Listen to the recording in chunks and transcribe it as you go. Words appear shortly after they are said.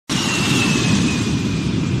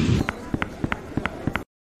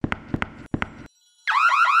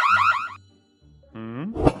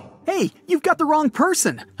Hey, you've got the wrong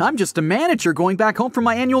person. I'm just a manager going back home from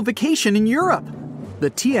my annual vacation in Europe.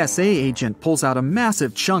 The TSA agent pulls out a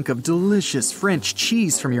massive chunk of delicious French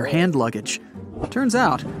cheese from your hand luggage. Turns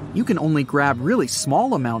out, you can only grab really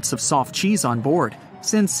small amounts of soft cheese on board,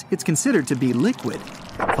 since it's considered to be liquid.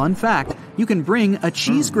 Fun fact, you can bring a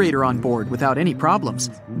cheese grater on board without any problems,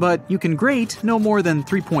 but you can grate no more than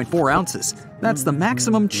 3.4 ounces. That's the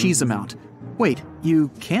maximum cheese amount. Wait, you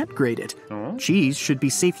can't grate it. Cheese should be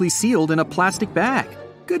safely sealed in a plastic bag.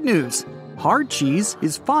 Good news, hard cheese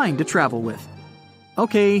is fine to travel with.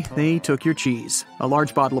 Okay, they took your cheese, a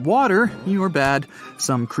large bottle of water, you're bad,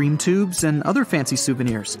 some cream tubes, and other fancy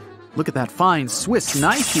souvenirs. Look at that fine Swiss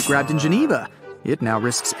knife you grabbed in Geneva. It now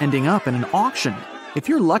risks ending up in an auction. If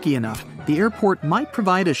you're lucky enough, the airport might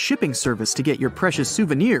provide a shipping service to get your precious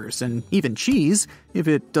souvenirs, and even cheese, if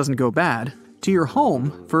it doesn't go bad, to your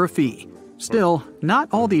home for a fee. Still, not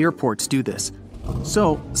all the airports do this.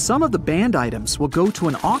 So, some of the banned items will go to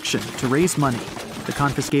an auction to raise money. The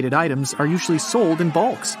confiscated items are usually sold in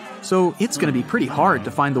bulks, so it's going to be pretty hard to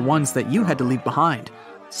find the ones that you had to leave behind.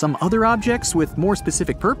 Some other objects with more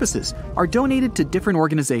specific purposes are donated to different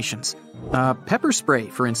organizations. Pepper spray,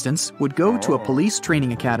 for instance, would go to a police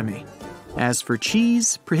training academy. As for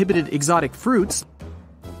cheese, prohibited exotic fruits,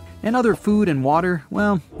 and other food and water,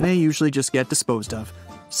 well, they usually just get disposed of.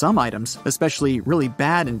 Some items, especially really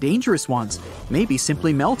bad and dangerous ones, may be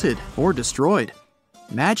simply melted or destroyed.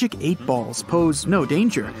 Magic 8 balls pose no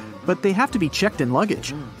danger, but they have to be checked in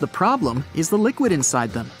luggage. The problem is the liquid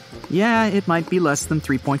inside them. Yeah, it might be less than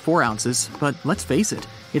 3.4 ounces, but let's face it,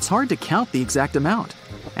 it's hard to count the exact amount.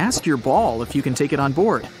 Ask your ball if you can take it on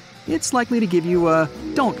board. It's likely to give you a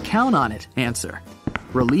 "don't count on it" answer.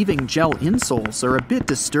 Relieving gel insoles are a bit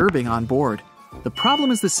disturbing on board. The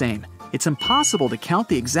problem is the same. It's impossible to count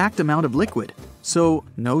the exact amount of liquid. So,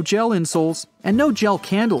 no gel insoles, and no gel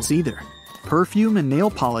candles either. Perfume and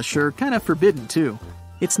nail polish are kind of forbidden too.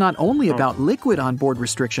 It's not only about liquid on-board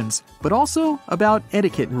restrictions, but also about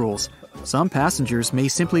etiquette rules. Some passengers may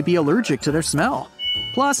simply be allergic to their smell.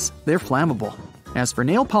 Plus, they're flammable. As for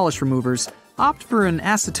nail polish removers, opt for an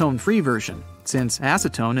acetone-free version, since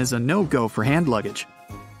acetone is a no-go for hand luggage.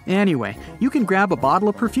 Anyway, you can grab a bottle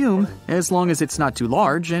of perfume, as long as it's not too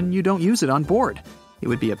large and you don't use it on board. It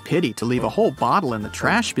would be a pity to leave a whole bottle in the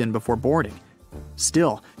trash bin before boarding.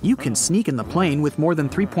 Still, you can sneak in the plane with more than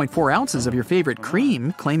 3.4 ounces of your favorite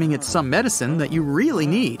cream, claiming it's some medicine that you really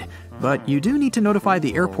need. But you do need to notify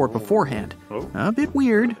the airport beforehand. A bit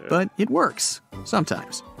weird, but it works.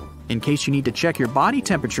 Sometimes. In case you need to check your body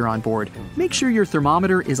temperature on board, make sure your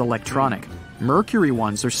thermometer is electronic. Mercury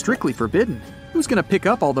ones are strictly forbidden. Who's going to pick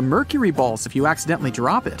up all the mercury balls if you accidentally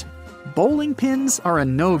drop it? Bowling pins are a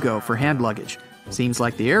no-go for hand luggage. Seems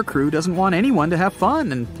like the aircrew doesn't want anyone to have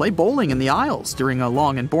fun and play bowling in the aisles during a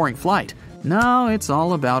long and boring flight. No, it's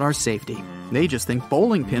all about our safety. They just think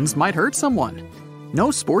bowling pins might hurt someone.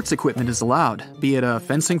 No sports equipment is allowed, be it a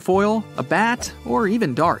fencing foil, a bat, or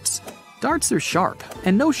even darts. Darts are sharp,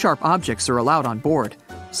 and no sharp objects are allowed on board.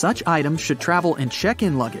 Such items should travel in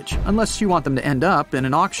check-in luggage, unless you want them to end up in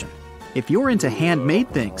an auction. If you're into handmade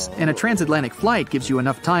things, and a transatlantic flight gives you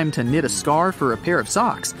enough time to knit a scarf or a pair of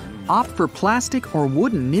socks, opt for plastic or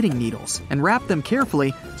wooden knitting needles and wrap them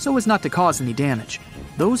carefully so as not to cause any damage.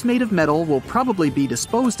 Those made of metal will probably be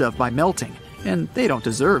disposed of by melting, and they don't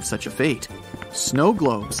deserve such a fate. Snow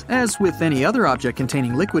globes, as with any other object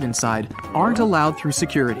containing liquid inside, aren't allowed through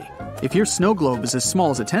security. If your snow globe is as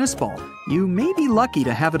small as a tennis ball, you may be lucky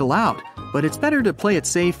to have it allowed, but it's better to play it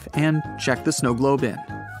safe and check the snow globe in.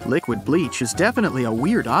 Liquid bleach is definitely a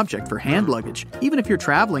weird object for hand luggage, even if you're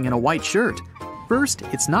traveling in a white shirt. First,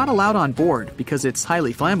 it's not allowed on board because it's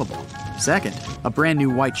highly flammable. Second, a brand new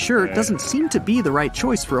white shirt doesn't seem to be the right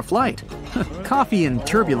choice for a flight. Coffee and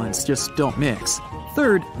turbulence just don't mix.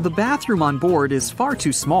 Third, the bathroom on board is far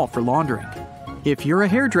too small for laundering. If you're a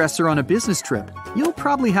hairdresser on a business trip, you'll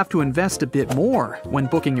probably have to invest a bit more when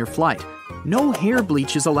booking your flight. No hair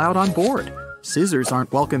bleach is allowed on board. Scissors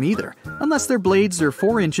aren't welcome either, unless their blades are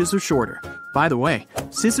 4 inches or shorter. By the way,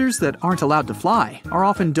 scissors that aren't allowed to fly are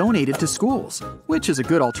often donated to schools, which is a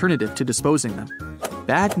good alternative to disposing them.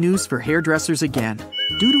 Bad news for hairdressers again.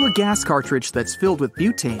 Due to a gas cartridge that's filled with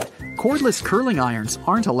butane, cordless curling irons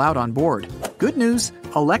aren't allowed on board. Good news,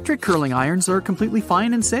 electric curling irons are completely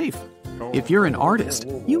fine and safe. If you're an artist,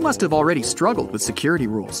 you must have already struggled with security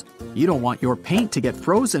rules. You don't want your paint to get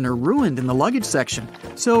frozen or ruined in the luggage section,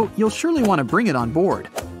 so you'll surely want to bring it on board.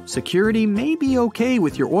 Security may be okay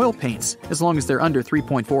with your oil paints as long as they're under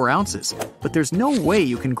 3.4 ounces, but there's no way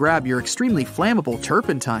you can grab your extremely flammable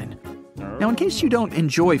turpentine. Now, in case you don't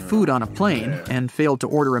enjoy food on a plane and failed to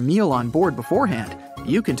order a meal on board beforehand,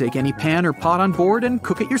 You can take any pan or pot on board and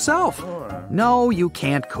cook it yourself. No, you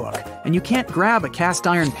can't cook, and you can't grab a cast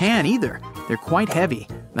iron pan either. They're quite heavy.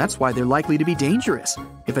 That's why they're likely to be dangerous.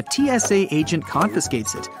 If a TSA agent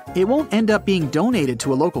confiscates it, it won't end up being donated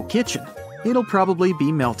to a local kitchen. It'll probably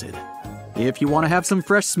be melted. If you want to have some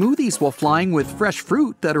fresh smoothies while flying with fresh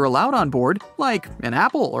fruit that are allowed on board, like an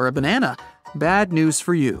apple or a banana, bad news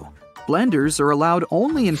for you. Blenders are allowed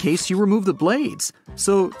only in case you remove the blades,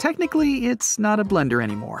 so technically it's not a blender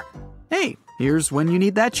anymore. Hey, here's when you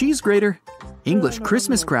need that cheese grater. English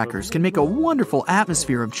Christmas crackers can make a wonderful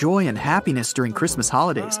atmosphere of joy and happiness during Christmas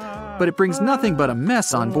holidays, but it brings nothing but a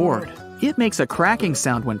mess on board. It makes a cracking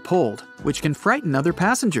sound when pulled, which can frighten other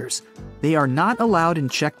passengers. They are not allowed in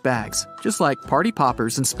checked bags, just like party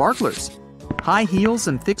poppers and sparklers. High heels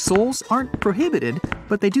and thick soles aren't prohibited,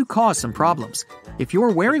 but they do cause some problems. If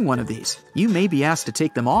you're wearing one of these, you may be asked to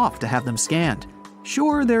take them off to have them scanned.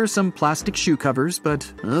 Sure, there are some plastic shoe covers,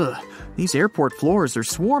 but these airport floors are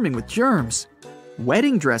swarming with germs.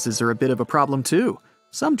 Wedding dresses are a bit of a problem too.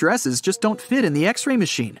 Some dresses just don't fit in the X-ray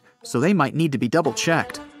machine, so they might need to be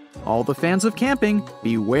double-checked. All the fans of camping,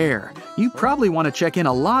 beware. You probably want to check in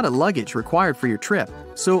a lot of luggage required for your trip,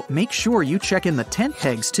 so make sure you check in the tent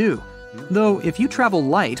pegs too. Though, if you travel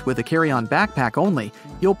light with a carry-on backpack only,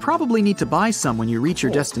 you'll probably need to buy some when you reach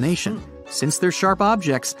your destination. Since they're sharp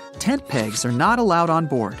objects, tent pegs are not allowed on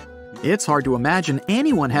board. It's hard to imagine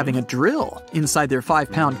anyone having a drill inside their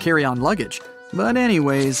 5-pound carry-on luggage. But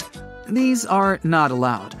anyways, these are not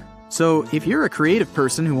allowed. So if you're a creative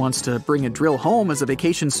person who wants to bring a drill home as a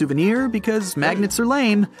vacation souvenir because magnets are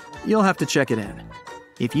lame, you'll have to check it in.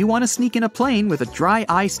 If you want to sneak in a plane with a dry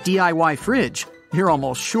ice DIY fridge, you're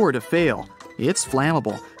almost sure to fail. It's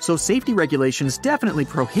flammable, so safety regulations definitely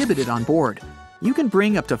prohibit it on board. You can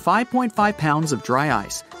bring up to 5.5 pounds of dry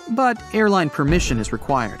ice, but airline permission is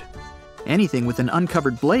required. Anything with an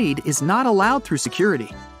uncovered blade is not allowed through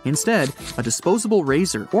security. Instead, a disposable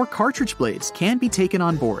razor or cartridge blades can be taken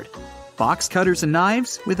on board. Box cutters and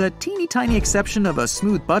knives, with a teeny tiny exception of a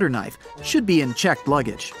smooth butter knife, should be in checked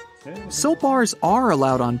luggage. Soap bars are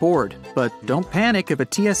allowed on board, but don't panic if a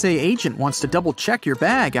TSA agent wants to double-check your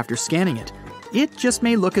bag after scanning it. It just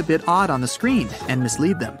may look a bit odd on the screen and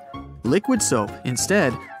mislead them. Liquid soap,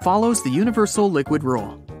 instead, follows the universal liquid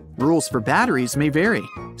rule. Rules for batteries may vary.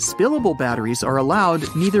 Spillable batteries are allowed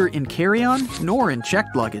neither in carry-on nor in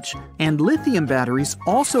checked luggage. And lithium batteries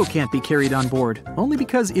also can't be carried on board, only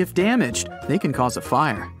because if damaged, they can cause a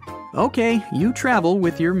fire. Okay, you travel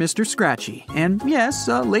with your Mr. Scratchy, and yes,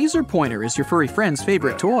 a laser pointer is your furry friend's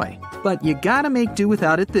favorite toy. But you gotta make do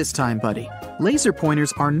without it this time, buddy. Laser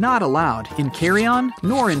pointers are not allowed in carry-on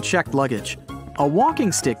nor in checked luggage. A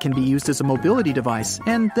walking stick can be used as a mobility device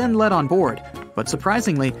and then let on board, but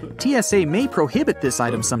surprisingly, TSA may prohibit this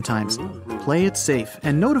item sometimes. Play it safe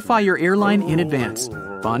and notify your airline in advance.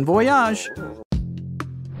 Bon voyage!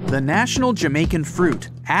 The national Jamaican fruit,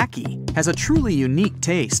 ackee, has a truly unique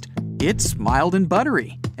taste. It's mild and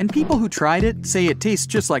buttery, and people who tried it say it tastes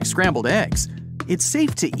just like scrambled eggs. It's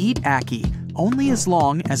safe to eat ackee only as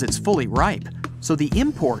long as it's fully ripe. So the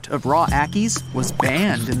import of raw ackees was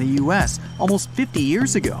banned in the US almost 50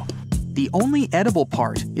 years ago. The only edible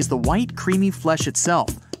part is the white creamy flesh itself.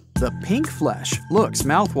 The pink flesh looks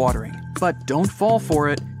mouthwatering, but don't fall for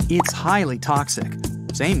it, it's highly toxic.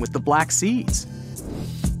 Same with the black seeds.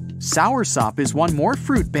 Soursop is one more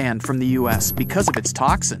fruit banned from the US because of its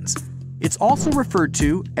toxins. It's also referred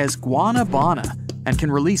to as guanabana and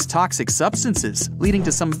can release toxic substances, leading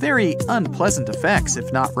to some very unpleasant effects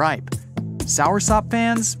if not ripe. Soursop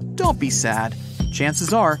fans, don't be sad.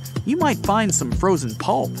 Chances are, you might find some frozen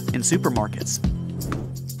pulp in supermarkets.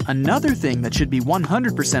 Another thing that should be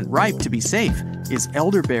 100% ripe to be safe is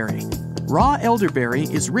elderberry. Raw elderberry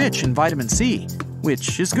is rich in vitamin C,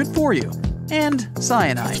 which is good for you, and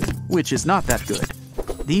cyanide, which is not that good.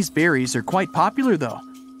 These berries are quite popular though.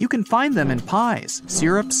 You can find them in pies,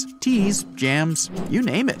 syrups, teas, jams, you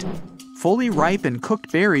name it. Fully ripe and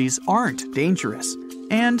cooked berries aren't dangerous.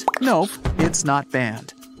 And nope, it's not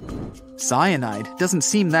banned. Cyanide doesn't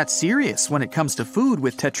seem that serious when it comes to food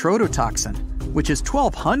with tetrodotoxin, which is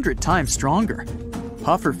 1,200 times stronger.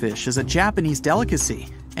 Pufferfish is a Japanese delicacy,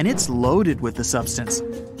 and it's loaded with the substance.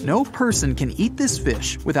 No person can eat this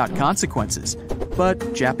fish without consequences,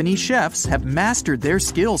 but Japanese chefs have mastered their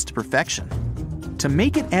skills to perfection. To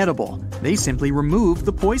make it edible, they simply remove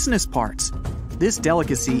the poisonous parts. This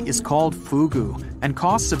delicacy is called fugu and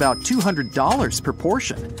costs about $200 per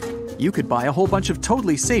portion. You could buy a whole bunch of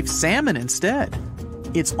totally safe salmon instead.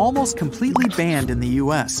 It's almost completely banned in the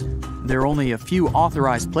US. There are only a few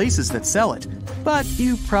authorized places that sell it, but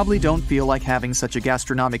you probably don't feel like having such a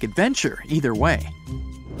gastronomic adventure either way.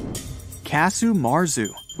 Casu marzu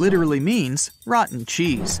literally means rotten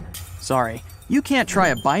cheese. Sorry, you can't try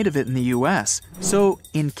a bite of it in the US, so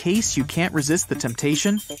in case you can't resist the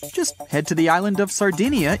temptation, just head to the island of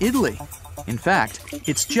Sardinia, Italy. In fact,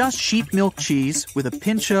 it's just sheep milk cheese with a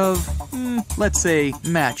pinch of, let's say,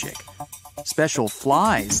 magic. Special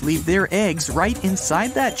flies leave their eggs right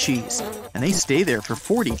inside that cheese, and they stay there for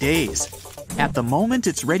 40 days. At the moment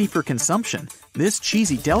it's ready for consumption, this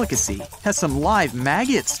cheesy delicacy has some live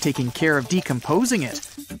maggots taking care of decomposing it.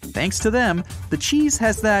 Thanks to them, the cheese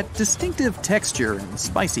has that distinctive texture and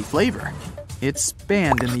spicy flavor. It's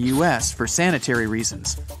banned in the US for sanitary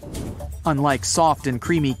reasons. Unlike soft and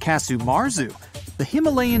creamy Casu marzu, the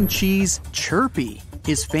Himalayan cheese Chirpy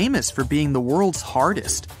is famous for being the world's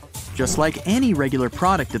hardest. Just like any regular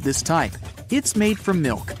product of this type, it's made from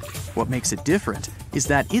milk. What makes it different is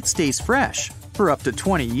that it stays fresh for up to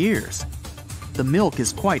 20 years. The milk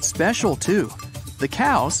is quite special too. The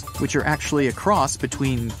cows, which are actually a cross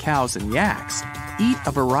between cows and yaks, eat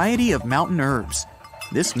a variety of mountain herbs.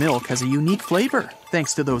 This milk has a unique flavor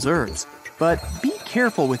thanks to those herbs, but be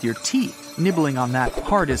careful with your teeth nibbling on that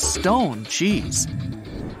hard as stone cheese.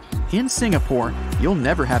 In Singapore, you'll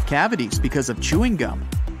never have cavities because of chewing gum.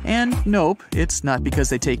 And nope, it's not because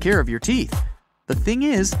they take care of your teeth. The thing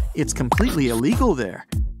is, it's completely illegal there.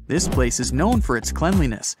 This place is known for its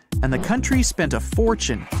cleanliness, and the country spent a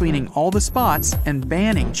fortune cleaning all the spots and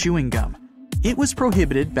banning chewing gum. It was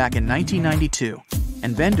prohibited back in 1992,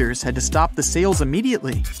 and vendors had to stop the sales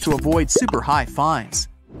immediately to avoid super high fines.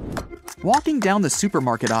 Walking down the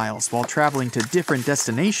supermarket aisles while traveling to different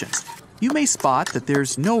destinations, you may spot that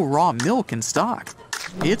there's no raw milk in stock.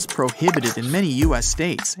 It's prohibited in many US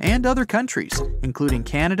states and other countries, including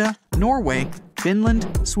Canada, Norway,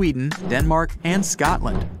 Finland, Sweden, Denmark, and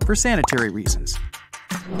Scotland, for sanitary reasons.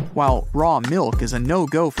 While raw milk is a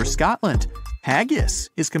no-go for Scotland, haggis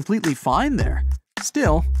is completely fine there.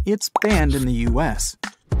 Still, it's banned in the US.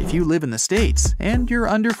 If you live in the States and you're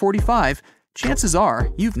under 45, chances are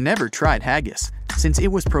you've never tried haggis, since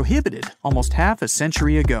it was prohibited almost half a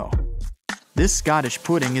century ago. This Scottish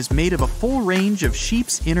pudding is made of a full range of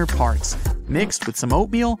sheep's inner parts, mixed with some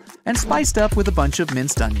oatmeal and spiced up with a bunch of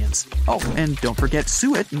minced onions. Oh, and don't forget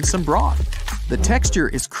suet and some broth. The texture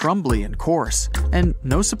is crumbly and coarse, and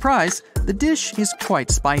no surprise, the dish is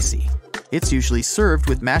quite spicy. It's usually served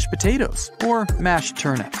with mashed potatoes or mashed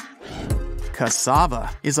turnip.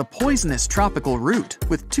 Cassava is a poisonous tropical root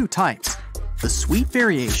with two types. The sweet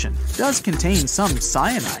variation does contain some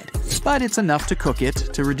cyanide, but it's enough to cook it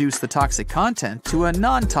to reduce the toxic content to a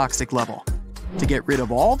non-toxic level. To get rid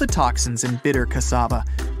of all the toxins in bitter cassava,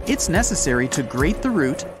 it's necessary to grate the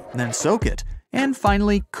root, then soak it, and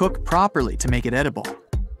finally cook properly to make it edible.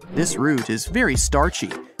 This root is very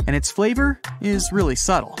starchy, and its flavor is really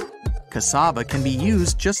subtle. Cassava can be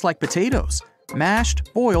used just like potatoes,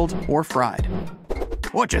 mashed, boiled, or fried.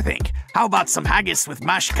 What you think? How about some haggis with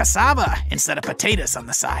mashed cassava instead of potatoes on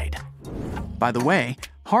the side? By the way,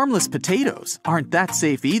 harmless potatoes aren't that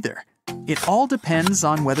safe either. It all depends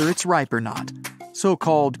on whether it's ripe or not.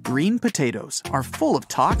 So-called green potatoes are full of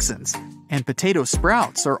toxins, and potato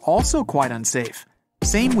sprouts are also quite unsafe.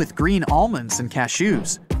 Same with green almonds and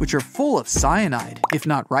cashews, which are full of cyanide if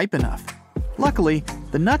not ripe enough. Luckily,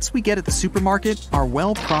 the nuts we get at the supermarket are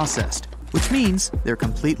well processed, which means they're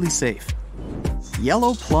completely safe.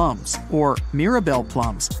 Yellow plums, or Mirabelle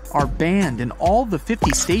plums, are banned in all the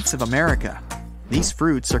 50 states of America. These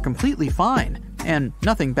fruits are completely fine, and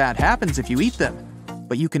nothing bad happens if you eat them.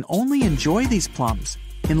 But you can only enjoy these plums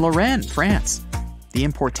in Lorraine, France. The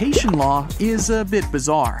importation law is a bit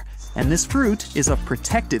bizarre, and this fruit is of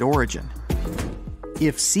protected origin.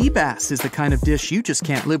 If sea bass is the kind of dish you just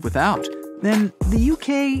can't live without, then the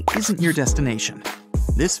UK isn't your destination.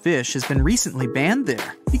 This fish has been recently banned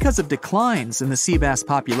there because of declines in the sea bass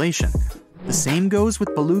population. The same goes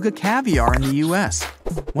with beluga caviar in the US.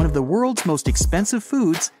 One of the world's most expensive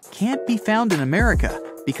foods can't be found in America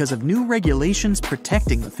because of new regulations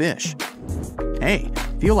protecting the fish. Hey,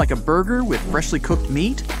 feel like a burger with freshly cooked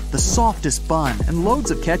meat, the softest bun, and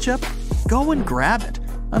loads of ketchup? Go and grab it.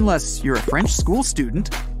 Unless you're a French school student,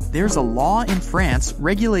 there's a law in France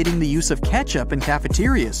regulating the use of ketchup in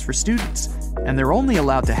cafeterias for students, and they're only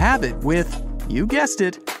allowed to have it with, you guessed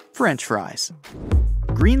it, French fries.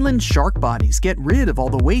 Greenland shark bodies get rid of all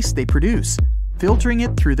the waste they produce, filtering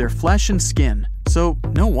it through their flesh and skin, so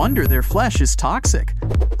no wonder their flesh is toxic.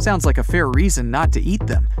 Sounds like a fair reason not to eat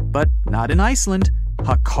them, but not in Iceland.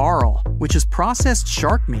 Hakarl, which is processed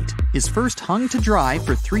shark meat, is first hung to dry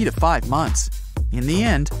for 3 to 5 months. In the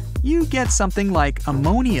end, you get something like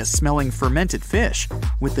ammonia-smelling fermented fish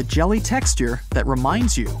with the jelly texture that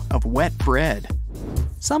reminds you of wet bread.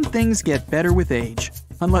 Some things get better with age,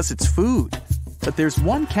 unless it's food. But there's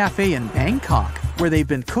one cafe in Bangkok where they've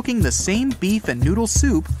been cooking the same beef and noodle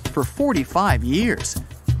soup for 45 years.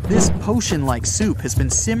 This potion-like soup has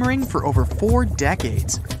been simmering for over 4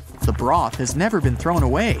 decades. The broth has never been thrown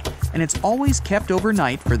away, and it's always kept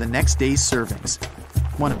overnight for the next day's servings.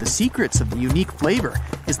 One of the secrets of the unique flavor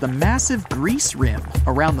is the massive grease rim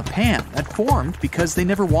around the pan that formed because they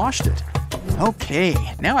never washed it. Okay,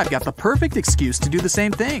 now I've got the perfect excuse to do the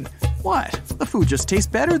same thing. What? The food just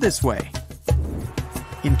tastes better this way.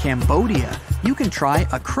 In Cambodia, you can try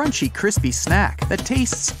a crunchy, crispy snack that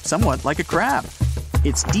tastes somewhat like a crab.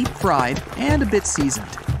 It's deep fried and a bit seasoned.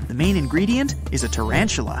 The main ingredient is a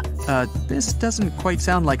tarantula. This doesn't quite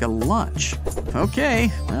sound like a lunch.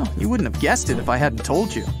 Okay, well, you wouldn't have guessed it if I hadn't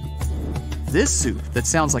told you. This soup that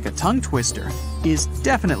sounds like a tongue twister is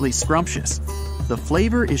definitely scrumptious. The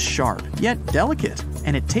flavor is sharp, yet delicate,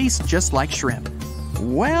 and it tastes just like shrimp.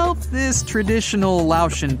 Well, this traditional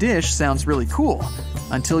Laotian dish sounds really cool,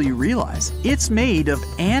 until you realize it's made of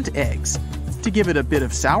ant eggs. To give it a bit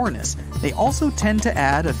of sourness, they also tend to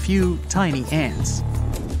add a few tiny ants.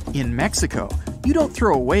 In Mexico, you don't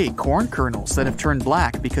throw away corn kernels that have turned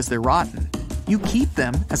black because they're rotten. You keep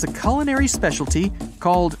them as a culinary specialty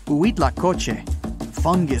called huitlacoche.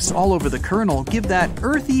 Fungus all over the kernel give that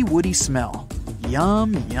earthy, woody smell.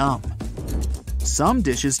 Yum, yum. Some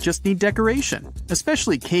dishes just need decoration,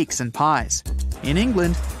 especially cakes and pies. In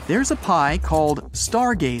England, there's a pie called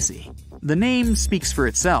stargazy. The name speaks for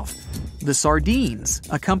itself. The sardines,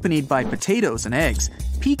 accompanied by potatoes and eggs,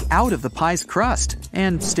 peek out of the pie's crust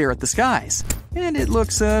and stare at the skies. And it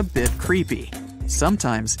looks a bit creepy.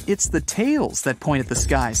 Sometimes it's the tails that point at the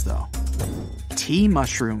skies, though. Tea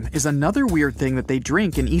mushroom is another weird thing that they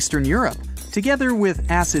drink in Eastern Europe, together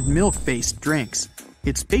with acid milk-based drinks.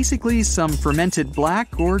 It's basically some fermented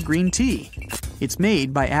black or green tea. It's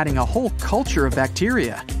made by adding a whole culture of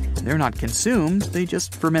bacteria. They're not consumed, they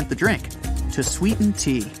just ferment the drink. To sweeten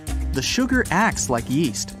tea, the sugar acts like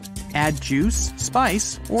yeast. Add juice,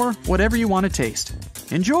 spice, or whatever you want to taste.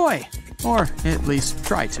 Enjoy! Or at least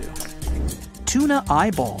try to. Tuna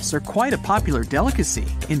eyeballs are quite a popular delicacy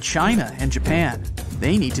in China and Japan.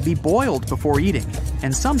 They need to be boiled before eating,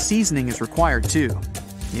 and some seasoning is required too.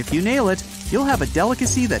 If you nail it, you'll have a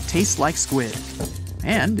delicacy that tastes like squid.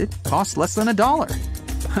 And it costs less than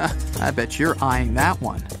 $1. I bet you're eyeing that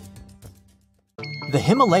one. The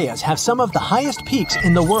Himalayas have some of the highest peaks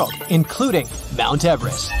in the world, including Mount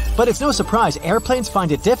Everest. But it's no surprise airplanes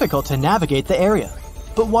find it difficult to navigate the area.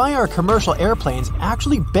 But why are commercial airplanes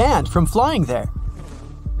actually banned from flying there?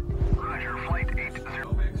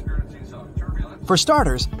 For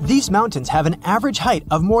starters, these mountains have an average height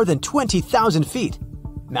of more than 20,000 feet.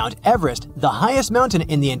 Mount Everest, the highest mountain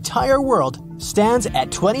in the entire world, stands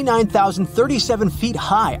at 29,037 feet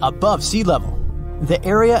high above sea level. The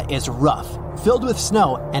area is rough, filled with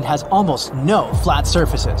snow, and has almost no flat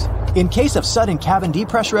surfaces. In case of sudden cabin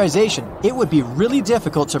depressurization, it would be really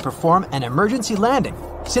difficult to perform an emergency landing,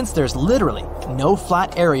 since there's literally no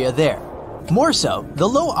flat area there. More so, the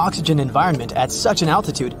low oxygen environment at such an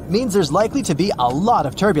altitude means there's likely to be a lot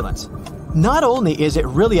of turbulence. Not only is it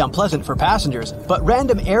really unpleasant for passengers, but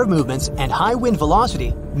random air movements and high wind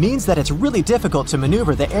velocity means that it's really difficult to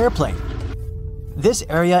maneuver the airplane. This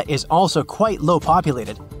area is also quite low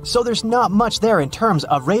populated, so there's not much there in terms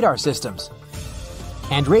of radar systems.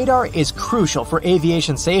 And radar is crucial for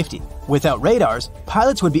aviation safety. Without radars,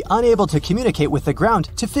 pilots would be unable to communicate with the ground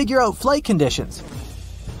to figure out flight conditions.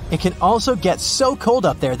 It can also get so cold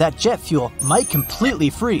up there that jet fuel might completely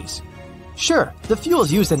freeze. Sure, the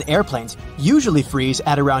fuels used in airplanes usually freeze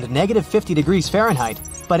at around -50 degrees Fahrenheit,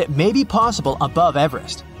 but it may be possible above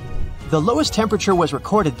Everest. The lowest temperature was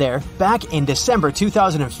recorded there back in December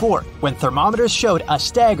 2004, when thermometers showed a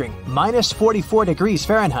staggering -44 degrees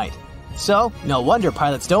Fahrenheit. So, no wonder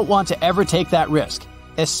pilots don't want to ever take that risk,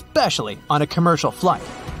 especially on a commercial flight.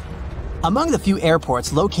 Among the few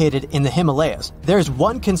airports located in the Himalayas, there's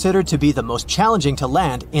one considered to be the most challenging to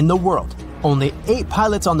land in the world. Only 8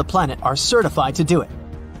 pilots on the planet are certified to do it.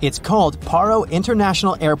 It's called Paro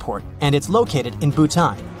International Airport, and it's located in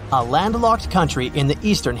Bhutan, a landlocked country in the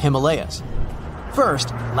eastern Himalayas.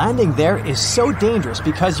 First, landing there is so dangerous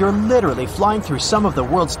because you're literally flying through some of the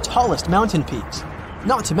world's tallest mountain peaks.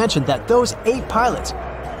 Not to mention that those 8 pilots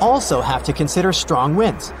also have to consider strong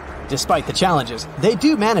winds. Despite the challenges, they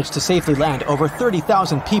do manage to safely land over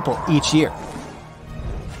 30,000 people each year.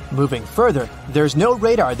 Moving further, there's no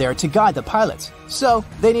radar there to guide the pilots, so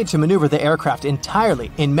they need to maneuver the aircraft entirely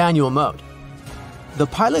in manual mode. The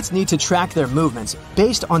pilots need to track their movements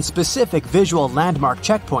based on specific visual landmark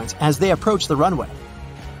checkpoints as they approach the runway.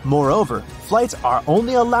 Moreover, flights are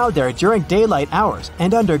only allowed there during daylight hours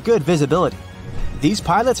and under good visibility. These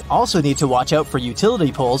pilots also need to watch out for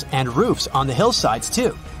utility poles and roofs on the hillsides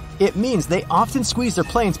too. It means they often squeeze their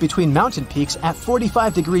planes between mountain peaks at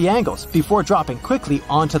 45-degree angles before dropping quickly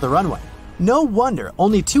onto the runway. No wonder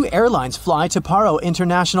only 2 airlines fly to Paro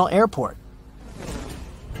International Airport.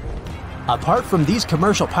 Apart from these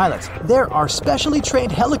commercial pilots, there are specially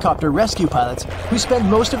trained helicopter rescue pilots who spend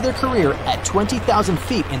most of their career at 20,000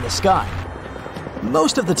 feet in the sky.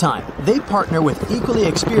 Most of the time, they partner with equally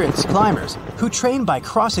experienced climbers who train by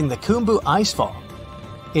crossing the Khumbu Icefall.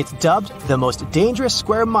 It's dubbed the most dangerous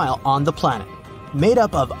square mile on the planet. Made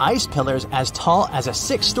up of ice pillars as tall as a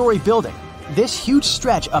 6-story building, this huge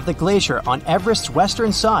stretch of the glacier on Everest's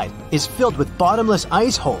western side is filled with bottomless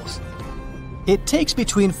ice holes. It takes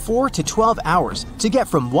between 4 to 12 hours to get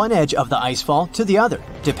from one edge of the icefall to the other,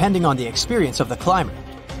 depending on the experience of the climber.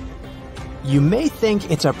 You may think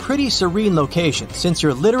it's a pretty serene location since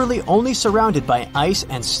you're literally only surrounded by ice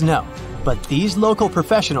and snow, but these local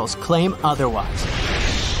professionals claim otherwise.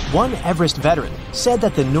 One Everest veteran said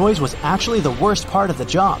that the noise was actually the worst part of the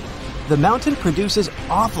job. The mountain produces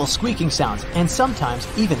awful squeaking sounds and sometimes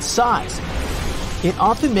even sighs. It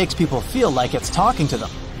often makes people feel like it's talking to them,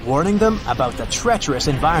 warning them about the treacherous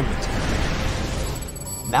environment.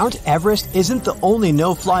 Mount Everest isn't the only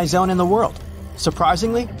no-fly zone in the world.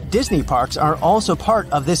 Surprisingly, Disney parks are also part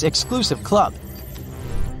of this exclusive club.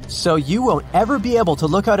 So you won't ever be able to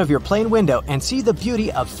look out of your plane window and see the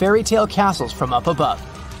beauty of fairy tale castles from up above.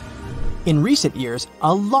 In recent years,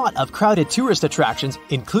 a lot of crowded tourist attractions,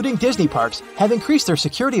 including Disney parks, have increased their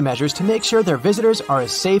security measures to make sure their visitors are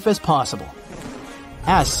as safe as possible.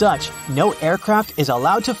 As such, no aircraft is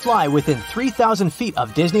allowed to fly within 3,000 feet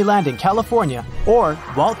of Disneyland in California or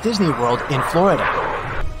Walt Disney World in Florida.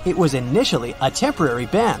 It was initially a temporary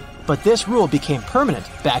ban, but this rule became permanent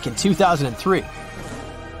back in 2003.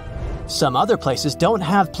 Some other places don't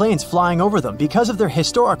have planes flying over them because of their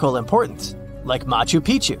historical importance, like Machu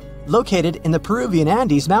Picchu, located in the Peruvian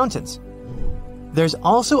Andes Mountains. There's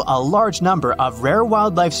also a large number of rare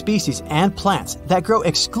wildlife species and plants that grow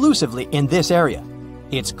exclusively in this area.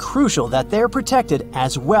 It's crucial that they're protected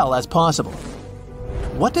as well as possible.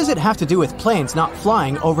 What does it have to do with planes not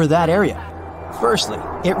flying over that area? Firstly,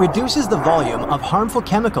 it reduces the volume of harmful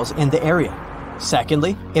chemicals in the area.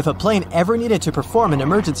 Secondly, if a plane ever needed to perform an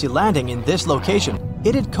emergency landing in this location,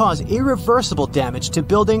 it'd cause irreversible damage to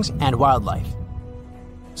buildings and wildlife.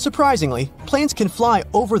 Surprisingly, planes can fly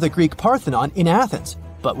over the Greek Parthenon in Athens,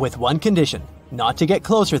 but with one condition: not to get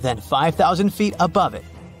closer than 5,000 feet above it.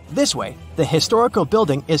 This way, the historical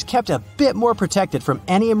building is kept a bit more protected from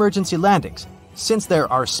any emergency landings, since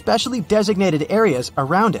there are specially designated areas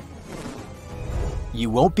around it. You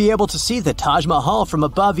won't be able to see the Taj Mahal from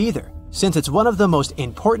above either, since it's one of the most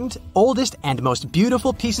important, oldest, and most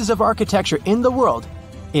beautiful pieces of architecture in the world.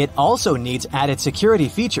 It also needs added security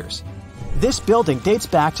features. This building dates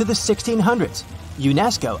back to the 1600s.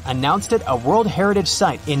 UNESCO announced it a World Heritage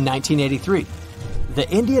Site in 1983. The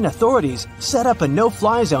Indian authorities set up a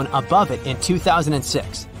no-fly zone above it in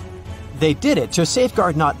 2006. They did it to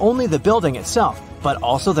safeguard not only the building itself, but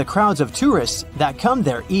also the crowds of tourists that come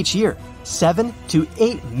there each year, 7 to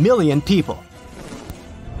 8 million people.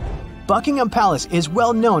 Buckingham Palace is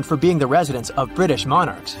well known for being the residence of British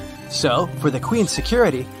monarchs. So, for the Queen's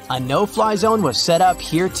security, a no-fly zone was set up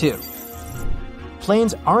here too.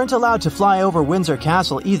 Planes aren't allowed to fly over Windsor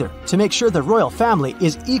Castle either, to make sure the royal family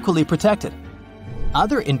is equally protected.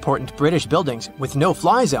 Other important British buildings with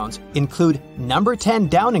no-fly zones include Number 10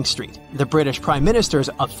 Downing Street, the British Prime Minister's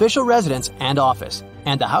official residence and office,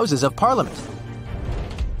 and the Houses of Parliament.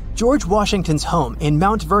 George Washington's home in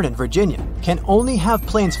Mount Vernon, Virginia, can only have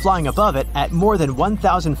planes flying above it at more than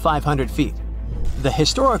 1,500 feet. The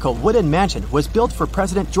historical wooden mansion was built for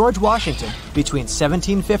President George Washington between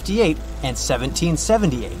 1758 and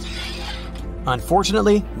 1778.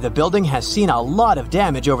 Unfortunately, the building has seen a lot of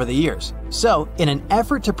damage over the years, so in an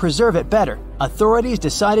effort to preserve it better, authorities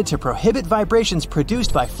decided to prohibit vibrations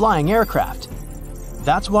produced by flying aircraft.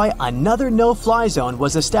 That's why another no-fly zone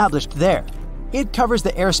was established there. It covers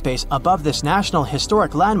the airspace above this National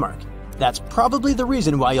Historic Landmark. That's probably the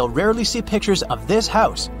reason why you'll rarely see pictures of this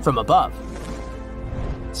house from above.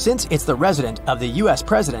 Since it's the residence of the US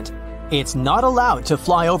President, it's not allowed to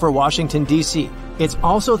fly over Washington, D.C. It's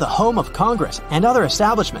also the home of Congress and other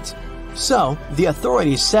establishments. So, the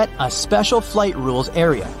authorities set a special flight rules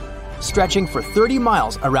area, stretching for 30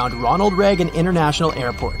 miles around Ronald Reagan International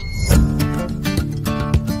Airport.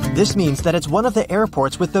 This means that it's one of the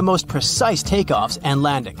airports with the most precise takeoffs and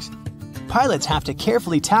landings. pilots have to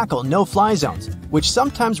carefully tackle no-fly zones, which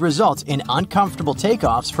sometimes results in uncomfortable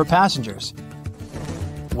takeoffs for passengers.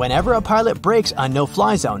 Whenever a pilot breaks a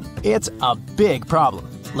no-fly zone, it's a big problem,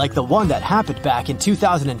 like the one that happened back in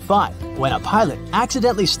 2005 when a pilot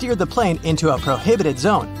accidentally steered the plane into a prohibited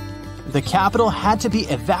zone. The capital had to be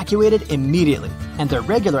evacuated immediately, and their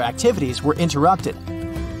regular activities were interrupted.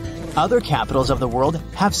 Other capitals of the world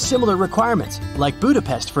have similar requirements, like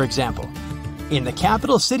Budapest, for example. In the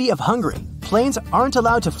capital city of Hungary, planes aren't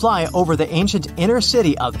allowed to fly over the ancient inner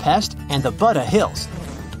city of Pest and the Buda Hills.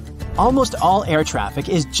 Almost all air traffic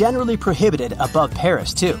is generally prohibited above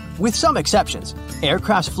Paris, too, with some exceptions,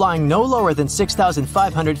 aircrafts flying no lower than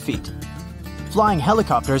 6,500 feet. Flying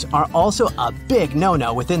helicopters are also a big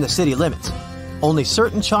no-no within the city limits. Only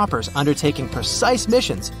certain choppers undertaking precise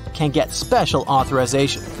missions can get special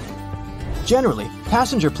authorization. Generally,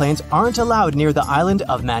 passenger planes aren't allowed near the island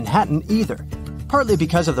of Manhattan either, partly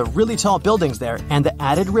because of the really tall buildings there and the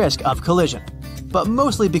added risk of collision, but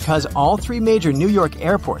mostly because all three major New York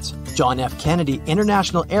airports, John F. Kennedy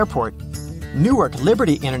International Airport, Newark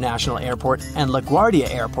Liberty International Airport, and LaGuardia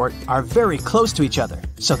Airport are very close to each other,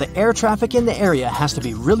 so the air traffic in the area has to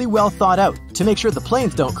be really well thought out to make sure the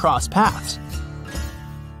planes don't cross paths.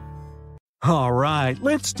 All right,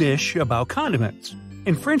 let's dish about condiments.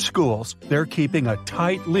 In French schools, they're keeping a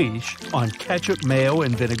tight leash on ketchup, mayo,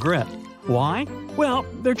 and vinaigrette. Why? Well,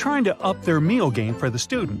 they're trying to up their meal game for the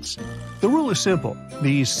students. The rule is simple.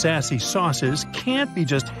 These sassy sauces can't be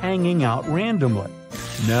just hanging out randomly.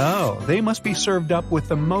 No, they must be served up with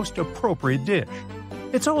the most appropriate dish.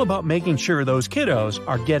 It's all about making sure those kiddos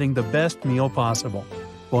are getting the best meal possible.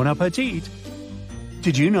 Bon appetit!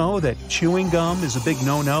 Did you know that chewing gum is a big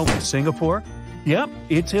no-no in Singapore? Yep,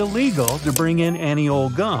 it's illegal to bring in any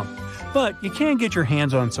old gum. But you can get your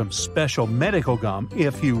hands on some special medical gum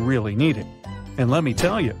if you really need it. And let me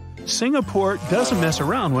tell you, Singapore doesn't mess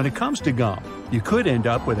around when it comes to gum. You could end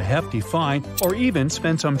up with a hefty fine or even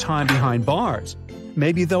spend some time behind bars.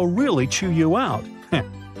 Maybe they'll really chew you out.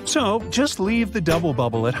 So just leave the double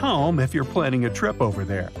bubble at home if you're planning a trip over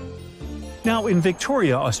there. Now in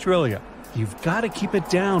Victoria, Australia, you've got to keep it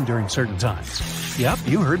down during certain times. Yep,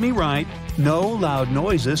 you heard me right. No loud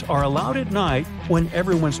noises are allowed at night when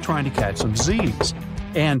everyone's trying to catch some Z's.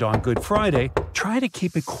 And on Good Friday, try to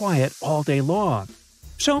keep it quiet all day long.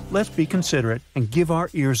 So let's be considerate and give our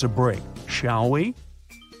ears a break, shall we?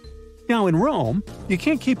 Now in Rome, you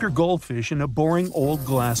can't keep your goldfish in a boring old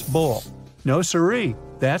glass bowl. No siree,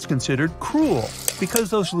 that's considered cruel because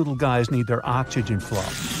those little guys need their oxygen flow.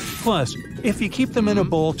 Plus, if you keep them in a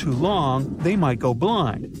bowl too long, they might go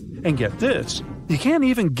blind. And get this, you can't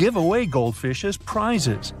even give away goldfish as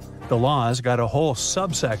prizes. The law's got a whole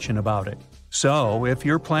subsection about it. So, if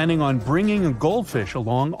you're planning on bringing a goldfish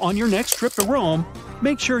along on your next trip to Rome,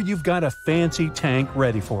 make sure you've got a fancy tank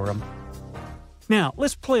ready for them. Now,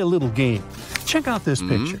 let's play a little game. Check out this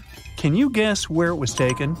picture. Can you guess where it was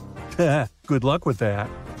taken? Good luck with that.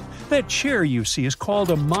 That chair you see is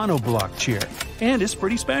called a monoblock chair, and it's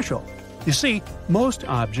pretty special. You see, most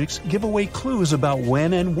objects give away clues about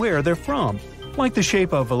when and where they're from, like the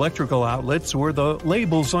shape of electrical outlets or the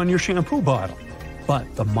labels on your shampoo bottle.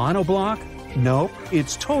 But the monoblock? Nope,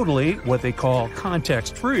 it's totally what they call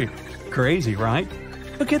context-free. Crazy, right?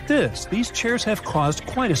 But get this, these chairs have caused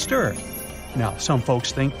quite a stir. Now, some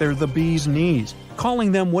folks think they're the bee's knees,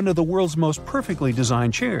 calling them one of the world's most perfectly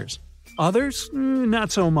designed chairs. Others,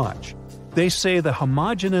 not so much. They say the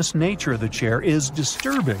homogeneous nature of the chair is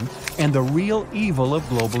disturbing and the real evil of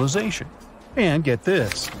globalization. And get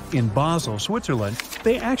this, in Basel, Switzerland,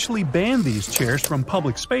 they actually banned these chairs from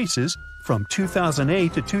public spaces from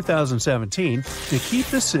 2008 to 2017 to keep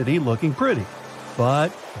the city looking pretty.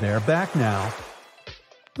 But they're back now.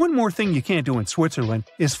 One more thing you can't do in Switzerland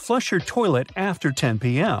is flush your toilet after 10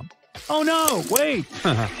 p.m. Oh no, wait!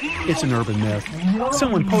 It's an urban myth.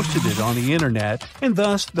 Someone posted it on the internet, and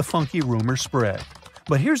thus the funky rumor spread.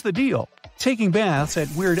 But here's the deal. Taking baths at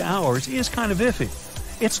weird hours is kind of iffy.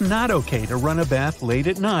 It's not okay to run a bath late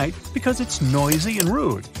at night because it's noisy and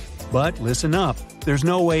rude. But listen up, there's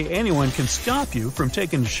no way anyone can stop you from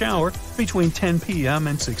taking a shower between 10 p.m.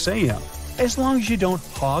 and 6 a.m., as long as you don't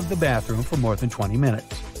hog the bathroom for more than 20 minutes.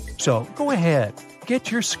 So go ahead, get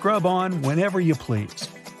your scrub on whenever you please.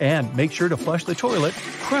 And make sure to flush the toilet,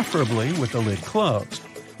 preferably with the lid closed.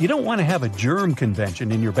 You don't want to have a germ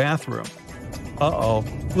convention in your bathroom. Uh-oh,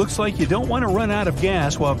 looks like you don't want to run out of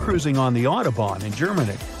gas while cruising on the Autobahn in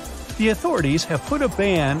Germany. The authorities have put a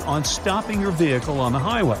ban on stopping your vehicle on the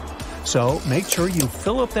highway, so make sure you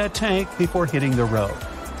fill up that tank before hitting the road.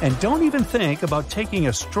 And don't even think about taking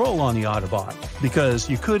a stroll on the Autobahn, because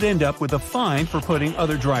you could end up with a fine for putting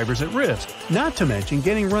other drivers at risk, not to mention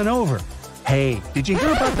getting run over. Hey, did you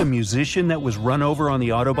hear about the musician that was run over on the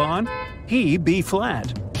Autobahn? He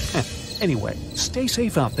B-flat. Anyway, stay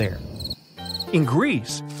safe out there. In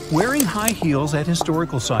Greece, wearing high heels at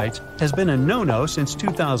historical sites has been a no-no since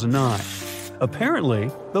 2009. Apparently,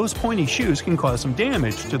 those pointy shoes can cause some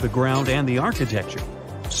damage to the ground and the architecture.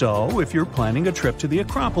 So, if you're planning a trip to the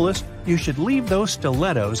Acropolis, you should leave those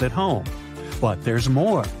stilettos at home. But there's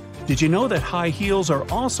more. Did you know that high heels are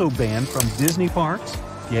also banned from Disney parks?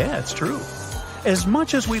 Yeah, it's true. As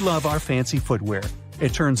much as we love our fancy footwear,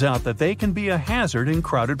 it turns out that they can be a hazard in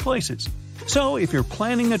crowded places. So, if you're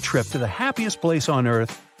planning a trip to the happiest place on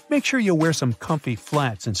Earth, make sure you wear some comfy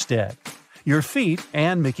flats instead. Your feet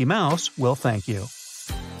and Mickey Mouse will thank you.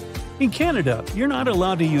 In Canada, you're not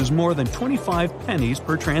allowed to use more than 25 pennies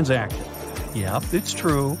per transaction. Yep, it's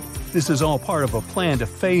true. This is all part of a plan to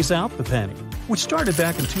phase out the penny, which started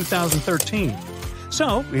back in 2013.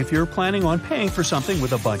 So, if you're planning on paying for something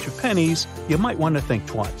with a bunch of pennies, you might want to think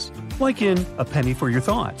twice. Like in a penny for your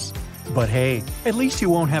thoughts. But hey, at least you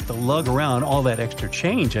won't have to lug around all that extra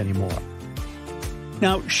change anymore.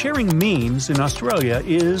 Now, sharing memes in Australia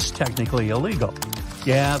is technically illegal.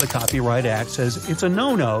 Yeah, the Copyright Act says it's a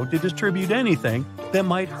no-no to distribute anything that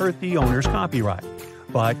might hurt the owner's copyright.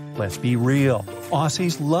 But let's be real,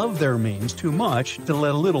 Aussies love their memes too much to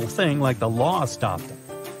let a little thing like the law stop them.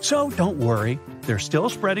 So don't worry, they're still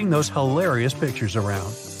spreading those hilarious pictures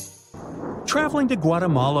around. Traveling to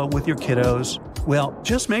Guatemala with your kiddos? Well,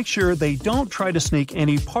 just make sure they don't try to sneak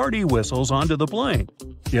any party whistles onto the plane.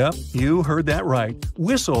 Yep, you heard that right.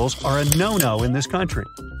 Whistles are a no-no in this country.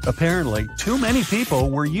 Apparently, too many people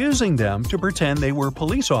were using them to pretend they were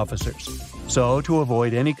police officers. So, to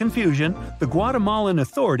avoid any confusion, the Guatemalan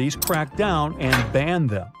authorities cracked down and banned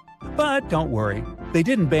them. But don't worry, they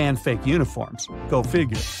didn't ban fake uniforms. Go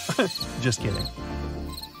figure. Just kidding.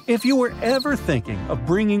 If you were ever thinking of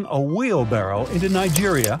bringing a wheelbarrow into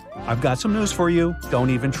Nigeria, I've got some news for you. Don't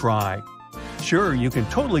even try. Sure, you can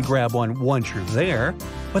totally grab one once you're there,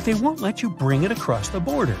 but they won't let you bring it across the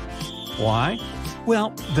border. Why?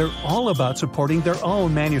 Well, they're all about supporting their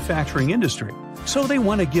own manufacturing industry, so they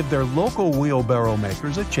want to give their local wheelbarrow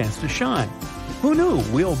makers a chance to shine. Who knew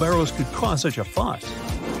wheelbarrows could cause such a fuss?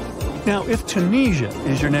 Now, if Tunisia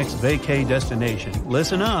is your next vacay destination,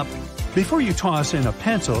 listen up. Before you toss in a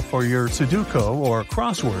pencil for your Sudoku or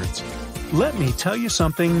crosswords, let me tell you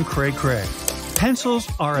something cray-cray. Pencils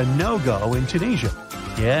are a no-go in Tunisia.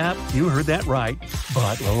 Yep, you heard that right.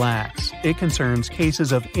 But relax, it concerns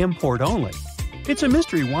cases of import only. It's a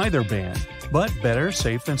mystery why they're banned, but better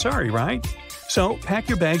safe than sorry, right? So pack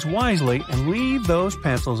your bags wisely and leave those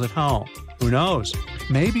pencils at home. Who knows?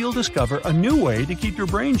 Maybe you'll discover a new way to keep your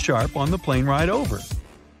brain sharp on the plane ride over.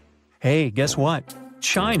 Hey, guess what?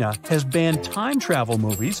 China has banned time travel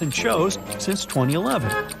movies and shows since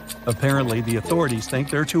 2011. Apparently, the authorities think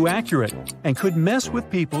they're too accurate and could mess with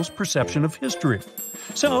people's perception of history.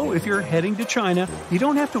 So, if you're heading to China, you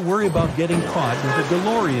don't have to worry about getting caught with a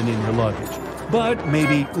DeLorean in your luggage. But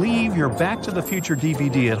maybe leave your Back to the Future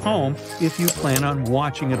DVD at home if you plan on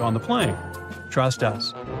watching it on the plane. Trust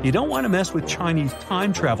us, you don't want to mess with Chinese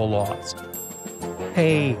time travel laws.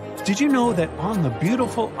 Hey, did you know that on the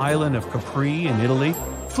beautiful island of Capri in Italy,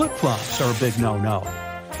 flip-flops are a big no-no?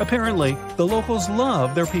 Apparently, the locals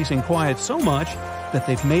love their peace and quiet so much that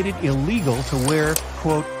they've made it illegal to wear,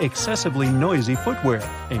 quote, excessively noisy footwear,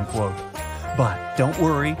 end quote. But don't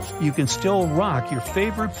worry, you can still rock your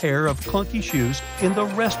favorite pair of clunky shoes in the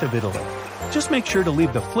rest of Italy. Just make sure to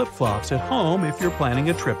leave the flip-flops at home if you're planning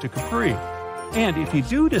a trip to Capri. And if you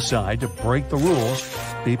do decide to break the rules,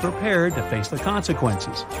 be prepared to face the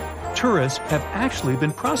consequences. Tourists have actually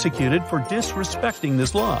been prosecuted for disrespecting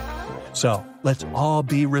this law. So, let's all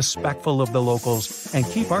be respectful of the locals and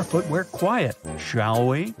keep our footwear quiet, shall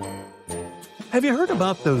we? Have you heard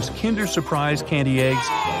about those Kinder Surprise candy eggs?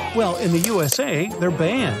 Well, in the USA, they're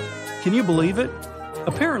banned. Can you believe it?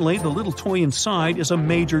 Apparently, the little toy inside is a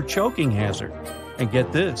major choking hazard. And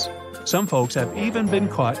get this, some folks have even been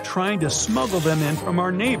caught trying to smuggle them in from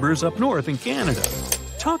our neighbors up north in Canada.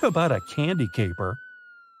 Talk about a candy caper.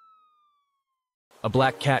 A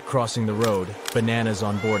black cat crossing the road, bananas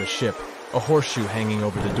on board a ship, a horseshoe hanging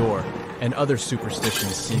over the door, and other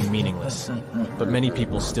superstitions seem meaningless. But many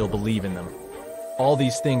people still believe in them. All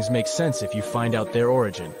these things make sense if you find out their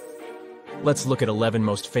origin. Let's look at 11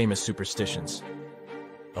 most famous superstitions.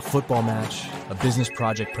 A football match, a business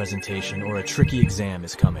project presentation, or a tricky exam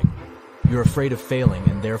is coming. You're afraid of failing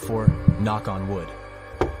and therefore knock on wood.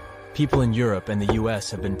 People in Europe and the US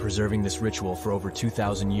have been preserving this ritual for over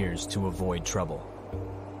 2,000 years to avoid trouble.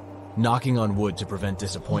 Knocking on wood to prevent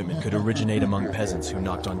disappointment could originate among peasants who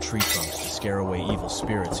knocked on tree trunks to scare away evil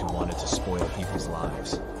spirits who wanted to spoil people's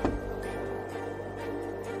lives.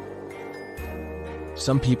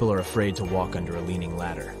 Some people are afraid to walk under a leaning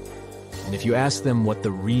ladder. And if you ask them what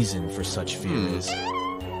the reason for such fear is,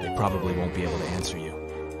 they probably won't be able to answer you.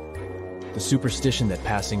 The superstition that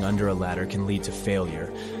passing under a ladder can lead to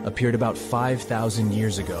failure appeared about 5,000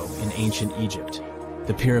 years ago in ancient Egypt.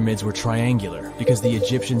 The pyramids were triangular because the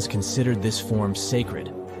Egyptians considered this form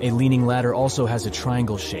sacred. A leaning ladder also has a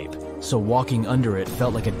triangle shape, so walking under it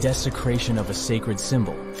felt like a desecration of a sacred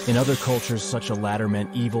symbol. In other cultures, such a ladder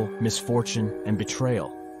meant evil, misfortune, and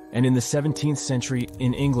betrayal. And in the 17th century,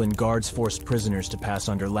 in England, guards forced prisoners to pass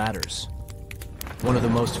under ladders. One of the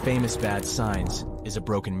most famous bad signs is a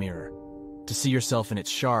broken mirror. To see yourself in its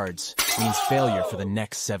shards means failure for the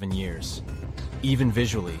next 7 years. Even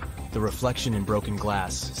visually, the reflection in broken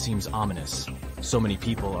glass seems ominous. So many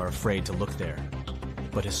people are afraid to look there.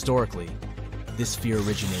 But historically, this fear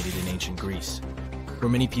originated in ancient Greece, where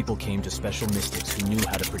many people came to special mystics who knew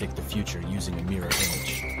how to predict the future using a mirror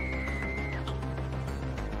image.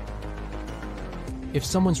 If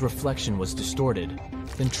someone's reflection was distorted,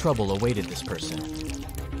 then trouble awaited this person.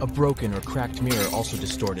 A broken or cracked mirror also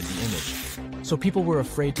distorted the image, so people were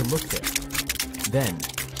afraid to look there. Then,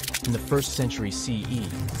 in the 1st century CE,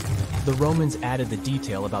 the Romans added the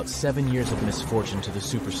detail about 7 years of misfortune to the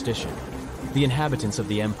superstition. The inhabitants of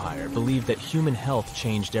the empire believed that human health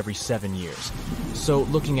changed every 7 years, so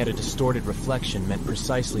looking at a distorted reflection meant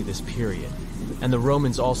precisely this period. And the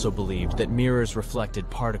Romans also believed that mirrors reflected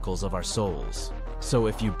particles of our souls. So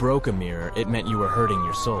if you broke a mirror, it meant you were hurting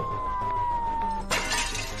your soul.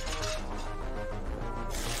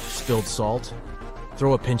 Spilled salt?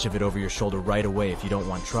 Throw a pinch of it over your shoulder right away if you don't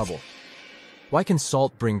want trouble. Why can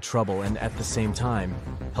salt bring trouble and at the same time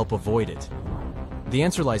help avoid it? The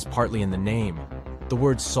answer lies partly in the name. The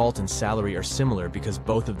words salt and salary are similar because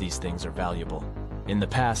both of these things are valuable. In the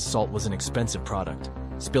past, salt was an expensive product.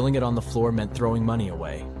 Spilling it on the floor meant throwing money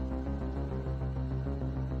away.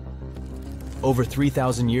 Over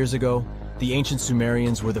 3,000 years ago, the ancient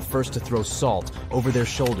Sumerians were the first to throw salt over their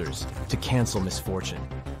shoulders to cancel misfortune.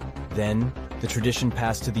 Then, the tradition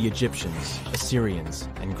passed to the Egyptians, Assyrians,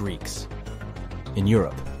 and Greeks. In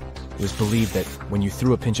Europe, it was believed that when you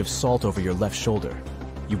threw a pinch of salt over your left shoulder,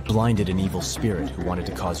 you blinded an evil spirit who wanted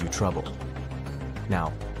to cause you trouble.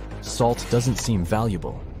 Now, salt doesn't seem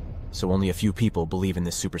valuable, so only a few people believe in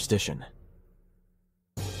this superstition.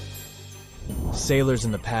 Sailors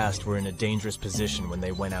in the past were in a dangerous position when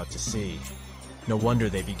they went out to sea. No wonder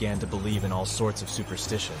they began to believe in all sorts of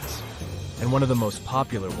superstitions. And one of the most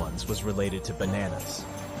popular ones was related to bananas.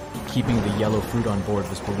 Keeping the yellow fruit on board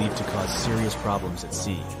was believed to cause serious problems at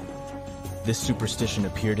sea. This superstition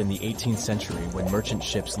appeared in the 18th century when merchant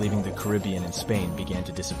ships leaving the Caribbean and Spain began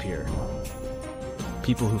to disappear.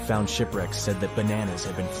 People who found shipwrecks said that bananas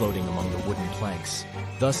had been floating among the wooden planks.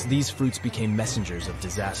 Thus, these fruits became messengers of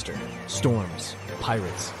disaster. Storms,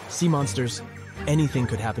 pirates, sea monsters, anything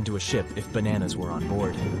could happen to a ship if bananas were on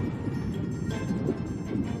board.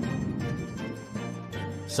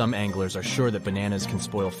 Some anglers are sure that bananas can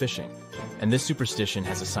spoil fishing, and this superstition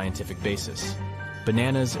has a scientific basis.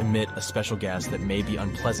 Bananas emit a special gas that may be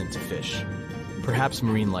unpleasant to fish. Perhaps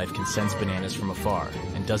marine life can sense bananas from afar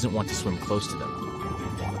and doesn't want to swim close to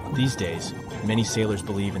them. These days, many sailors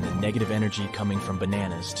believe in the negative energy coming from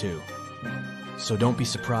bananas too. So don't be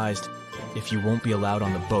surprised if you won't be allowed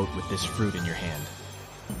on the boat with this fruit in your hand.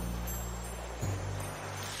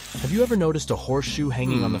 Have you ever noticed a horseshoe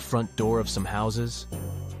hanging on the front door of some houses?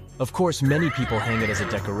 Of course, many people hang it as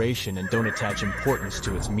a decoration and don't attach importance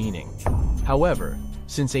to its meaning. However,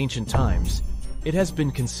 since ancient times, it has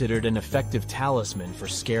been considered an effective talisman for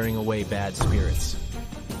scaring away bad spirits.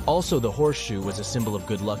 Also, the horseshoe was a symbol of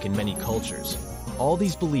good luck in many cultures. All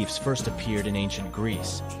these beliefs first appeared in ancient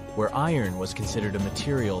Greece, where iron was considered a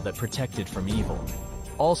material that protected from evil.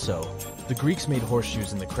 Also, the Greeks made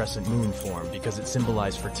horseshoes in the crescent moon form because it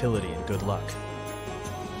symbolized fertility and good luck.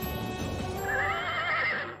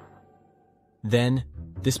 Then,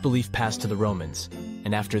 this belief passed to the Romans,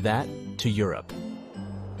 and after that, to Europe.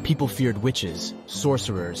 People feared witches,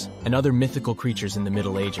 sorcerers, and other mythical creatures in the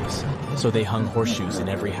Middle Ages, so they hung horseshoes in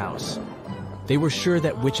every house. They were sure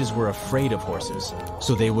that witches were afraid of horses,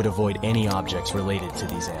 so they would avoid any objects related to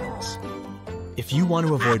these animals. If you want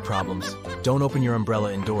to avoid problems, don't open your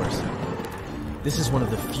umbrella indoors. This is one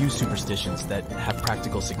of the few superstitions that have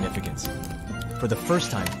practical significance. For the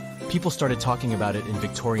first time, people started talking about it in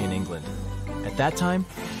Victorian England. At that time,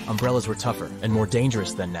 umbrellas were tougher and more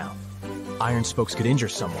dangerous than now. Iron spokes could injure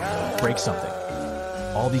someone or break something.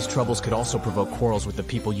 All these troubles could also provoke quarrels with the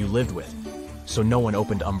people you lived with, so no one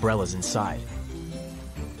opened umbrellas inside.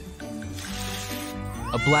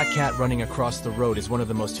 A black cat running across the road is one of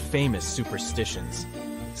the most famous superstitions.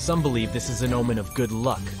 Some believe this is an omen of good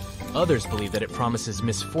luck. Others believe that it promises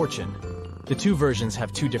misfortune. The two versions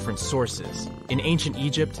have two different sources. In ancient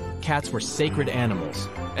Egypt, cats were sacred animals,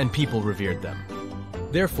 and people revered them.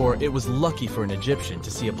 Therefore, it was lucky for an Egyptian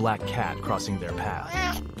to see a black cat crossing their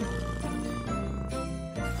path.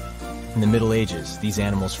 In the Middle Ages, these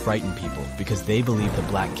animals frightened people because they believed the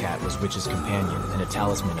black cat was witches' companion and a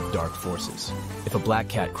talisman of dark forces. If a black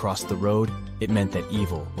cat crossed the road, it meant that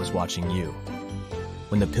evil was watching you.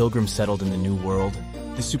 When the Pilgrims settled in the New World,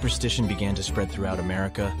 this superstition began to spread throughout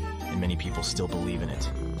America, and many people still believe in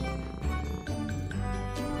it.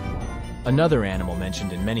 Another animal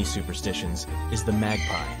mentioned in many superstitions is the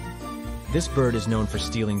magpie. This bird is known for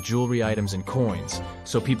stealing jewelry items and coins,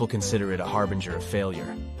 so people consider it a harbinger of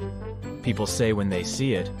failure. People say when they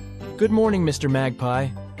see it, "Good morning, Mr. Magpie.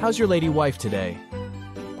 How's your lady wife today?"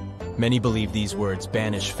 Many believe these words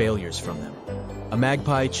banish failures from them. A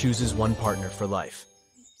magpie chooses one partner for life.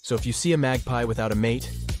 So if you see a magpie without a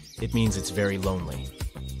mate, it means it's very lonely.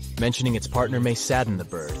 Mentioning its partner may sadden the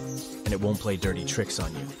bird, and it won't play dirty tricks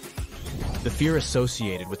on you. The fear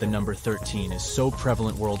associated with the number 13 is so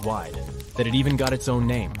prevalent worldwide that it even got its own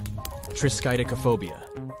name, triskaidekaphobia.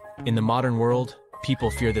 In the modern world, people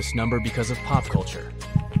fear this number because of pop culture.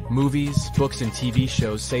 Movies, books, and TV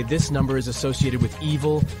shows say this number is associated with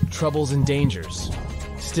evil, troubles, and dangers.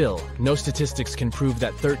 Still, no statistics can prove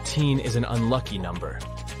that 13 is an unlucky number.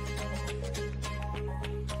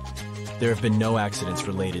 There have been no accidents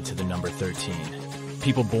related to the number 13.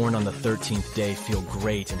 People born on the 13th day feel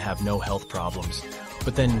great and have no health problems.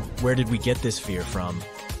 But then, where did we get this fear from?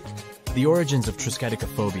 The origins of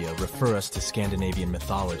triskaidekaphobia refer us to Scandinavian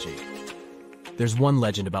mythology. There's one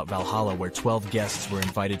legend about Valhalla where 12 guests were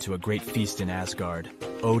invited to a great feast in Asgard: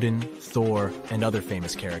 Odin, Thor, and other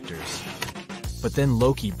famous characters. But then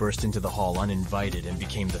Loki burst into the hall uninvited and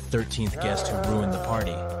became the 13th guest who ruined the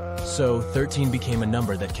party. So 13 became a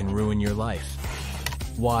number that can ruin your life.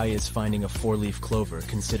 Why is finding a four-leaf clover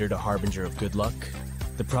considered a harbinger of good luck?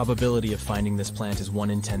 The probability of finding this plant is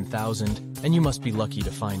 1 in 10,000, and you must be lucky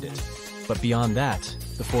to find it. But beyond that,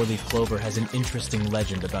 the four-leaf clover has an interesting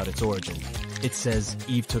legend about its origin. It says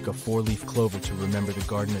Eve took a four-leaf clover to remember the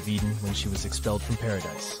Garden of Eden when she was expelled from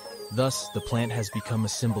paradise. Thus, the plant has become a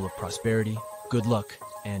symbol of prosperity, good luck,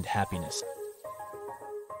 and happiness.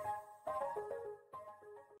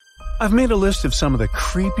 I've made a list of some of the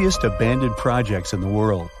creepiest abandoned projects in the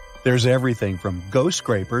world. There's everything from ghost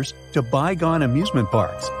scrapers to bygone amusement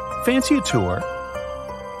parks. Fancy a tour?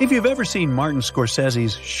 If you've ever seen Martin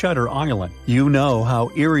Scorsese's Shutter Island, you know how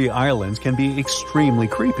eerie islands can be extremely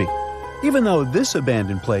creepy. Even though this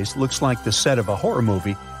abandoned place looks like the set of a horror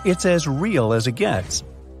movie, it's as real as it gets.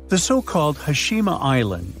 The so-called Hashima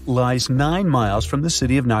Island lies 9 miles from the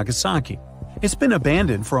city of Nagasaki. It's been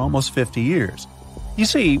abandoned for almost 50 years. You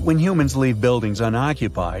see, when humans leave buildings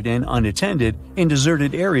unoccupied and unattended in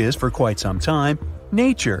deserted areas for quite some time,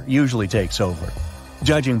 nature usually takes over.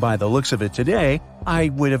 Judging by the looks of it today, I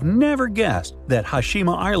would have never guessed that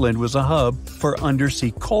Hashima Island was a hub for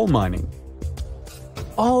undersea coal mining.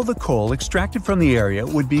 All the coal extracted from the area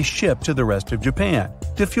would be shipped to the rest of Japan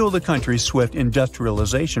to fuel the country's swift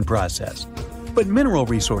industrialization process. But mineral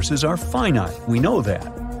resources are finite, we know that.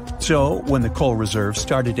 So, when the coal reserves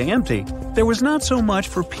started to empty, there was not so much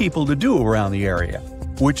for people to do around the area.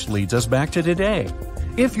 Which leads us back to today.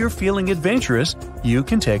 If you're feeling adventurous, you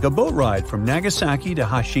can take a boat ride from Nagasaki to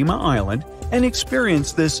Hashima Island and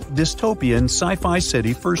experience this dystopian sci-fi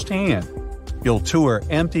city firsthand. You'll tour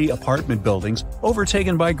empty apartment buildings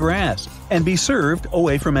overtaken by grass and be served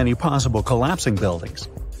away from any possible collapsing buildings.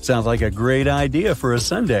 Sounds like a great idea for a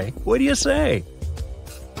Sunday. What do you say?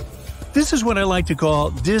 This is what I like to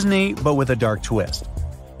call Disney, but with a dark twist.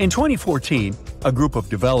 In 2014, a group of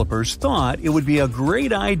developers thought it would be a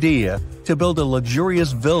great idea to build a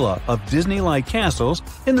luxurious villa of Disney-like castles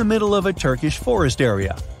in the middle of a Turkish forest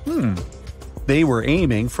area. They were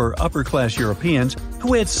aiming for upper-class Europeans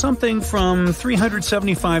who had something from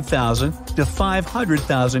 375,000 to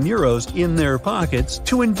 500,000 euros in their pockets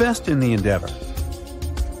to invest in the endeavor.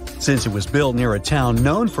 Since it was built near a town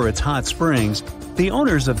known for its hot springs, the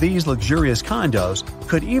owners of these luxurious condos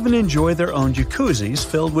could even enjoy their own jacuzzis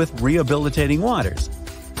filled with rehabilitating waters.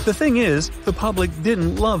 The thing is, the public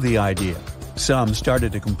didn't love the idea. Some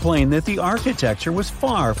started to complain that the architecture was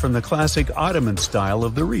far from the classic Ottoman style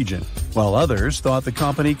of the region, while others thought the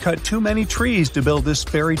company cut too many trees to build this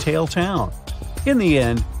fairy tale town. In the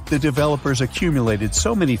end, the developers accumulated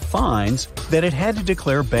so many fines that it had to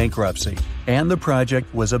declare bankruptcy, and the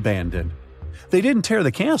project was abandoned. They didn't tear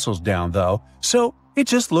the castles down, though, so it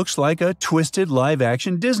just looks like a twisted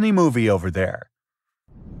live-action Disney movie over there.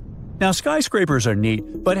 Now, skyscrapers are neat,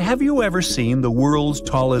 but have you ever seen the world's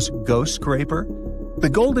tallest ghost scraper? The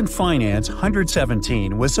Golden Finance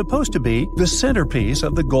 117 was supposed to be the centerpiece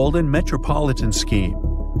of the Golden Metropolitan Scheme,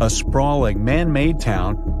 a sprawling man-made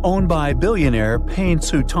town owned by billionaire Payne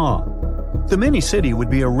Su-tong. The mini-city would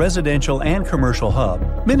be a residential and commercial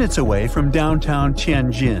hub, minutes away from downtown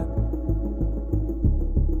Tianjin.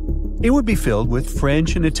 It would be filled with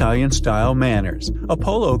French and Italian-style manors, a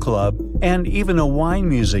polo club, and even a wine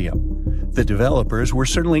museum. The developers were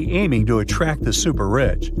certainly aiming to attract the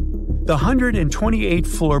super-rich. The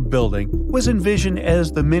 128-floor building was envisioned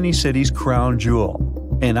as the mini-city's crown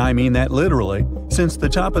jewel. And I mean that literally, since the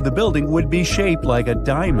top of the building would be shaped like a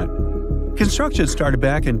diamond. Construction started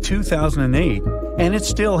back in 2008, and it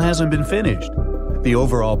still hasn't been finished. The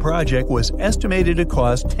overall project was estimated to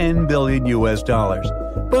cost $10 billion,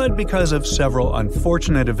 but because of several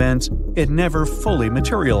unfortunate events, it never fully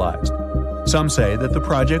materialized. Some say that the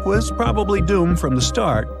project was probably doomed from the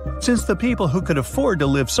start, since the people who could afford to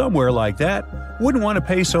live somewhere like that wouldn't want to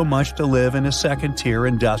pay so much to live in a second-tier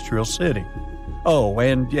industrial city. Oh,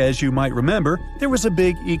 and as you might remember, there was a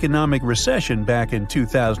big economic recession back in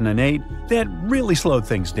 2008 that really slowed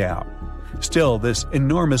things down. Still, this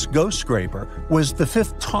enormous ghost scraper was the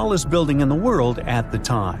 5th tallest building in the world at the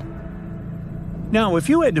time. Now, if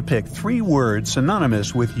you had to pick 3 words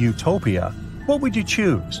synonymous with utopia, what would you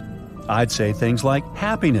choose? I'd say things like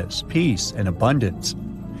happiness, peace, and abundance.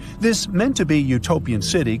 This meant-to-be utopian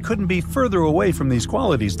city couldn't be further away from these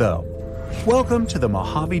qualities, though. Welcome to the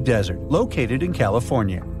Mojave Desert, located in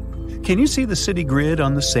California. Can you see the city grid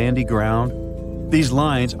on the sandy ground? These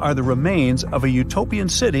lines are the remains of a utopian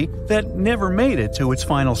city that never made it to its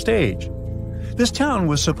final stage. This town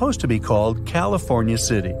was supposed to be called California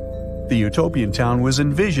City. The utopian town was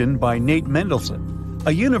envisioned by Nate Mendelsohn,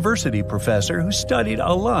 a university professor who studied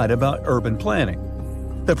a lot about urban planning.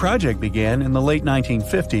 The project began in the late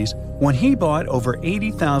 1950s when he bought over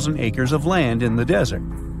 80,000 acres of land in the desert.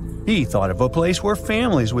 He thought of a place where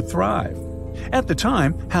families would thrive. At the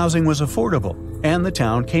time, housing was affordable, and the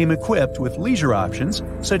town came equipped with leisure options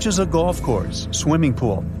such as a golf course, swimming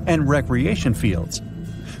pool, and recreation fields.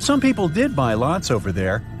 Some people did buy lots over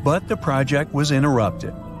there, but the project was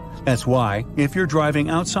interrupted. That's why, if you're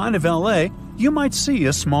driving outside of LA, you might see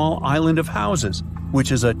a small island of houses,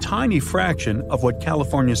 which is a tiny fraction of what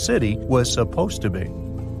California City was supposed to be.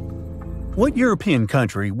 What European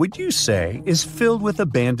country would you say is filled with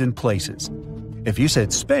abandoned places? If you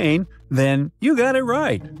said Spain, then you got it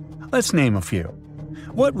right. Let's name a few.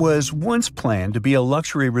 What was once planned to be a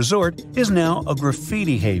luxury resort is now a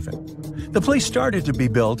graffiti haven. The place started to be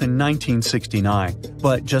built in 1969,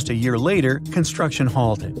 but just a year later, construction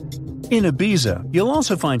halted. In Ibiza, you'll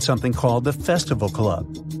also find something called the Festival Club.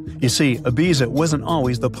 You see, Ibiza wasn't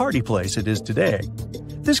always the party place it is today.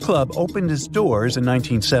 This club opened its doors in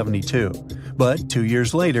 1972, but 2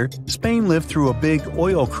 years later, Spain lived through a big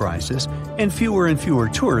oil crisis and fewer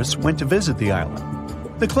tourists went to visit the island.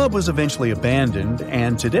 The club was eventually abandoned,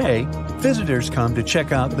 and today, visitors come to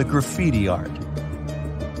check out the graffiti art.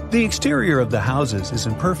 The exterior of the houses is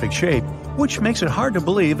in perfect shape, which makes it hard to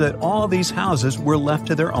believe that all these houses were left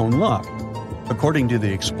to their own luck. According to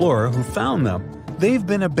the explorer who found them, they've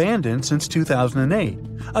been abandoned since 2008.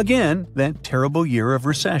 Again, that terrible year of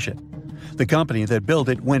recession. The company that built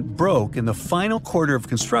it went broke in the final quarter of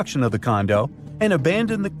construction of the condo and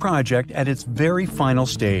abandoned the project at its very final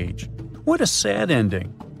stage. What a sad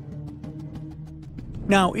ending.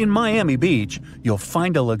 Now, in Miami Beach, you'll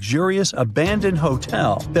find a luxurious abandoned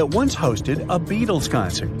hotel that once hosted a Beatles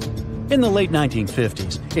concert. In the late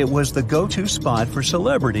 1950s, it was the go-to spot for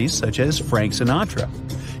celebrities such as Frank Sinatra.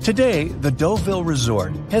 Today, the Deauville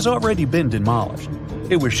Resort has already been demolished.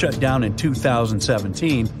 It was shut down in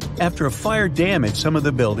 2017 after a fire damaged some of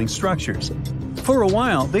the building structures. For a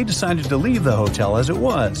while, they decided to leave the hotel as it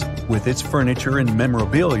was, with its furniture and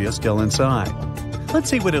memorabilia still inside. Let's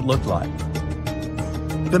see what it looked like.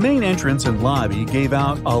 The main entrance and lobby gave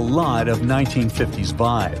out a lot of 1950s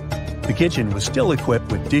vibe. The kitchen was still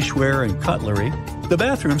equipped with dishware and cutlery. The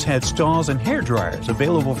bathrooms had stalls and hairdryers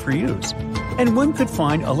available for use. And one could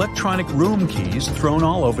find electronic room keys thrown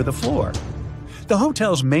all over the floor. The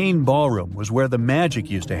hotel's main ballroom was where the magic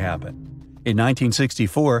used to happen. In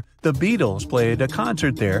 1964, the Beatles played a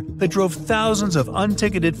concert there that drove thousands of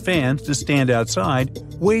unticketed fans to stand outside,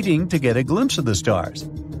 waiting to get a glimpse of the stars.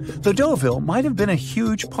 The Deauville might have been a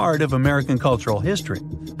huge part of American cultural history,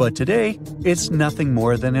 but today it's nothing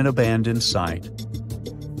more than an abandoned site.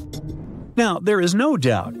 Now, there is no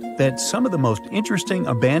doubt that some of the most interesting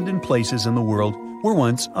abandoned places in the world were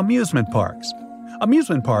once amusement parks.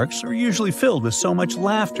 Amusement parks are usually filled with so much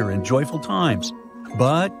laughter and joyful times.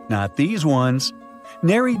 But not these ones.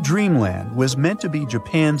 Neri Dreamland was meant to be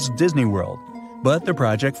Japan's Disney World, but the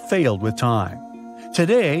project failed with time.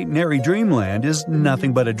 Today, Neri Dreamland is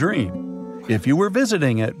nothing but a dream. If you were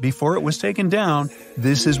visiting it before it was taken down,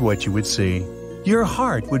 this is what you would see. Your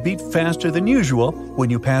heart would beat faster than usual when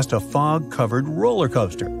you passed a fog-covered roller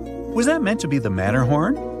coaster. Was that meant to be the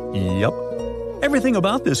Matterhorn? Yup. Everything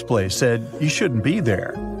about this place said you shouldn't be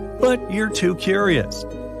there. But you're too curious.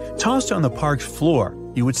 Tossed on the park's floor,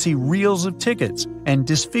 you would see reels of tickets and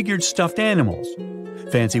disfigured stuffed animals.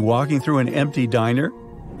 Fancy walking through an empty diner?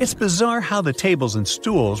 It's bizarre how the tables and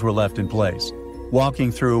stools were left in place.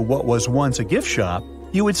 Walking through what was once a gift shop,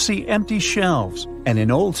 you would see empty shelves and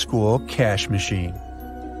an old-school cash machine.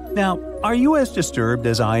 Now, are you as disturbed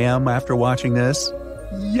as I am after watching this?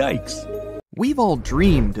 Yikes! We've all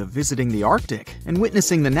dreamed of visiting the Arctic and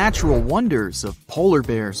witnessing the natural wonders of polar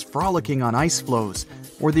bears frolicking on ice floes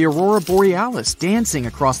or the aurora borealis dancing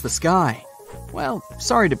across the sky. Well,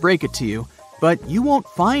 sorry to break it to you, but you won't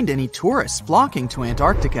find any tourists flocking to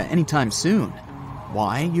Antarctica anytime soon.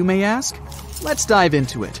 Why, you may ask? Let's dive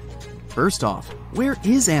into it. First off, where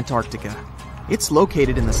is Antarctica? It's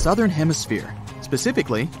located in the southern hemisphere,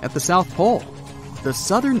 specifically at the South Pole. The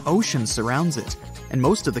Southern Ocean surrounds it, and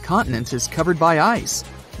most of the continent is covered by ice,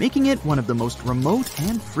 making it one of the most remote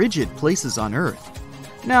and frigid places on Earth.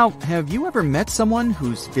 Now, have you ever met someone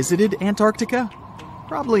who's visited Antarctica?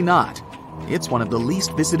 Probably not. It's one of the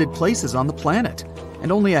least visited places on the planet,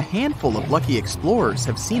 and only a handful of lucky explorers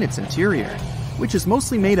have seen its interior, which is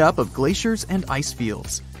mostly made up of glaciers and ice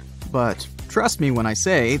fields. But trust me when I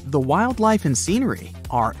say the wildlife and scenery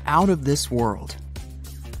are out of this world.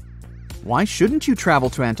 Why shouldn't you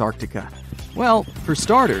travel to Antarctica? Well, for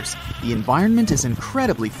starters, the environment is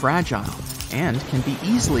incredibly fragile and can be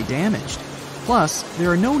easily damaged. Plus,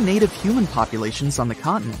 there are no native human populations on the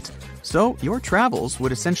continent, so your travels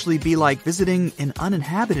would essentially be like visiting an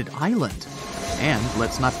uninhabited island. And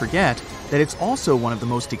let's not forget that it's also one of the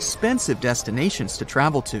most expensive destinations to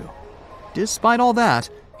travel to. Despite all that,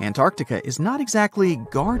 Antarctica is not exactly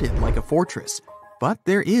guarded like a fortress, but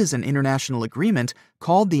there is an international agreement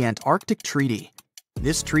called the Antarctic Treaty.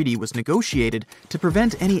 This treaty was negotiated to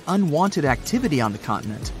prevent any unwanted activity on the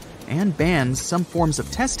continent and bans some forms of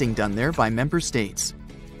testing done there by member states.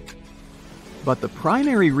 But the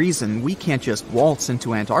primary reason we can't just waltz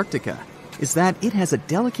into Antarctica is that it has a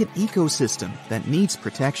delicate ecosystem that needs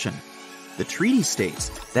protection. The treaty states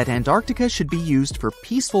that Antarctica should be used for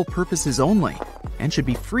peaceful purposes only and should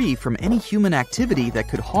be free from any human activity that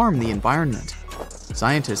could harm the environment.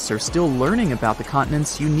 Scientists are still learning about the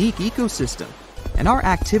continent's unique ecosystem, and our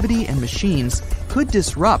activity and machines could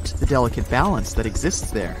disrupt the delicate balance that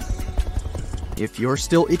exists there. If you're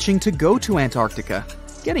still itching to go to Antarctica,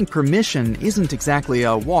 getting permission isn't exactly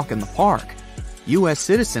a walk in the park. U.S.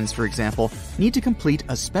 citizens, for example, need to complete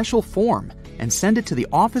a special form and send it to the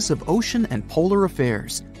Office of Ocean and Polar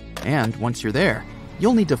Affairs. And once you're there,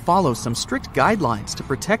 you'll need to follow some strict guidelines to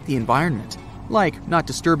protect the environment, like not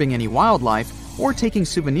disturbing any wildlife or taking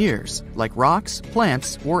souvenirs like rocks,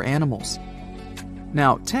 plants, or animals.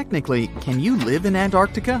 Now, technically, can you live in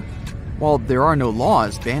Antarctica? While there are no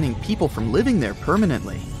laws banning people from living there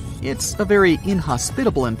permanently, it's a very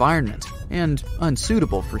inhospitable environment and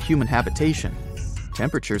unsuitable for human habitation.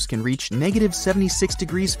 Temperatures can reach negative 76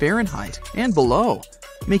 degrees Fahrenheit and below,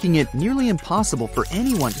 making it nearly impossible for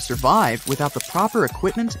anyone to survive without the proper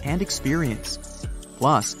equipment and experience.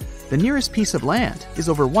 Plus, the nearest piece of land is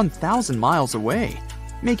over 1,000 miles away,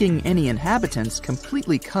 making any inhabitants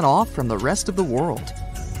completely cut off from the rest of the world.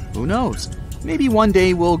 Who knows? Maybe one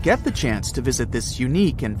day we'll get the chance to visit this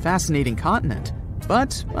unique and fascinating continent.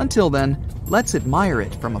 But until then, let's admire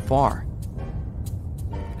it from afar.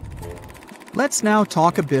 Let's now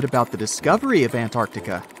talk a bit about the discovery of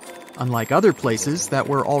Antarctica. Unlike other places that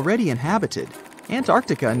were already inhabited,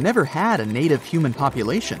 Antarctica never had a native human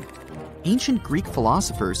population. Ancient Greek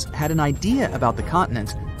philosophers had an idea about the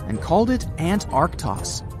continent and called it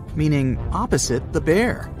Antarktos, meaning opposite the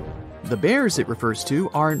bear. The bears it refers to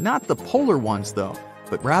are not the polar ones though,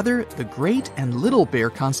 but rather the Great and Little Bear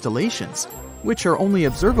constellations, which are only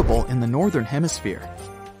observable in the northern hemisphere.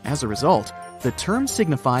 As a result, the term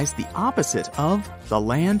signifies the opposite of the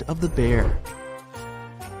land of the bear.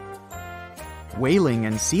 Whaling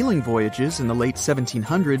and sealing voyages in the late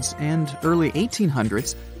 1700s and early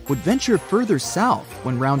 1800s would venture further south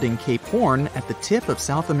when rounding Cape Horn at the tip of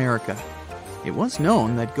South America. It was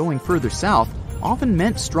known that going further south often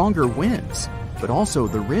meant stronger winds, but also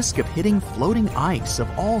the risk of hitting floating ice of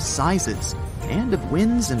all sizes and of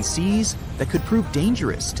winds and seas that could prove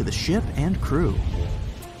dangerous to the ship and crew.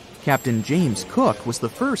 Captain James Cook was the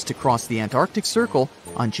first to cross the Antarctic Circle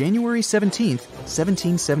on January 17,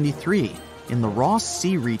 1773, in the Ross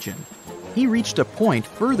Sea region. He reached a point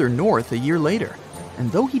further north a year later,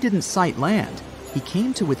 and though he didn't sight land, he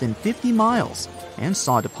came to within 50 miles and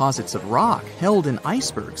saw deposits of rock held in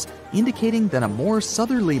icebergs, indicating that a more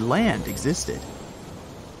southerly land existed.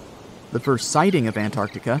 The first sighting of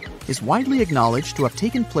Antarctica is widely acknowledged to have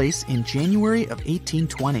taken place in January of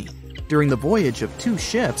 1820, during the voyage of two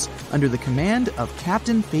ships under the command of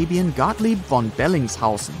Captain Fabian Gottlieb von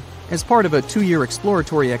Bellingshausen, as part of a 2-year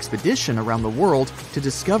exploratory expedition around the world to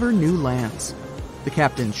discover new lands. The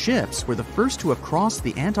captain's ships were the first to have crossed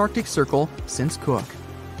the Antarctic Circle since Cook.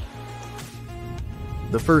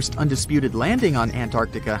 The first undisputed landing on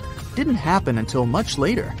Antarctica didn't happen until much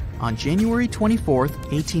later, on January 24,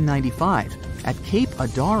 1895, at Cape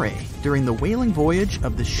Adare during the whaling voyage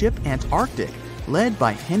of the ship Antarctic, led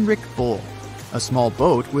by Henrik Bull. A small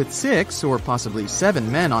boat with 6 or possibly 7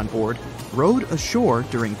 men on board rowed ashore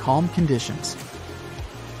during calm conditions.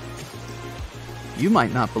 You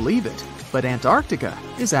might not believe it, but Antarctica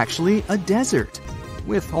is actually a desert.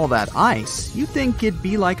 With all that ice, you'd think it'd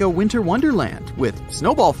be like a winter wonderland with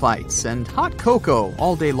snowball fights and hot cocoa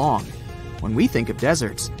all day long. When we think of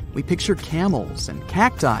deserts, we picture camels and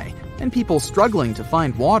cacti and people struggling to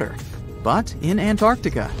find water. But in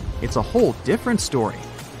Antarctica, it's a whole different story.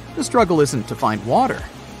 The struggle isn't to find water,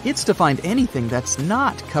 it's to find anything that's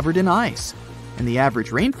not covered in ice. And the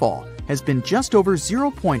average rainfall has been just over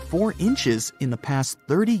 0.4 inches in the past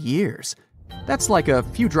 30 years. That's like a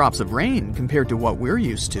few drops of rain compared to what we're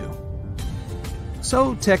used to.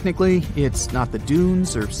 So technically, it's not the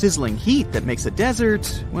dunes or sizzling heat that makes a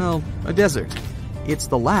desert, well, a desert. It's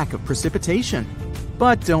the lack of precipitation.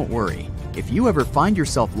 But don't worry, if you ever find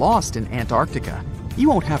yourself lost in Antarctica, you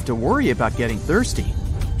won't have to worry about getting thirsty.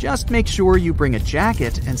 Just make sure you bring a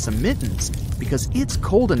jacket and some mittens, because it's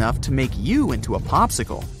cold enough to make you into a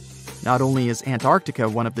popsicle. Not only is Antarctica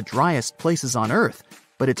one of the driest places on Earth,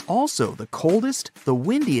 but it's also the coldest, the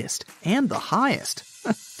windiest, and the highest.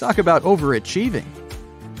 Talk about overachieving.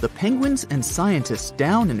 The penguins and scientists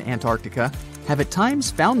down in Antarctica have at times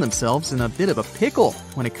found themselves in a bit of a pickle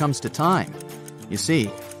when it comes to time. You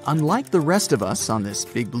see, unlike the rest of us on this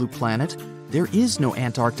big blue planet, there is no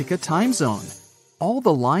Antarctica time zone. All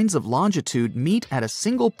the lines of longitude meet at a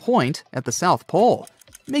single point at the South Pole,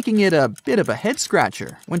 making it a bit of a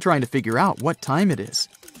head-scratcher when trying to figure out what time it is.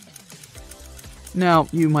 Now,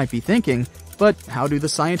 you might be thinking, but how do the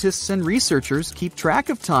scientists and researchers keep track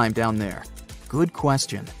of time down there? Good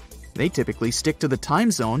question. They typically stick to the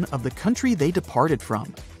time zone of the country they departed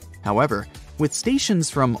from. However, with stations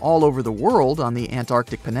from all over the world on the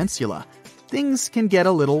Antarctic Peninsula, things can get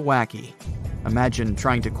a little wacky. Imagine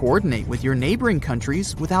trying to coordinate with your neighboring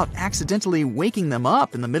countries without accidentally waking them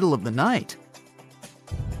up in the middle of the night.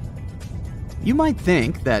 You might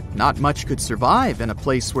think that not much could survive in a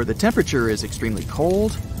place where the temperature is extremely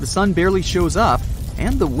cold, the sun barely shows up,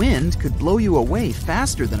 and the wind could blow you away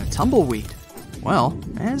faster than a tumbleweed. Well,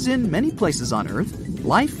 as in many places on Earth,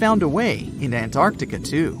 life found a way in Antarctica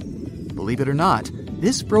too. Believe it or not,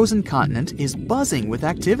 this frozen continent is buzzing with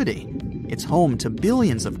activity. It's home to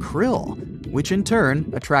billions of krill, which in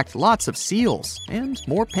turn attract lots of seals and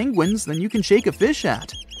more penguins than you can shake a fish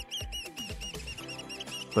at.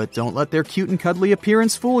 But don't let their cute and cuddly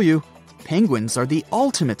appearance fool you. Penguins are the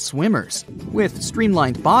ultimate swimmers, with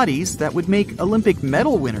streamlined bodies that would make Olympic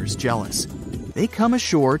medal winners jealous. They come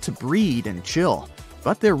ashore to breed and chill,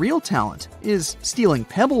 but their real talent is stealing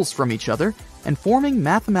pebbles from each other and forming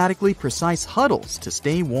mathematically precise huddles to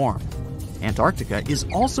stay warm. Antarctica is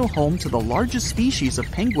also home to the largest species of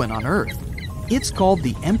penguin on Earth. It's called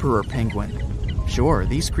the emperor penguin. Sure,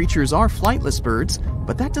 these creatures are flightless birds,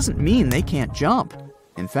 but that doesn't mean they can't jump.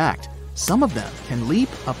 In fact, some of them can leap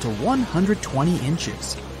up to 120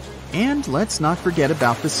 inches. And let's not forget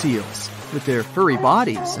about the seals. With their furry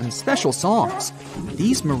bodies and special songs,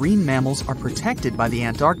 these marine mammals are protected by the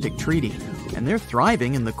Antarctic Treaty, and they're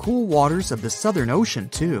thriving in the cool waters of the Southern Ocean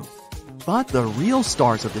too. But the real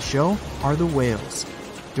stars of the show are the whales.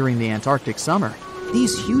 During the Antarctic summer,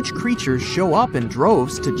 these huge creatures show up in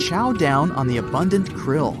droves to chow down on the abundant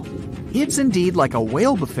krill. It's indeed like a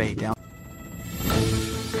whale buffet down.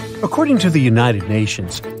 According to the United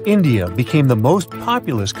Nations, India became the most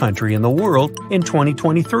populous country in the world in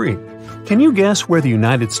 2023. Can you guess where the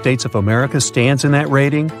United States of America stands in that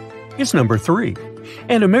rating? It's number 3.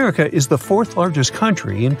 And America is the 4th largest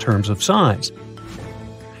country in terms of size.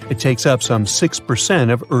 It takes up some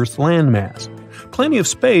 6% of Earth's landmass. Plenty of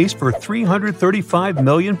space for 335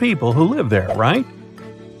 million people who live there, right?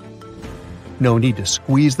 No need to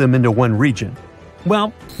squeeze them into one region.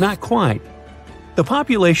 Well, not quite. The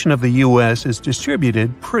population of the U.S. is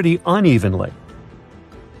distributed pretty unevenly.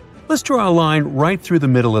 Let's draw a line right through the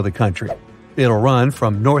middle of the country. It'll run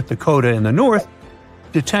from North Dakota in the north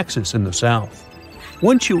to Texas in the south.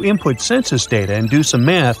 Once you input census data and do some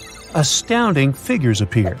math, astounding figures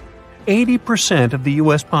appear. 80% of the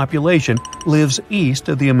U.S. population lives east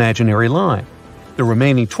of the imaginary line. The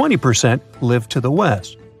remaining 20% live to the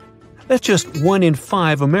west. That's just 1 in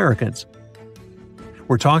 5 Americans.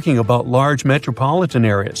 We're talking about large metropolitan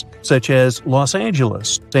areas such as Los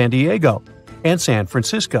Angeles, San Diego, and San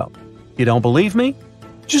Francisco. You don't believe me?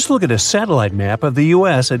 Just look at a satellite map of the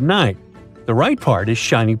U.S. at night. The right part is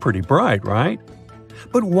shining pretty bright, right?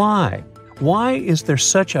 But why? Why is there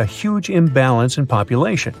such a huge imbalance in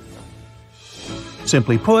population?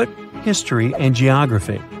 Simply put, history and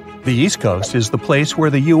geography. The East Coast is the place where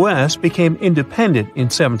the U.S. became independent in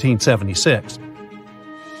 1776.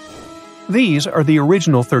 These are the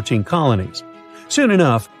original 13 colonies. Soon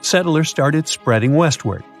enough, settlers started spreading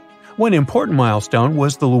westward. One important milestone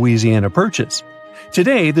was the Louisiana Purchase.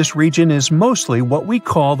 Today, this region is mostly what we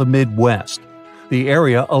call the Midwest. The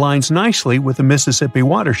area aligns nicely with the Mississippi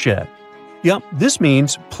watershed. Yup, this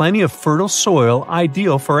means plenty of fertile soil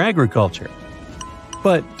ideal for agriculture.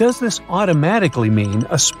 But does this automatically mean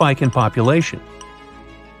a spike in population?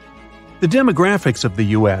 The demographics of the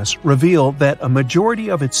U.S. reveal that a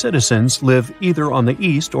majority of its citizens live either on the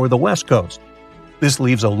east or the west coast. This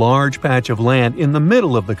leaves a large patch of land in the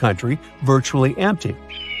middle of the country virtually empty.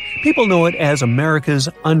 People know it as America's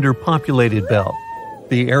underpopulated belt.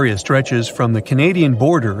 The area stretches from the Canadian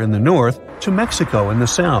border in the north to Mexico in the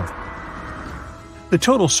south. The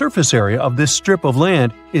total surface area of this strip of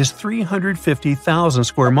land is 350,000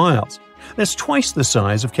 square miles. That's twice the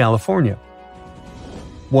size of California.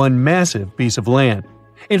 One massive piece of land.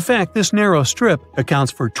 In fact, this narrow strip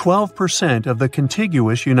accounts for 12% of the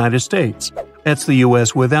contiguous United States. That's the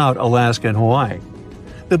U.S. without Alaska and Hawaii.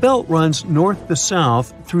 The belt runs north to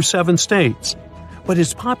south through 7 states, but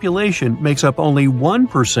its population makes up only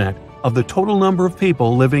 1% of the total number of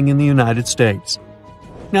people living in the United States.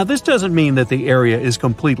 Now, this doesn't mean that the area is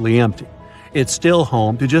completely empty. It's still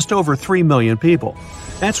home to just over 3 million people.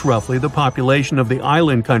 That's roughly the population of the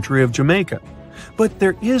island country of Jamaica. But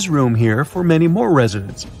there is room here for many more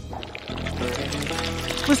residents.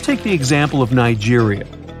 Let's take the example of Nigeria.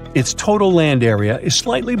 Its total land area is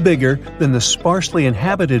slightly bigger than the sparsely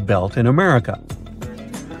inhabited belt in America.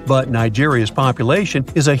 But Nigeria's population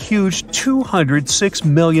is a huge 206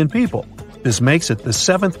 million people. This makes it the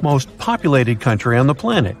 7th most populated country on the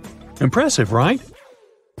planet. Impressive, right?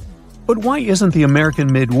 But why isn't the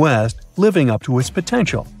American Midwest living up to its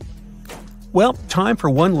potential? Well, time for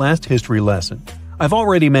one last history lesson. I've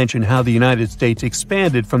already mentioned how the United States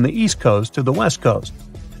expanded from the East Coast to the West Coast.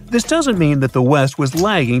 This doesn't mean that the West was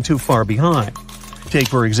lagging too far behind. Take,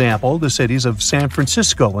 for example, the cities of San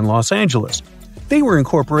Francisco and Los Angeles. They were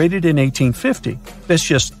incorporated in 1850. That's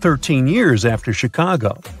just 13 years after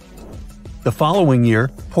Chicago. The following year,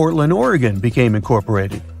 Portland, Oregon became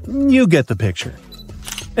incorporated. You get the picture.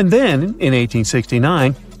 And then, in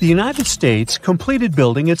 1869, the United States completed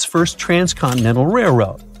building its first transcontinental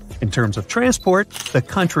railroad. In terms of transport, the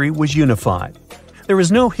country was unified. There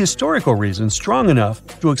is no historical reason strong enough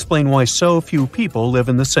to explain why so few people live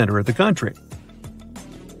in the center of the country.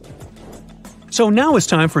 So now it's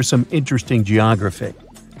time for some interesting geography.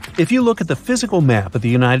 If you look at the physical map of the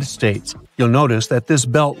United States, you'll notice that this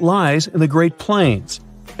belt lies in the Great Plains.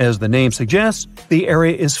 As the name suggests, the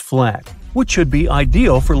area is flat, which should be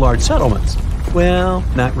ideal for large settlements. Well,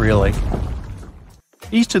 not really.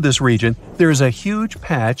 East of this region, there is a huge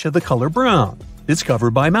patch of the color brown. It's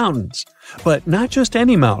covered by mountains. But not just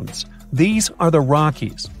any mountains. These are the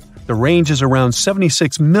Rockies. The range is around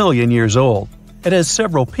 76 million years old. It has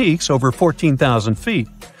several peaks over 14,000 feet.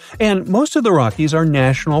 And most of the Rockies are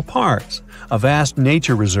national parks, a vast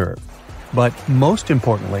nature reserve. But most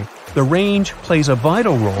importantly, the range plays a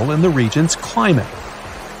vital role in the region's climate.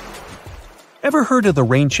 Ever heard of the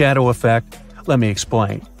rain shadow effect? Let me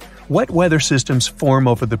explain. Wet weather systems form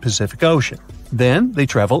over the Pacific Ocean. Then they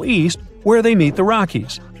travel east, where they meet the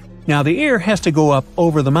Rockies. Now the air has to go up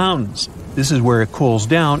over the mountains. This is where it cools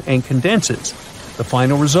down and condenses. The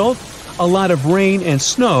final result? a lot of rain and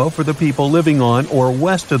snow for the people living on or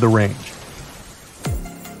west of the range,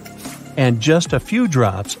 and just a few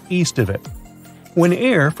drops east of it. When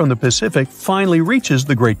air from the Pacific finally reaches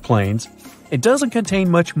the Great Plains, it doesn't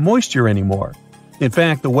contain much moisture anymore. In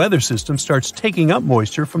fact, the weather system starts taking up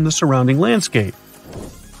moisture from the surrounding landscape.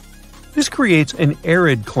 This creates an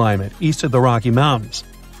arid climate east of the Rocky Mountains.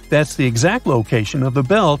 That's the exact location of the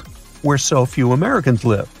belt where so few Americans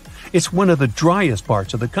live. It's one of the driest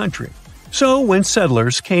parts of the country. So when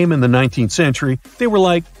settlers came in the 19th century, they were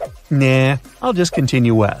like, nah, I'll just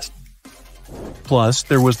continue west. Plus,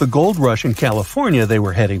 there was the gold rush in California they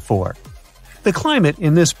were heading for. The climate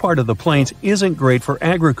in this part of the plains isn't great for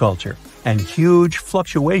agriculture, and huge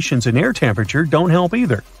fluctuations in air temperature don't help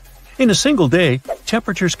either. In a single day,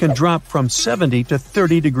 temperatures can drop from 70 to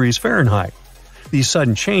 30 degrees Fahrenheit. These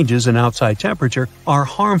sudden changes in outside temperature are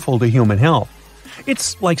harmful to human health.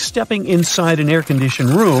 It's like stepping inside an air-conditioned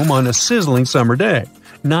room on a sizzling summer day.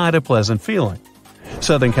 Not a pleasant feeling.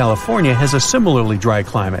 Southern California has a similarly dry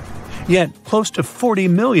climate, yet close to 40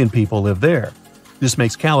 million people live there. This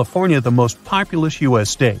makes California the most populous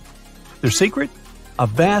U.S. state. Their secret? A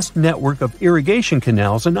vast network of irrigation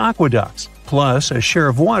canals and aqueducts, plus a share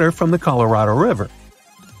of water from the Colorado River.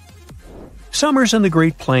 Summers in the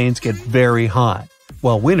Great Plains get very hot,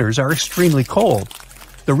 while winters are extremely cold.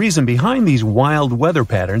 The reason behind these wild weather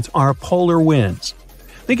patterns are polar winds.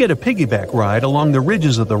 They get a piggyback ride along the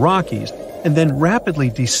ridges of the Rockies and then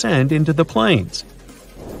rapidly descend into the plains.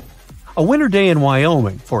 A winter day in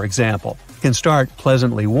Wyoming, for example, can start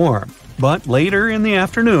pleasantly warm, but later in the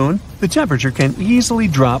afternoon, the temperature can easily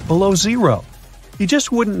drop below zero. You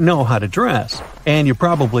just wouldn't know how to dress, and you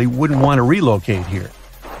probably wouldn't want to relocate here.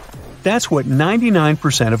 That's what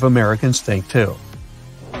 99% of Americans think too.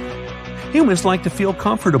 Humans like to feel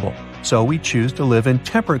comfortable, so we choose to live in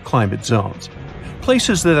temperate climate zones.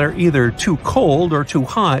 Places that are either too cold or too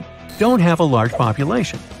hot don't have a large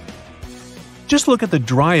population. Just look at the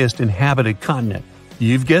driest inhabited continent.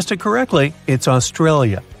 You've guessed it correctly, it's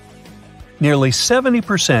Australia. Nearly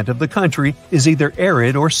 70% of the country is either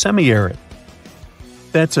arid or semi-arid.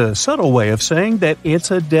 That's a subtle way of saying that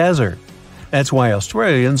it's a desert. That's why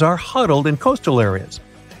Australians are huddled in coastal areas.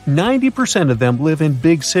 90% of them live in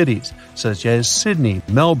big cities, such as Sydney,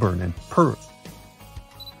 Melbourne, and Perth.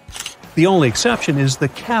 The only exception is the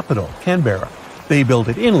capital, Canberra. They build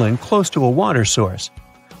it inland close to a water source.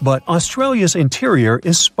 But Australia's interior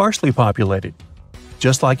is sparsely populated.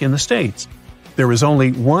 Just like in the States, there is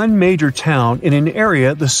only one major town in an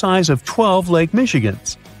area the size of 12 Lake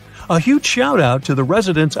Michigans. A huge shout-out to the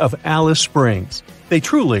residents of Alice Springs. They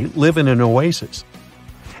truly live in an oasis.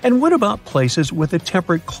 And what about places with a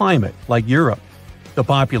temperate climate, like Europe? The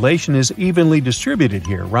population is evenly distributed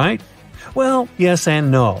here, right? Well, yes and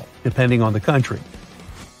no, depending on the country.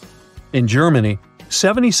 In Germany,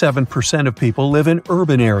 77% of people live in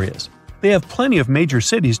urban areas. They have plenty of major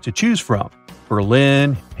cities to choose from.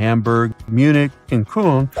 Berlin, Hamburg, Munich, and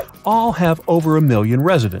Cologne all have over 1 million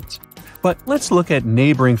residents. But let's look at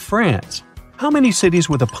neighboring France. How many cities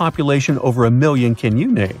with a population over 1 million can you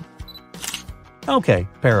name? Okay,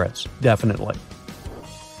 Paris, definitely.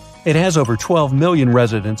 It has over 12 million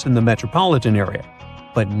residents in the metropolitan area.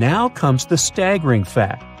 But now comes the staggering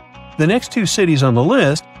fact. The next two cities on the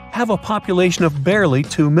list have a population of barely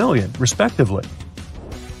 2 million, respectively.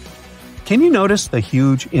 Can you notice the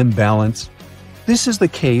huge imbalance? This is the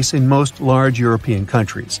case in most large European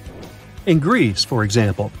countries. In Greece, for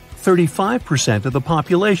example, 35% of the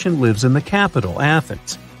population lives in the capital,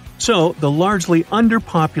 Athens. So, the largely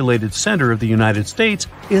underpopulated center of the United States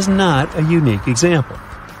is not a unique example.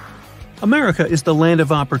 America is the land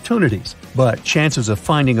of opportunities, but chances of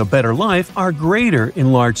finding a better life are greater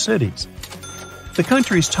in large cities. The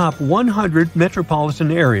country's top 100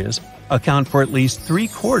 metropolitan areas account for at least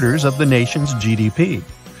 3/4 of the nation's GDP,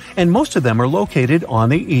 and most of them are located on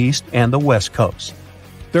the east and the west coast.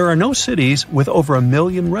 There are no cities with over 1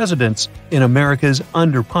 million residents in America's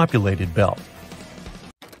underpopulated belt.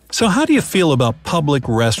 So how do you feel about public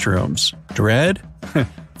restrooms? Dread?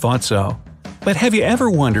 Thought so. But have you ever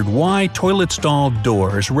wondered why toilet stall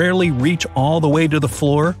doors rarely reach all the way to the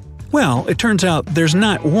floor? Well, it turns out there's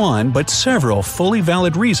not one but several fully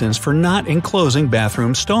valid reasons for not enclosing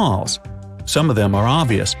bathroom stalls. Some of them are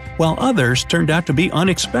obvious, while others turned out to be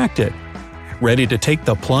unexpected. Ready to take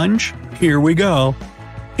the plunge? Here we go!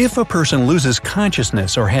 If a person loses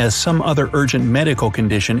consciousness or has some other urgent medical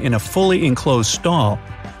condition in a fully enclosed stall,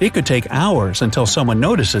 it could take hours until someone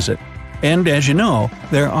notices it. And as you know,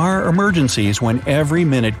 there are emergencies when every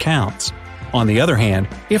minute counts. On the other hand,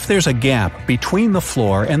 if there's a gap between the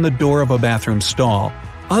floor and the door of a bathroom stall,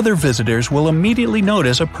 other visitors will immediately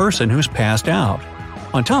notice a person who's passed out.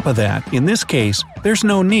 On top of that, in this case, there's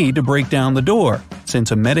no need to break down the door,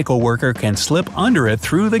 since a medical worker can slip under it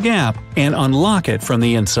through the gap and unlock it from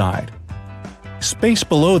the inside. Space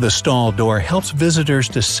below the stall door helps visitors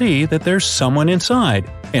to see that there's someone inside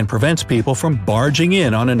and prevents people from barging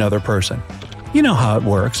in on another person. You know how it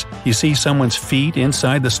works. You see someone's feet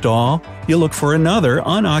inside the stall, you look for another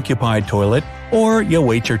unoccupied toilet, or you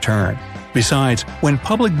wait your turn. Besides, when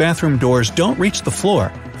public bathroom doors don't reach the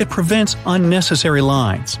floor, it prevents unnecessary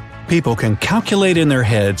lines. People can calculate in their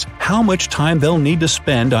heads how much time they'll need to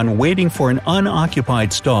spend on waiting for an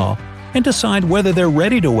unoccupied stall and decide whether they're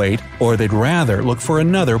ready to wait or they'd rather look for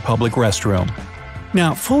another public restroom.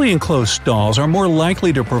 Now, fully enclosed stalls are more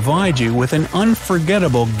likely to provide you with an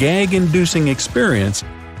unforgettable gag-inducing experience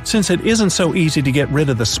since it isn't so easy to get rid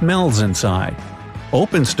of the smells inside.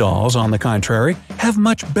 Open stalls, on the contrary, have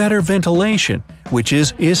much better ventilation, which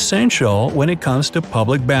is essential when it comes to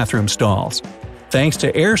public bathroom stalls. Thanks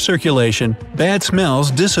to air circulation, bad smells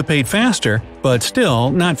dissipate faster, but still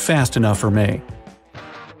not fast enough for me.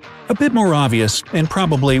 A bit more obvious, and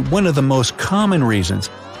probably one of the most common reasons,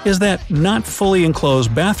 is that not fully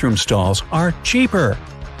enclosed bathroom stalls are cheaper.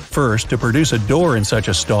 First, to produce a door in such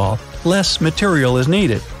a stall, less material is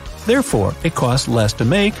needed. Therefore, it costs less to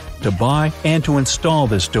make, to buy, and to install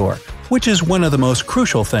this door, which is one of the most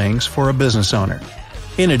crucial things for a business owner.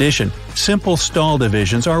 In addition, simple stall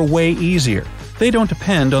divisions are way easier. They don't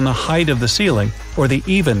depend on the height of the ceiling or the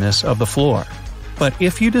evenness of the floor. But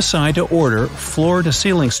if you decide to order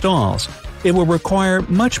floor-to-ceiling stalls, it will require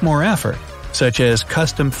much more effort, such as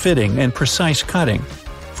custom fitting and precise cutting.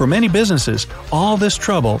 For many businesses, all this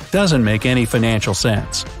trouble doesn't make any financial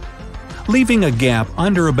sense. Leaving a gap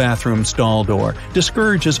under a bathroom stall door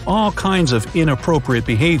discourages all kinds of inappropriate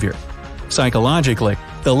behavior. Psychologically,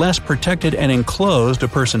 the less protected and enclosed a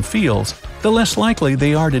person feels, the less likely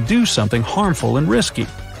they are to do something harmful and risky.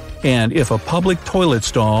 And if a public toilet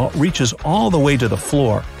stall reaches all the way to the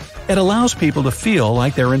floor, it allows people to feel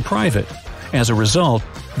like they're in private. As a result,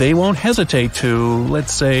 they won't hesitate to,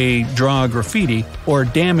 let's say, draw graffiti or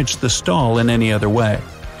damage the stall in any other way.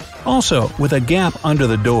 Also, with a gap under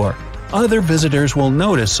the door, other visitors will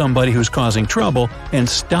notice somebody who's causing trouble and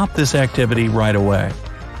stop this activity right away.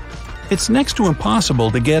 It's next to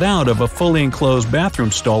impossible to get out of a fully enclosed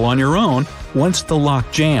bathroom stall on your own once the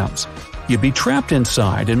lock jams. You'd be trapped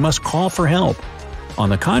inside and must call for help. On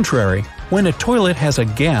the contrary, when a toilet has a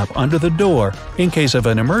gap under the door, in case of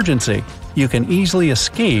an emergency, you can easily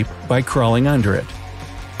escape by crawling under it.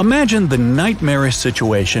 Imagine the nightmarish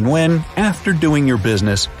situation when, after doing your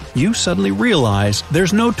business, you suddenly realize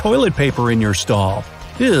there's no toilet paper in your stall.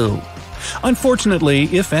 Ew. Unfortunately,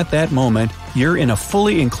 if at that moment you're in a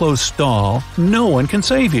fully enclosed stall, no one can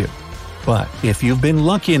save you. But if you've been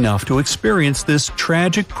lucky enough to experience this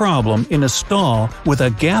tragic problem in a stall with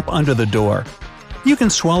a gap under the door, you can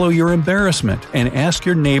swallow your embarrassment and ask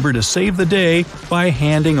your neighbor to save the day by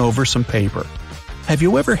handing over some paper. Have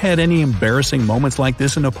you ever had any embarrassing moments like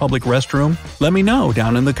this in a public restroom? Let me know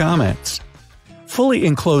down in the comments. Fully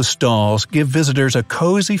enclosed stalls give visitors a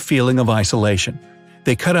cozy feeling of isolation.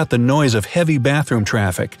 They cut out the noise of heavy bathroom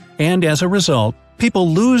traffic, and as a result, people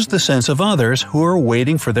lose the sense of others who are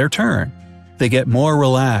waiting for their turn. They get more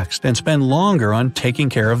relaxed and spend longer on taking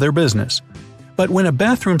care of their business. But when a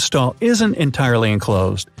bathroom stall isn't entirely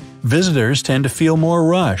enclosed, visitors tend to feel more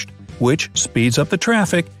rushed, which speeds up the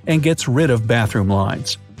traffic and gets rid of bathroom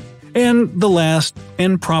lines. And the last,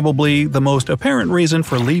 and probably the most apparent reason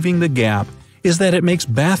for leaving the gap is that it makes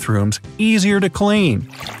bathrooms easier to clean.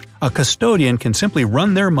 A custodian can simply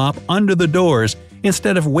run their mop under the doors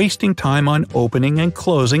instead of wasting time on opening and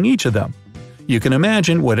closing each of them. You can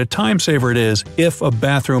imagine what a time saver it is if a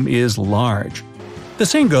bathroom is large. The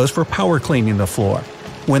same goes for power cleaning the floor.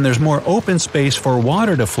 When there's more open space for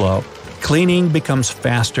water to flow, cleaning becomes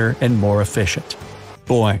faster and more efficient.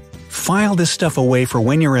 Boy, file this stuff away for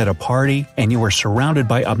when you're at a party and you are surrounded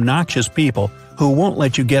by obnoxious people who won't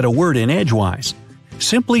let you get a word in edgewise.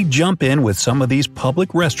 Simply jump in with some of these public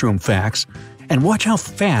restroom facts and watch how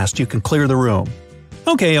fast you can clear the room.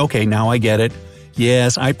 Okay, now I get it.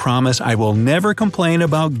 Yes, I promise I will never complain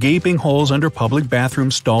about gaping holes under public bathroom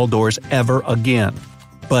stall doors ever again.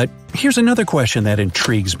 But here's another question that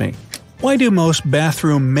intrigues me. Why do most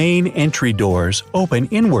bathroom main entry doors open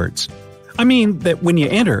inwards? I mean that when you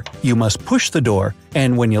enter, you must push the door,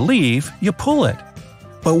 and when you leave, you pull it.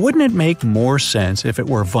 But wouldn't it make more sense if it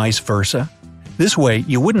were vice versa? This way,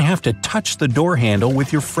 you wouldn't have to touch the door handle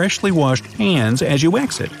with your freshly washed hands as you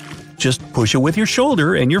exit. Just push it with your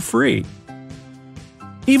shoulder and you're free.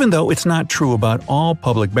 Even though it's not true about all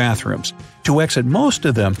public bathrooms, to exit most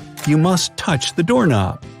of them, you must touch the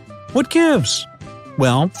doorknob. What gives?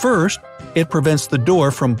 Well, first, it prevents the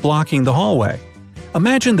door from blocking the hallway.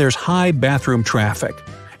 Imagine there's high bathroom traffic.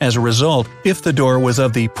 As a result, if the door was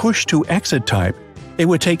of the push-to-exit type, it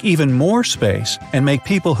would take even more space and make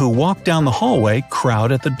people who walk down the hallway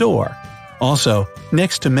crowd at the door. Also,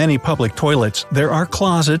 next to many public toilets, there are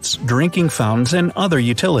closets, drinking fountains, and other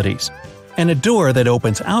utilities. And a door that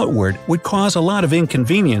opens outward would cause a lot of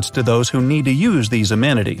inconvenience to those who need to use these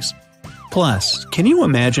amenities. Plus, can you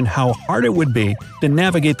imagine how hard it would be to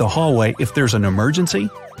navigate the hallway if there's an emergency?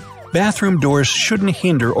 Bathroom doors shouldn't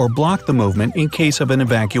hinder or block the movement in case of an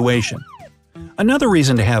evacuation. Another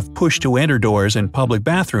reason to have push-to-enter doors in public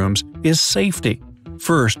bathrooms is safety.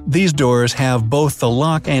 First, these doors have both the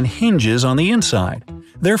lock and hinges on the inside.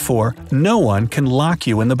 Therefore, no one can lock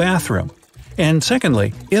you in the bathroom. And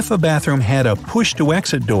secondly, if a bathroom had a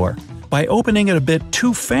push-to-exit door, by opening it a bit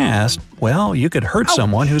too fast, well, you could hurt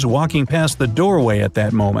someone who's walking past the doorway at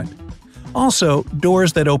that moment. Also,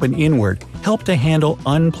 doors that open inward help to handle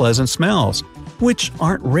unpleasant smells, which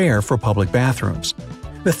aren't rare for public bathrooms.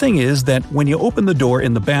 The thing is that when you open the door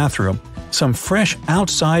in the bathroom, some fresh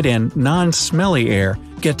outside and non-smelly air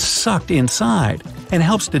gets sucked inside and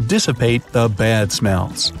helps to dissipate the bad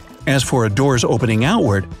smells. As for doors opening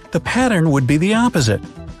outward, the pattern would be the opposite.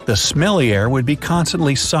 The smelly air would be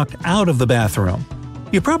constantly sucked out of the bathroom.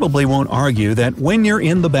 You probably won't argue that when you're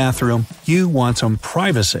in the bathroom, you want some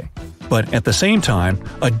privacy. But at the same time,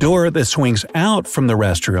 a door that swings out from the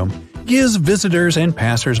restroom gives visitors and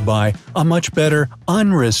passers-by a much better,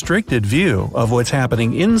 unrestricted view of what's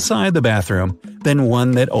happening inside the bathroom than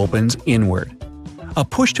one that opens inward. A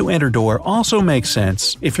push-to-enter door also makes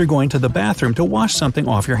sense if you're going to the bathroom to wash something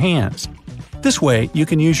off your hands. This way, you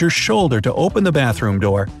can use your shoulder to open the bathroom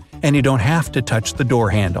door, and you don't have to touch the door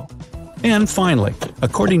handle. And finally,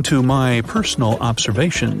 according to my personal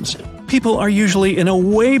observations, people are usually in a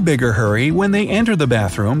way bigger hurry when they enter the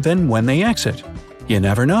bathroom than when they exit. You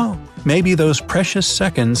never know. Maybe those precious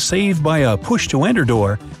seconds saved by a push-to-enter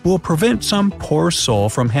door will prevent some poor soul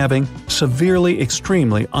from having severely,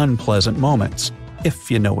 extremely unpleasant moments,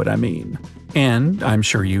 if you know what I mean. And I'm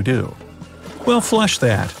sure you do. Well, flush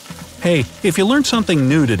that. Hey, if you learned something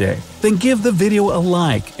new today, then give the video a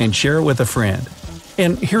like and share it with a friend.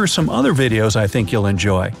 And here are some other videos I think you'll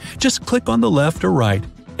enjoy. Just click on the left or right.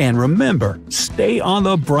 And remember, stay on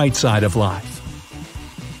the bright side of life.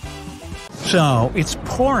 So, it's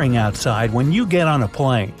pouring outside when you get on a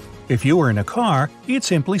plane. If you were in a car, you'd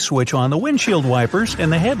simply switch on the windshield wipers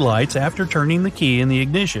and the headlights after turning the key in the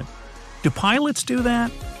ignition. Do pilots do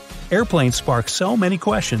that? Airplanes spark so many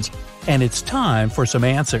questions, and it's time for some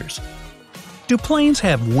answers. Do planes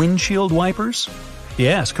have windshield wipers?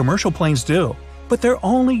 Yes, commercial planes do, but they're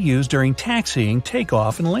only used during taxiing,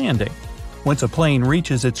 takeoff, and landing. Once a plane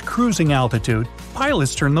reaches its cruising altitude,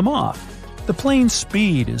 pilots turn them off. The plane's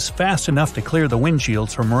speed is fast enough to clear the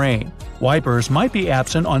windshields from rain. Wipers might be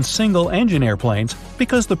absent on single-engine airplanes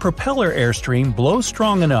because the propeller airstream blows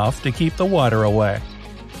strong enough to keep the water away.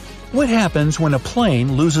 What happens when a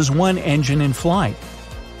plane loses one engine in flight?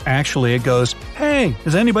 Actually, it goes, "Hey,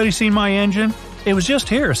 has anybody seen my engine? It was just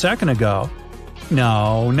here a second ago."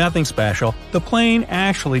 No, nothing special. The plane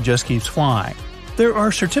actually just keeps flying. There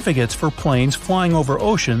are certificates for planes flying over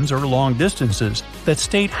oceans or long distances that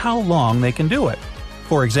state how long they can do it.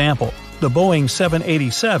 For example, the Boeing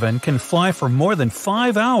 787 can fly for more than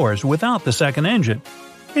 5 hours without the second engine.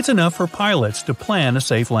 It's enough for pilots to plan a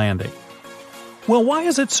safe landing. Well, why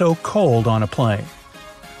is it so cold on a plane?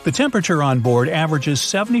 The temperature on board averages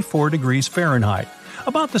 74 degrees Fahrenheit,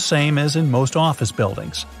 about the same as in most office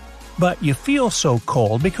buildings. But you feel so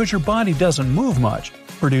cold because your body doesn't move much,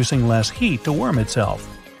 producing less heat to warm itself.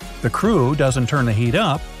 The crew doesn't turn the heat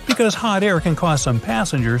up because hot air can cause some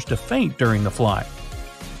passengers to faint during the flight.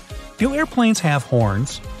 Do airplanes have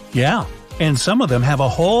horns? Yeah, and some of them have a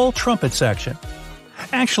whole trumpet section.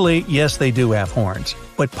 Actually, yes, they do have horns,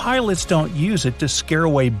 but pilots don't use it to scare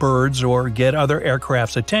away birds or get other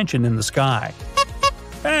aircraft's attention in the sky.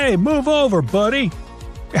 Hey, move over, buddy!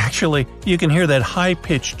 Actually, you can hear that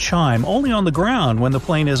high-pitched chime only on the ground when the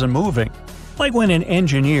plane isn't moving, like when an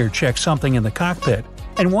engineer checks something in the cockpit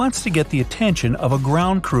and wants to get the attention of a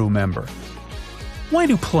ground crew member. Why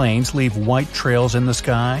do planes leave white trails in the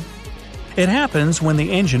sky? It happens when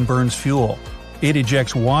the engine burns fuel. It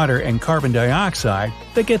ejects water and carbon dioxide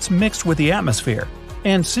that gets mixed with the atmosphere,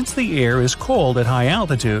 and since the air is cold at high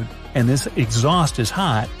altitude and this exhaust is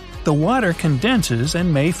hot, the water condenses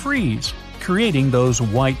and may freeze, creating those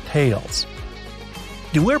white tails.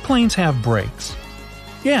 Do airplanes have brakes?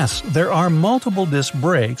 Yes, there are multiple disc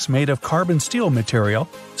brakes made of carbon steel material,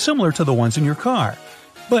 similar to the ones in your car.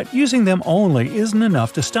 But using them only isn't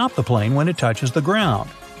enough to stop the plane when it touches the ground.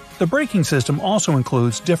 The braking system also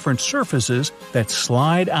includes different surfaces that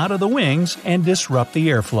slide out of the wings and disrupt the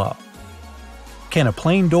airflow. Can a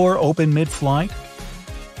plane door open mid-flight?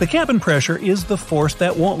 The cabin pressure is the force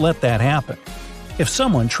that won't let that happen. If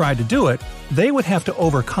someone tried to do it, they would have to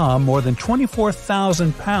overcome more than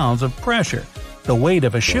 24,000 pounds of pressure, the weight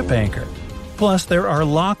of a ship anchor. Plus, there are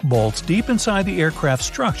lock bolts deep inside the aircraft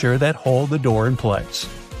structure that hold the door in place.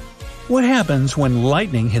 What happens when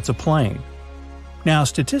lightning hits a plane? Now,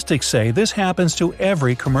 statistics say this happens to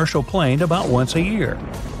every commercial plane about once a year.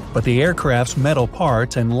 But the aircraft's metal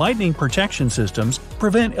parts and lightning protection systems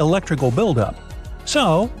prevent electrical buildup.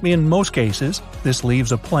 So, in most cases, this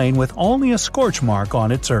leaves a plane with only a scorch mark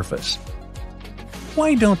on its surface.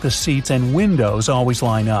 Why don't the seats and windows always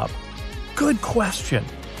line up? Good question.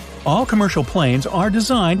 All commercial planes are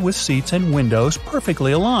designed with seats and windows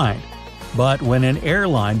perfectly aligned. But when an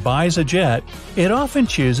airline buys a jet, it often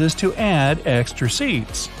chooses to add extra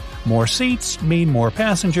seats. More seats mean more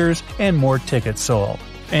passengers and more tickets sold.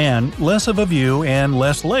 And less of a view and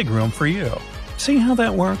less legroom for you. See how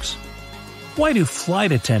that works? Why do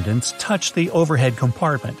flight attendants touch the overhead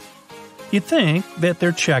compartment? You'd think that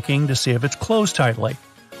they're checking to see if it's closed tightly.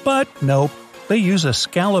 But nope, they use a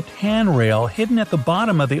scalloped handrail hidden at the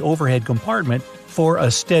bottom of the overhead compartment for a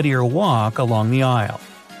steadier walk along the aisle.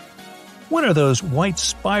 What are those white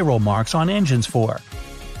spiral marks on engines for?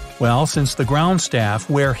 Well, since the ground staff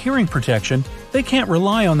wear hearing protection, they can't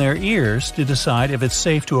rely on their ears to decide if it's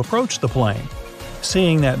safe to approach the plane.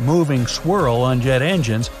 Seeing that moving swirl on jet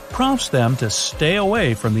engines prompts them to stay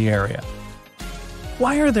away from the area.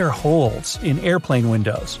 Why are there holes in airplane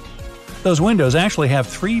windows? Those windows actually have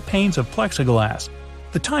 3 panes of plexiglass.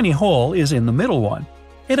 The tiny hole is in the middle one.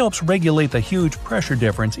 It helps regulate the huge pressure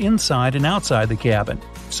difference inside and outside the cabin,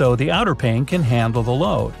 so the outer pane can handle the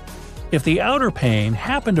load. If the outer pane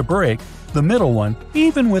happened to break, the middle one,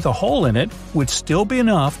 even with a hole in it, would still be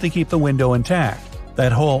enough to keep the window intact.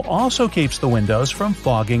 That hole also keeps the windows from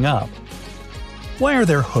fogging up. Why are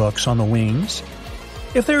there hooks on the wings?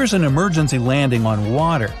 If there is an emergency landing on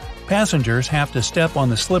water, passengers have to step on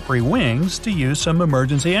the slippery wings to use some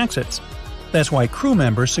emergency exits. That's why crew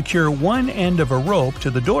members secure one end of a rope to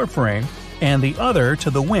the door frame and the other to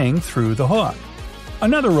the wing through the hook.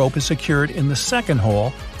 Another rope is secured in the second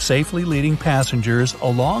hole, safely leading passengers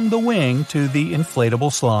along the wing to the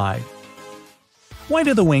inflatable slide. Why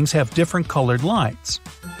do the wings have different colored lights?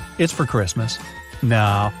 It's for Christmas.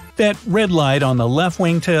 No, that red light on the left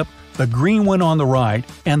wingtip, the green one on the right,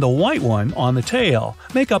 and the white one on the tail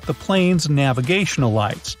make up the plane's navigational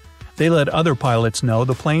lights. They let other pilots know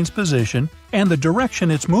the plane's position and the direction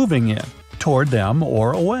it's moving in, toward them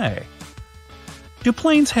or away. Do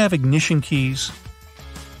planes have ignition keys?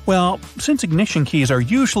 Well, since ignition keys are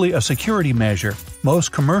usually a security measure,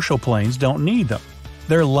 most commercial planes don't need them.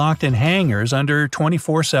 They're locked in hangars under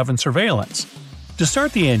 24/7 surveillance. To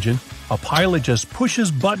start the engine, a pilot just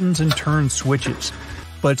pushes buttons and turns switches.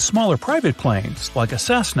 But smaller private planes, like a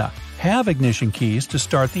Cessna, have ignition keys to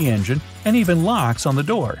start the engine and even locks on the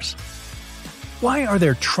doors. Why are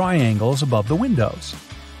there triangles above the windows?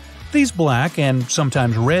 These black and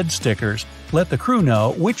sometimes red stickers let the crew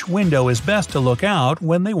know which window is best to look out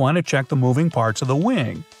when they want to check the moving parts of the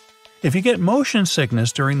wing. If you get motion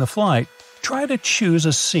sickness during the flight, try to choose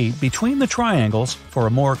a seat between the triangles for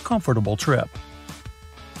a more comfortable trip.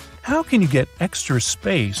 How can you get extra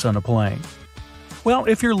space on a plane? Well,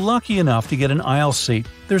 if you're lucky enough to get an aisle seat,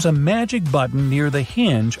 there's a magic button near the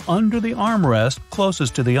hinge under the armrest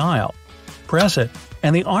closest to the aisle. Press it,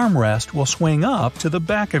 and the armrest will swing up to the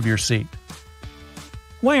back of your seat.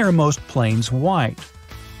 Why are most planes white?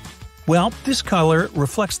 Well, this color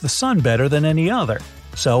reflects the sun better than any other,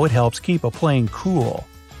 so it helps keep a plane cool.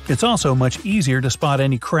 It's also much easier to spot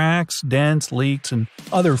any cracks, dents, leaks, and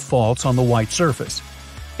other faults on the white surface.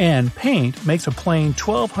 And paint makes a plane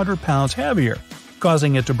 1,200 pounds heavier,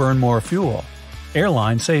 causing it to burn more fuel.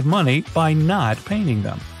 Airlines save money by not painting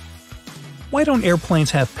them. Why don't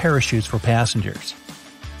airplanes have parachutes for passengers?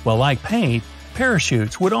 Well, like paint,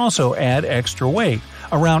 parachutes would also add extra weight,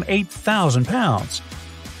 around 8,000 pounds.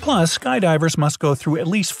 Plus, skydivers must go through at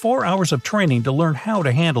least 4 hours of training to learn how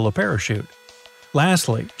to handle a parachute.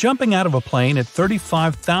 Lastly, jumping out of a plane at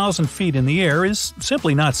 35,000 feet in the air is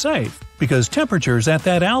simply not safe, because temperatures at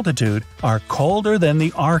that altitude are colder than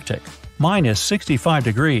the Arctic, minus 65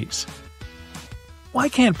 degrees. Why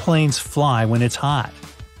can't planes fly when it's hot?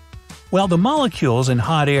 Well, the molecules in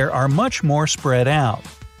hot air are much more spread out.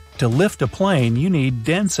 To lift a plane, you need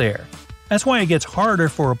dense air. That's why it gets harder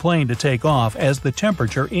for a plane to take off as the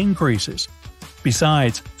temperature increases.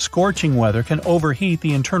 Besides, scorching weather can overheat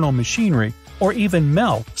the internal machinery or even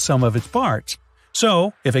melt some of its parts.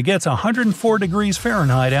 So, if it gets 104 degrees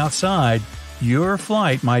Fahrenheit outside, your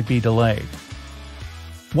flight might be delayed.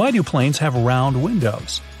 Why do planes have round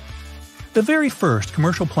windows? The very first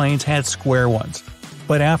commercial planes had square ones,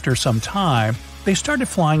 but after some time, they started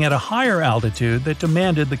flying at a higher altitude that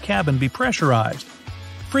demanded the cabin be pressurized.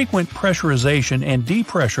 Frequent pressurization and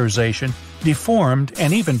depressurization deformed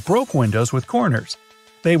and even broke windows with corners.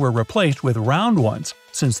 They were replaced with round ones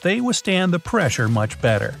since they withstand the pressure much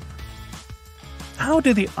better. How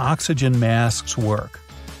do the oxygen masks work?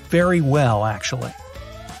 Very well, actually.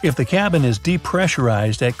 If the cabin is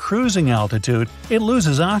depressurized at cruising altitude, it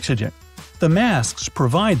loses oxygen. The masks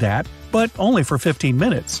provide that, but only for 15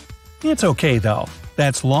 minutes. It's okay though.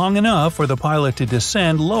 That's long enough for the pilot to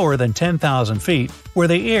descend lower than 10,000 feet, where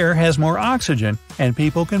the air has more oxygen and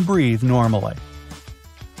people can breathe normally.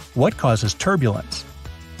 What causes turbulence?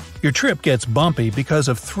 Your trip gets bumpy because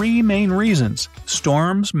of three main reasons: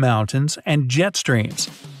 storms, mountains, and jet streams.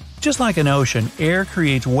 Just like an ocean, air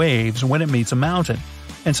creates waves when it meets a mountain,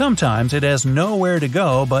 and sometimes it has nowhere to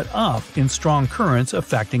go but up in strong currents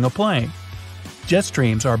affecting a plane. Jet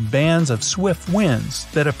streams are bands of swift winds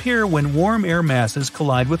that appear when warm air masses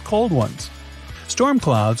collide with cold ones. Storm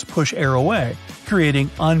clouds push air away, creating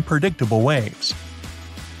unpredictable waves.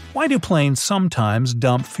 Why do planes sometimes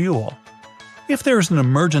dump fuel? If there's an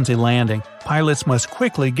emergency landing, pilots must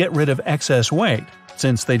quickly get rid of excess weight,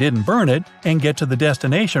 since they didn't burn it, and get to the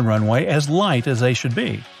destination runway as light as they should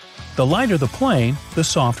be. The lighter the plane, the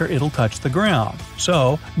softer it'll touch the ground,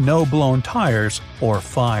 so no blown tires or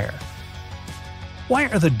fire. Why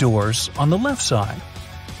are the doors on the left side?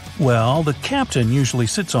 Well, the captain usually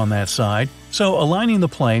sits on that side, so aligning the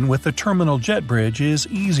plane with the terminal jet bridge is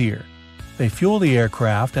easier. They fuel the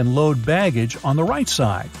aircraft and load baggage on the right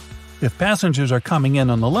side. If passengers are coming in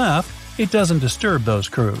on the left, it doesn't disturb those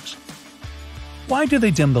crews. Why do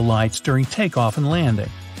they dim the lights during takeoff and landing?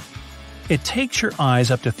 It takes your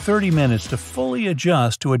eyes up to 30 minutes to fully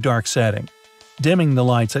adjust to a dark setting. Dimming the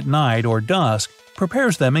lights at night or dusk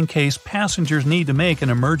prepares them in case passengers need to make an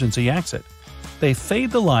emergency exit. They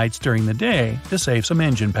fade the lights during the day to save some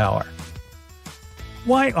engine power.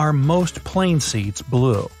 Why are most plane seats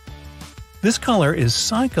blue? This color is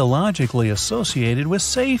psychologically associated with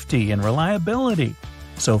safety and reliability,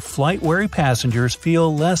 so flight-weary passengers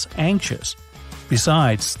feel less anxious.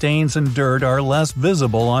 Besides, stains and dirt are less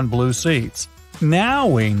visible on blue seats. Now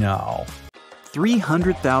we know.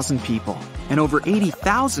 300,000 people and over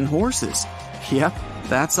 80,000 horses. Yep,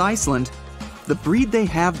 that's Iceland. The breed they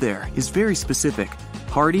have there is very specific,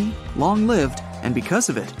 hardy, long-lived, and because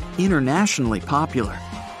of it, internationally popular.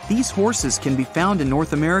 These horses can be found in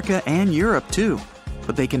North America and Europe too,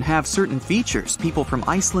 but they can have certain features people from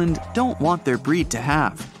Iceland don't want their breed to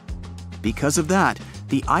have. Because of that,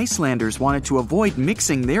 the Icelanders wanted to avoid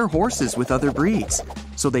mixing their horses with other breeds,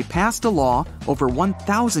 so they passed a law over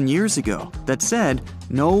 1,000 years ago that said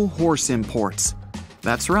no horse imports.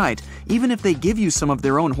 That's right, even if they give you some of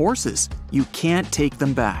their own horses, you can't take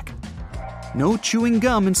them back. No chewing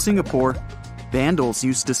gum in Singapore. Vandals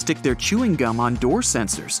used to stick their chewing gum on door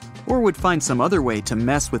sensors, or would find some other way to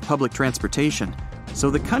mess with public transportation, so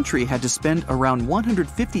the country had to spend around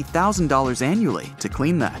 $150,000 annually to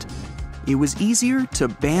clean that. It was easier to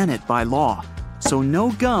ban it by law, so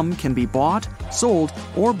no gum can be bought, sold,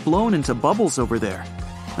 or blown into bubbles over there.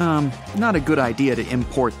 Not a good idea to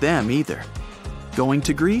import them either. Going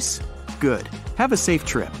to Greece? Good. Have a safe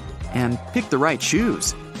trip. And pick the right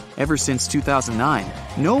shoes. Ever since 2009,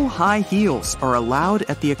 no high heels are allowed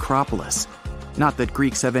at the Acropolis. Not that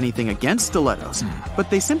Greeks have anything against stilettos, but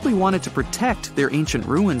they simply wanted to protect their ancient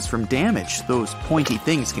ruins from damage those pointy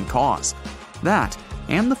things can cause. That,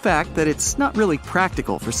 and the fact that it's not really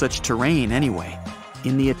practical for such terrain anyway.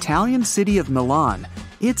 In the Italian city of Milan,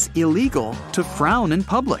 it's illegal to frown in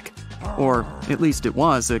public. Or at least it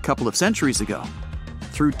was a couple of centuries ago.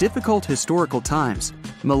 Through difficult historical times,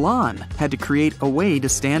 Milan had to create a way to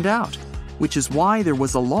stand out, which is why there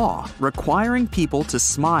was a law requiring people to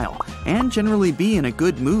smile and generally be in a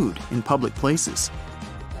good mood in public places.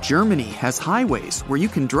 Germany has highways where you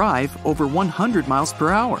can drive over 100 miles per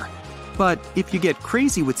hour. But if you get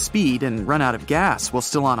crazy with speed and run out of gas while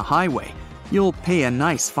still on a highway, you'll pay a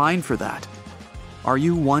nice fine for that. Are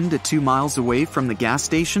you 1 to 2 miles away from the gas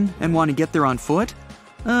station and want to get there on foot?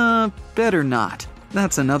 Better not.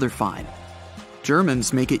 That's another fine.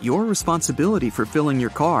 Germans make it your responsibility for filling your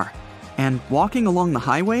car, and walking along the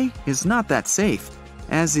highway is not that safe,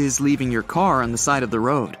 as is leaving your car on the side of the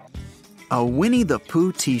road. A Winnie the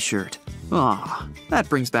Pooh t-shirt. Ah, that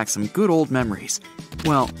brings back some good old memories.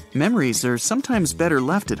 Well, memories are sometimes better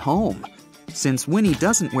left at home. Since Winnie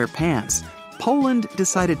doesn't wear pants, Poland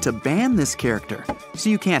decided to ban this character, so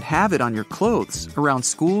you can't have it on your clothes, around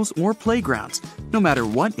schools or playgrounds, no matter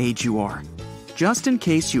what age you are. Just in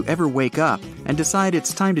case you ever wake up and decide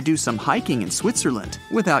it's time to do some hiking in Switzerland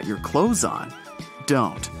without your clothes on,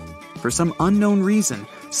 don't. For some unknown reason,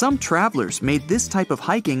 some travelers made this type of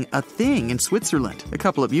hiking a thing in Switzerland a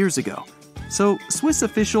couple of years ago. So Swiss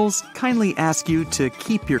officials kindly ask you to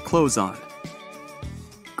keep your clothes on.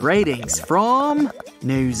 Greetings from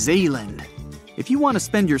New Zealand. If you want to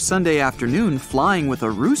spend your Sunday afternoon flying with a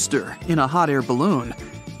rooster in a hot air balloon,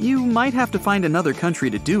 you might have to find another country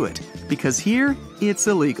to do it, because here, it's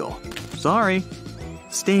illegal. Sorry.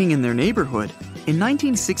 Staying in their neighborhood, in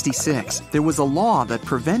 1966, there was a law that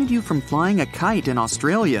prevented you from flying a kite in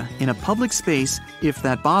Australia in a public space if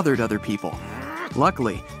that bothered other people.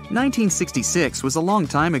 Luckily, 1966 was a long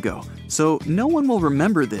time ago, so no one will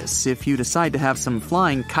remember this if you decide to have some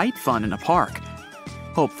flying kite fun in a park.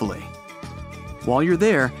 Hopefully. While you're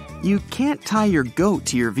there, you can't tie your goat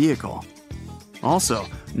to your vehicle. Also,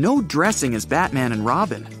 no dressing as Batman and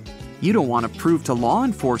Robin. You don't want to prove to law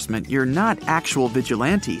enforcement you're not actual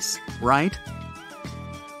vigilantes, right?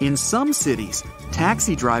 In some cities,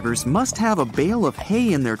 taxi drivers must have a bale of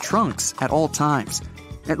hay in their trunks at all times.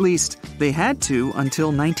 At least, they had to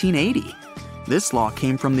until 1980. This law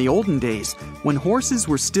came from the olden days, when horses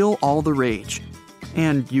were still all the rage.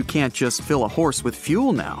 And you can't just fill a horse with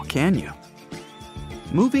fuel now, can you?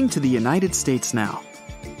 Moving to the United States now.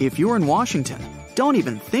 If you're in Washington, don't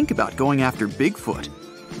even think about going after Bigfoot.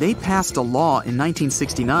 They passed a law in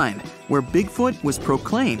 1969 where Bigfoot was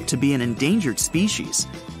proclaimed to be an endangered species.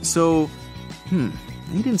 So,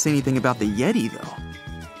 they didn't say anything about the Yeti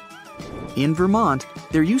though. In Vermont,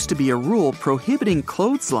 there used to be a rule prohibiting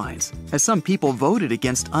clotheslines, as some people voted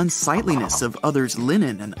against unsightliness of others'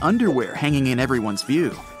 linen and underwear hanging in everyone's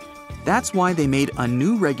view. That's why they made a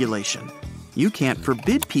new regulation. You can't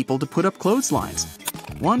forbid people to put up clotheslines.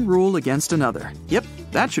 One rule against another. Yep,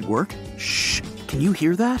 that should work. Shh, can you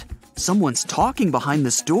hear that? Someone's talking behind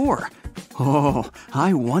this door. Oh,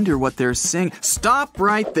 I wonder what they're saying. Stop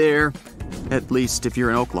right there! At least if you're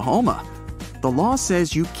in Oklahoma. The law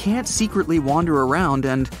says you can't secretly wander around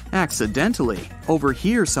and accidentally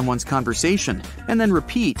overhear someone's conversation and then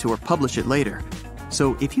repeat or publish it later.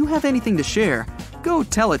 So if you have anything to share, go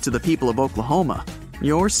tell it to the people of Oklahoma.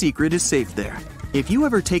 Your secret is safe there. If you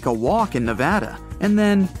ever take a walk in Nevada and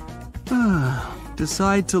then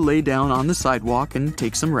decide to lay down on the sidewalk and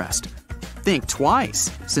take some rest, think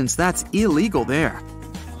twice, since that's illegal there.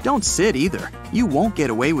 Don't sit either. You won't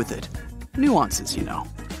get away with it. Nuances, you know.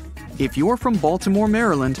 If you're from Baltimore,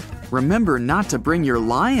 Maryland, remember not to bring your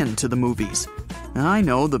lion to the movies. I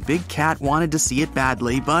know the big cat wanted to see it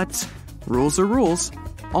badly, but rules are rules.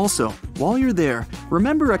 Also, while you're there,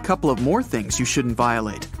 remember a couple of more things you shouldn't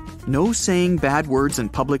violate. No saying bad words in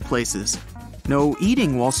public places. No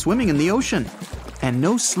eating while swimming in the ocean. And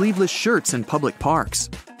no sleeveless shirts in public parks.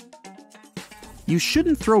 You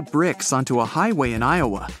shouldn't throw bricks onto a highway in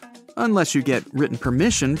Iowa, unless you get written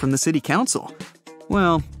permission from the city council.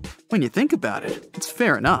 Well, when you think about it, it's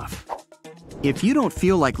fair enough. If you don't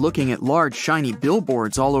feel like looking at large shiny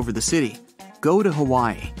billboards all over the city, go to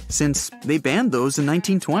Hawaii, since they banned those in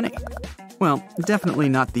 1920. Well, definitely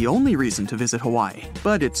not the only reason to visit Hawaii,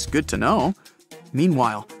 but it's good to know.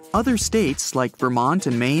 Meanwhile, other states like Vermont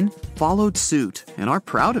and Maine followed suit and are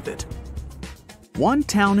proud of it. One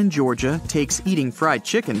town in Georgia takes eating fried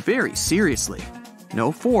chicken very seriously.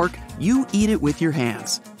 No fork, you eat it with your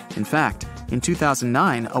hands. In fact, in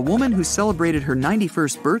 2009, a woman who celebrated her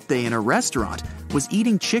 91st birthday in a restaurant was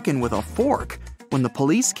eating chicken with a fork when the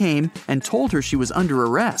police came and told her she was under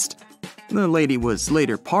arrest. The lady was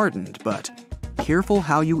later pardoned, but careful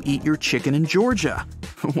how you eat your chicken in Georgia.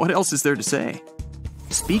 What else is there to say?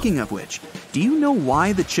 Speaking of which, do you know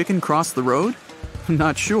why the chicken crossed the road?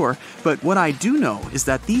 Not sure, but what I do know is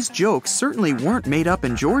that these jokes certainly weren't made up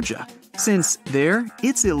in Georgia, since there,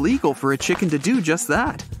 it's illegal for a chicken to do just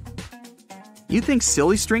that. You think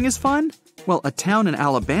silly string is fun? Well, a town in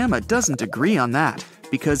Alabama doesn't agree on that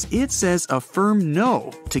because it says a firm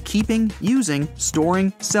no to keeping, using,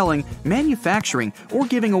 storing, selling, manufacturing, or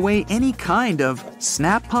giving away any kind of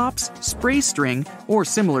snap pops, spray string, or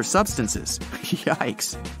similar substances.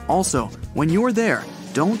 Yikes. Also, when you're there,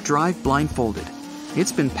 don't drive blindfolded.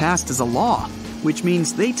 It's been passed as a law, which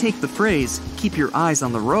means they take the phrase, keep your eyes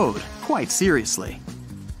on the road, quite seriously.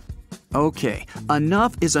 Okay,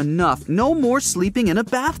 enough is enough. No more sleeping in a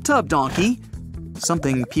bathtub, donkey.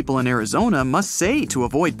 Something people in Arizona must say to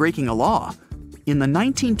avoid breaking a law. In the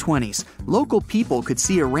 1920s, local people could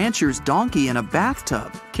see a rancher's donkey in a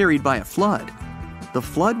bathtub carried by a flood. The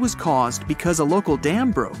flood was caused because a local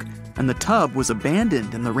dam broke, and the tub was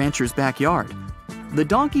abandoned in the rancher's backyard. The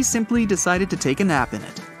donkey simply decided to take a nap in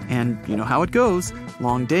it. And you know how it goes.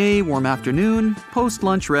 Long day, warm afternoon,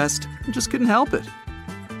 post-lunch rest, just couldn't help it.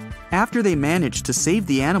 After they managed to save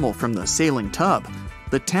the animal from the sailing tub,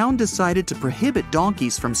 the town decided to prohibit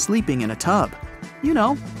donkeys from sleeping in a tub. You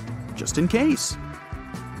know, just in case.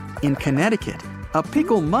 In Connecticut, a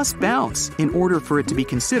pickle must bounce in order for it to be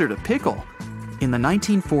considered a pickle. In the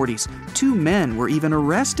 1940s, 2 men were even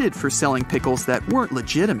arrested for selling pickles that weren't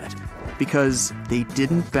legitimate because they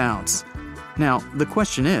didn't bounce. Now, the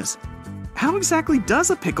question is, how exactly does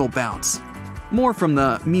a pickle bounce? More from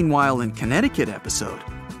the Meanwhile in Connecticut episode.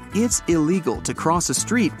 It's illegal to cross a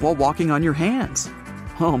street while walking on your hands.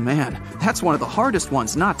 Oh man, that's one of the hardest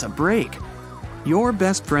ones not to break. Your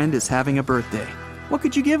best friend is having a birthday. What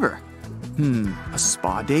could you give her? A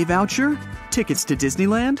spa day voucher? Tickets to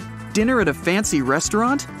Disneyland? Dinner at a fancy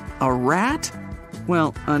restaurant? A rat?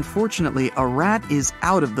 Well, unfortunately, a rat is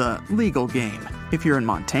out of the legal game if you're in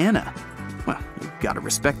Montana. Well, you've got to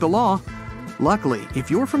respect the law. Luckily, if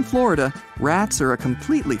you're from Florida, rats are a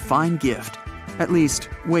completely fine gift. At least,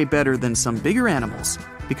 way better than some bigger animals.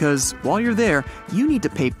 Because while you're there, you need to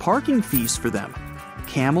pay parking fees for them.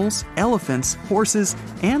 Camels, elephants, horses,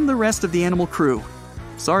 and the rest of the animal crew.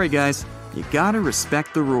 Sorry guys, you gotta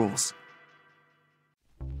respect the rules.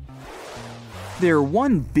 There are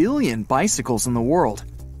 1 billion bicycles in the world.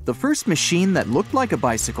 The first machine that looked like a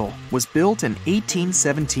bicycle was built in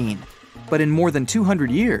 1817. But in more than 200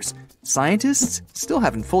 years, scientists still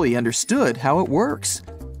haven't fully understood how it works.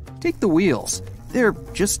 Take the wheels. They're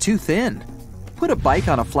just too thin. Put a bike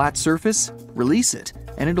on a flat surface, release it,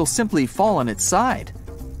 and it'll simply fall on its side.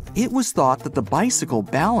 It was thought that the bicycle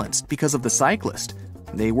balanced because of the cyclist.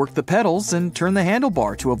 They work the pedals and turn the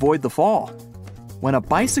handlebar to avoid the fall. When a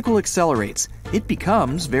bicycle accelerates, it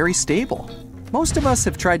becomes very stable. Most of us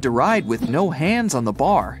have tried to ride with no hands on the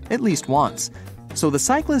bar at least once. So the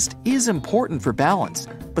cyclist is important for balance,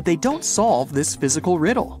 but they don't solve this physical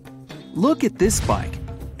riddle. Look at this bike.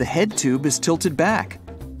 The head tube is tilted back.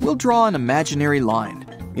 We'll draw an imaginary line.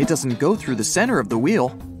 It doesn't go through the center of the wheel.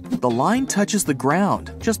 The line touches the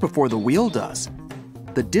ground just before the wheel does.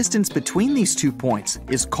 The distance between these 2 points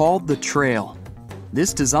is called the trail.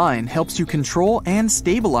 This design helps you control and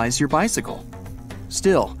stabilize your bicycle.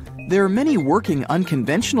 Still, there are many working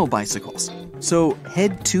unconventional bicycles, so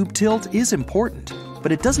head tube tilt is important,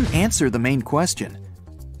 but it doesn't answer the main question.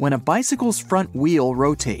 When a bicycle's front wheel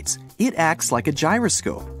rotates, it acts like a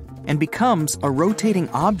gyroscope and becomes a rotating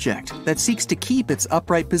object that seeks to keep its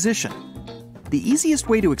upright position. The easiest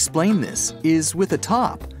way to explain this is with a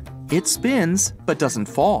top. It spins but doesn't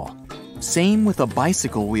fall. Same with a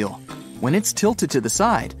bicycle wheel. When it's tilted to the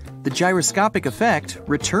side, the gyroscopic effect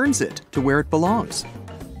returns it to where it belongs.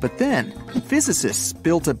 But then, physicists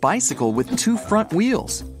built a bicycle with 2 front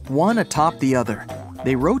wheels, one atop the other.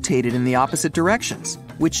 They rotated in the opposite directions,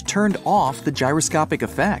 which turned off the gyroscopic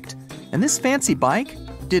effect. And this fancy bike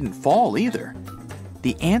didn't fall either.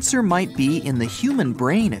 The answer might be in the human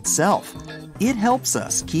brain itself. It helps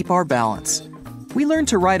us keep our balance. We learn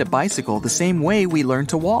to ride a bicycle the same way we learn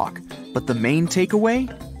to walk. But the main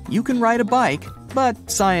takeaway? You can ride a bike,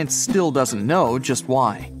 but science still doesn't know just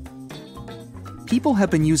why. People have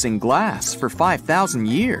been using glass for 5,000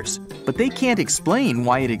 years, but they can't explain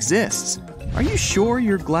why it exists. Are you sure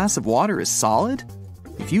your glass of water is solid?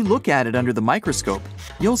 If you look at it under the microscope,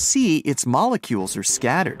 you'll see its molecules are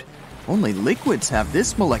scattered. Only liquids have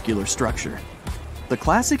this molecular structure. The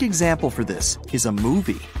classic example for this is a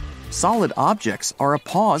movie. Solid objects are a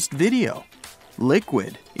paused video.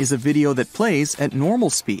 Liquid is a video that plays at normal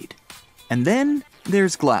speed. And then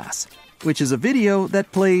there's glass, which is a video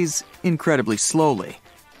that plays incredibly slowly.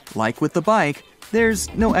 Like with the bike,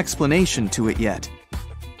 there's no explanation to it yet.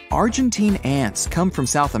 Argentine ants come from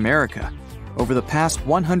South America. Over the past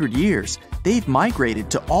 100 years, they've migrated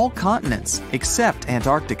to all continents except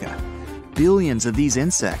Antarctica. Billions of these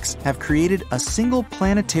insects have created a single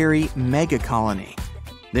planetary megacolony.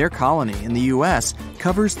 Their colony in the US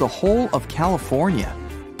covers the whole of California.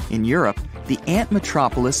 In Europe, the ant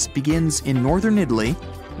metropolis begins in northern Italy,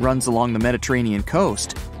 runs along the Mediterranean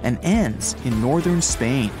coast, and ends in northern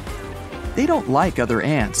Spain. They don't like other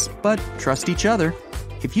ants, but trust each other.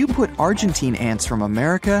 If you put Argentine ants from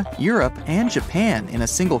America, Europe, and Japan in a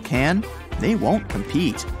single can, they won't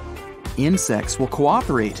compete. Insects will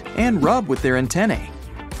cooperate and rub with their antennae.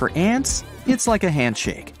 For ants, it's like a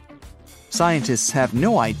handshake. Scientists have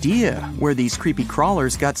no idea where these creepy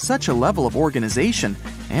crawlers got such a level of organization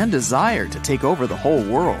and desire to take over the whole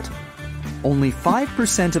world. Only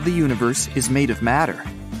 5% of the universe is made of matter.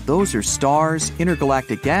 Those are stars,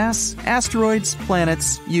 intergalactic gas, asteroids,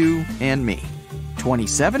 planets, you, and me.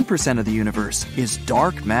 27% of the universe is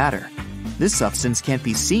dark matter. This substance can't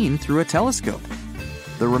be seen through a telescope.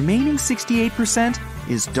 The remaining 68%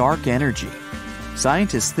 is dark energy.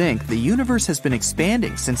 Scientists think the universe has been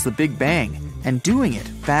expanding since the Big Bang and doing it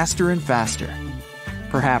faster and faster.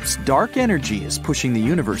 Perhaps dark energy is pushing the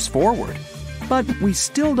universe forward, but we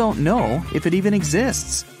still don't know if it even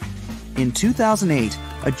exists. In 2008,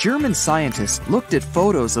 a German scientist looked at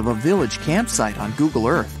photos of a village campsite on Google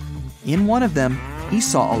Earth. In one of them, he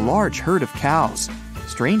saw a large herd of cows.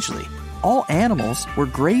 Strangely, all animals were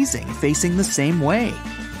grazing facing the same way.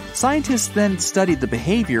 Scientists then studied the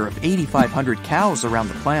behavior of 8,500 cows around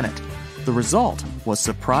the planet. The result was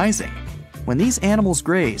surprising. When these animals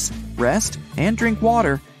graze, rest, and drink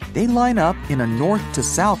water, they line up in a north to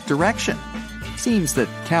south direction. Seems that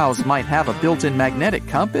cows might have a built-in magnetic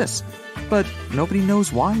compass, but nobody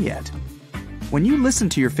knows why yet. When you listen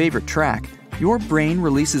to your favorite track, your brain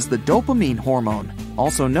releases the dopamine hormone,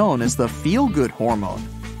 also known as the feel-good hormone.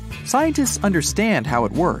 Scientists understand how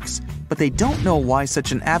it works, but they don't know why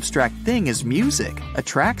such an abstract thing as music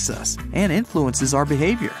attracts us and influences our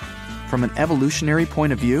behavior. From an evolutionary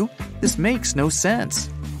point of view, this makes no sense.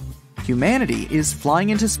 Humanity is flying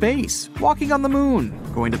into space, walking on the moon,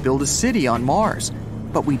 going to build a city on Mars,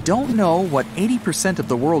 but we don't know what 80% of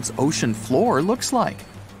the world's ocean floor looks like.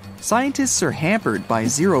 Scientists are hampered by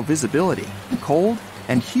zero visibility, cold,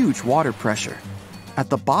 and huge water pressure. At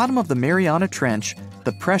the bottom of the Mariana Trench,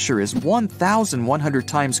 the pressure is 1,100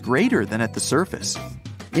 times greater than at the surface.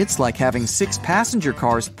 It's like having 6 passenger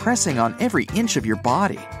cars pressing on every inch of your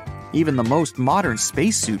body. Even the most modern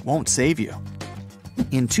spacesuit won't save you.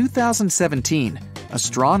 In 2017,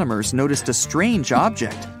 astronomers noticed a strange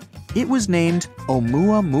object. It was named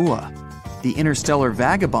Oumuamua. The interstellar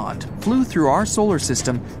vagabond flew through our solar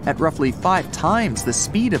system at roughly 5 times the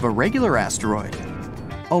speed of a regular asteroid.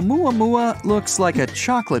 Oumuamua looks like a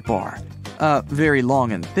chocolate bar, a very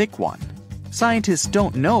long and thick one. Scientists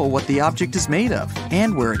don't know what the object is made of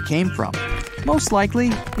and where it came from. Most likely,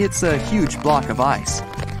 it's a huge block of ice.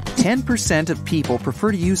 10% of people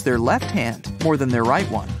prefer to use their left hand more than their right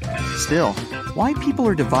one. Still, why people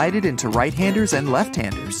are divided into right-handers and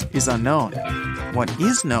left-handers is unknown. What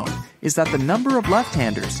is known is that the number of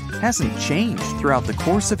left-handers hasn't changed throughout the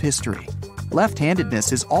course of history.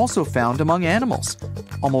 Left-handedness is also found among animals.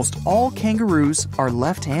 Almost all kangaroos are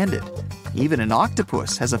left-handed. Even an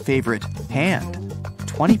octopus has a favorite hand.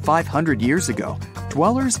 2,500 years ago,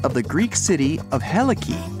 dwellers of the Greek city of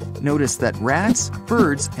Helike noticed that rats,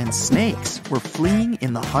 birds, and snakes were fleeing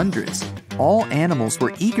in the hundreds. All animals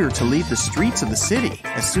were eager to leave the streets of the city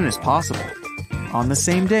as soon as possible. On the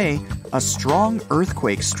same day, a strong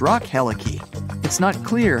earthquake struck Helike. It's not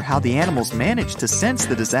clear how the animals managed to sense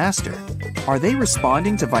the disaster. Are they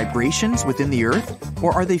responding to vibrations within the earth,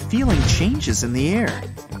 or are they feeling changes in the air?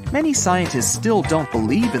 Many scientists still don't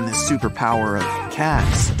believe in this superpower of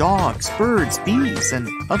cats, dogs, birds, bees, and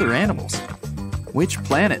other animals. Which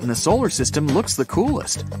planet in the solar system looks the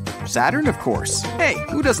coolest? Saturn, of course. Hey,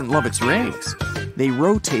 who doesn't love its rings? They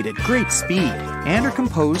rotate at great speed and are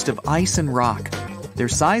composed of ice and rock. Their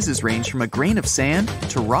sizes range from a grain of sand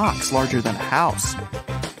to rocks larger than a house.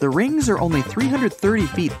 The rings are only 330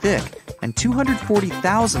 feet thick and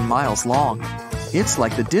 240,000 miles long. It's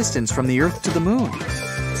like the distance from the Earth to the Moon.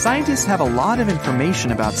 Scientists have a lot of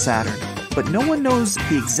information about Saturn, but no one knows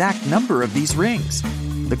the exact number of these rings.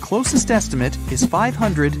 The closest estimate is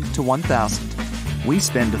 500 to 1,000. We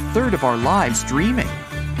spend a third of our lives dreaming.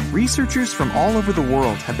 Researchers from all over the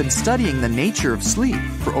world have been studying the nature of sleep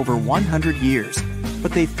for over 100 years,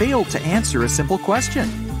 but they failed to answer a simple question.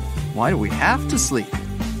 Why do we have to sleep?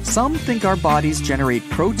 Some think our bodies generate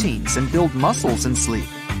proteins and build muscles in sleep.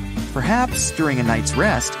 Perhaps during a night's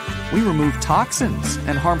rest, we remove toxins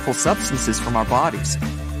and harmful substances from our bodies.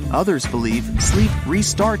 Others believe sleep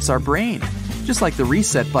restarts our brain, just like the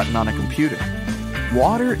reset button on a computer.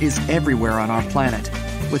 Water is everywhere on our planet.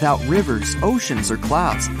 Without rivers, oceans, or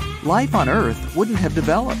clouds, life on Earth wouldn't have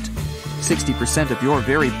developed. 60% of your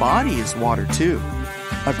very body is water, too.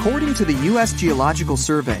 According to the U.S. Geological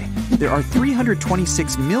Survey, there are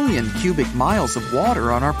 326 million cubic miles of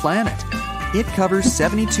water on our planet. It covers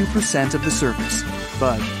 72% of the surface,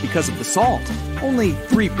 but because of the salt, only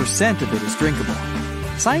 3% of it is drinkable.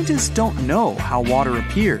 Scientists don't know how water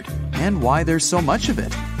appeared and why there's so much of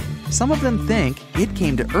it. Some of them think it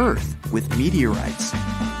came to Earth with meteorites.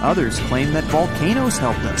 Others claim that volcanoes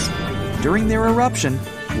helped us. During their eruption,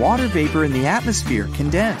 water vapor in the atmosphere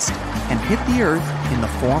condensed and hit the Earth in the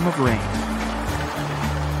form of rain.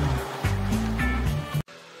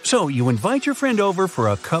 So you invite your friend over for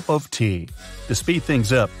a cup of tea. To speed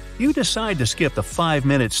things up, you decide to skip the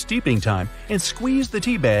 5-minute steeping time and squeeze the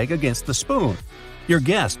tea bag against the spoon. Your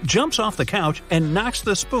guest jumps off the couch and knocks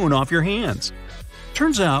the spoon off your hands.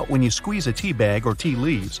 Turns out when you squeeze a tea bag or tea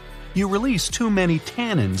leaves, you release too many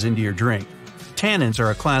tannins into your drink. Tannins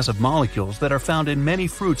are a class of molecules that are found in many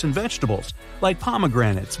fruits and vegetables, like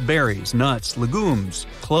pomegranates, berries, nuts, legumes,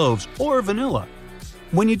 cloves, or vanilla.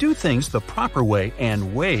 When you do things the proper way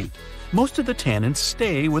and wait, most of the tannins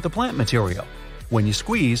stay with the plant material. When you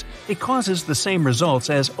squeeze, it causes the same results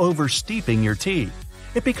as oversteeping your tea.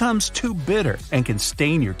 It becomes too bitter and can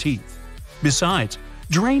stain your teeth. Besides,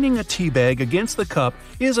 draining a tea bag against the cup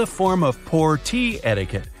is a form of poor tea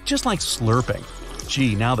etiquette, just like slurping.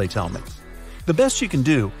 Gee, now they tell me. The best you can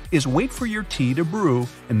do is wait for your tea to brew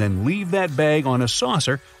and then leave that bag on a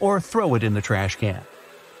saucer or throw it in the trash can.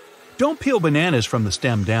 Don't peel bananas from the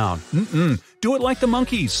stem down. Do it like the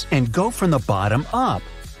monkeys and go from the bottom up.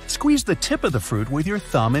 Squeeze the tip of the fruit with your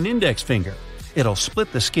thumb and index finger. It'll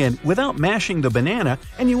split the skin without mashing the banana,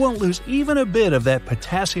 and you won't lose even a bit of that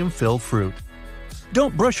potassium-filled fruit.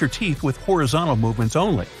 Don't brush your teeth with horizontal movements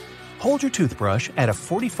only. Hold your toothbrush at a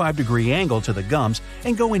 45-degree angle to the gums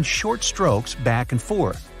and go in short strokes back and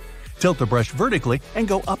forth. Tilt the brush vertically and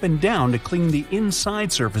go up and down to clean the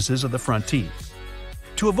inside surfaces of the front teeth.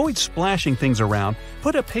 To avoid splashing things around,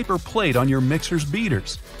 put a paper plate on your mixer's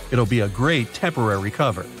beaters. It'll be a great temporary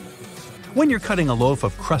cover. When you're cutting a loaf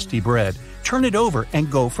of crusty bread, turn it over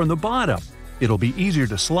and go from the bottom. It'll be easier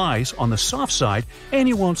to slice on the soft side and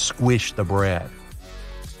you won't squish the bread.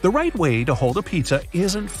 The right way to hold a pizza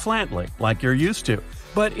isn't flatly, like you're used to,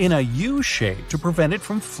 but in a U shape to prevent it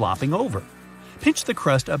from flopping over. Pinch the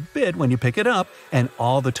crust a bit when you pick it up, and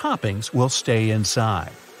all the toppings will stay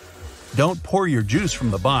inside. Don't pour your juice from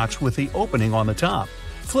the box with the opening on the top.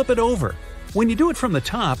 Flip it over. When you do it from the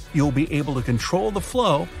top, you'll be able to control the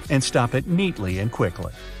flow and stop it neatly and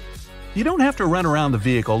quickly. You don't have to run around the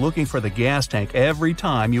vehicle looking for the gas tank every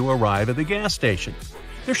time you arrive at the gas station.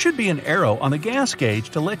 There should be an arrow on the gas gauge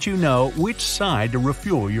to let you know which side to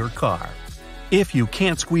refuel your car. If you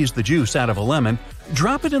can't squeeze the juice out of a lemon,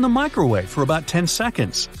 drop it in the microwave for about 10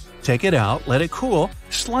 seconds. Take it out, let it cool,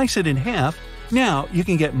 slice it in half. Now you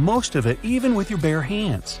can get most of it even with your bare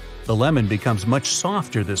hands. The lemon becomes much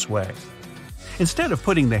softer this way. Instead of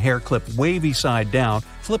putting the hair clip wavy side down,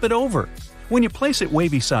 flip it over. When you place it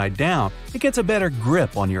wavy side down, it gets a better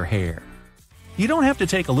grip on your hair. You don't have to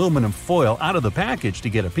take aluminum foil out of the package to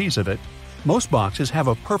get a piece of it. Most boxes have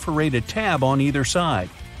a perforated tab on either side.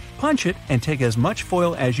 Punch it and take as much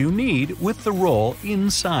foil as you need with the roll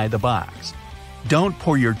inside the box. Don't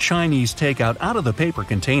pour your Chinese takeout out of the paper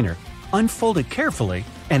container. Unfold it carefully,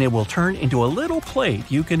 and it will turn into a little plate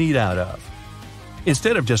you can eat out of.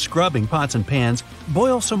 Instead of just scrubbing pots and pans,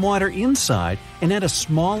 boil some water inside and add a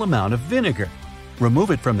small amount of vinegar.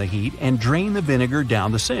 Remove it from the heat and drain the vinegar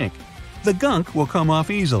down the sink. The gunk will come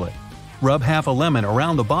off easily. Rub half a lemon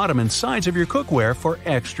around the bottom and sides of your cookware for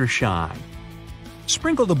extra shine.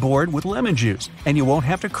 Sprinkle the board with lemon juice, and you won't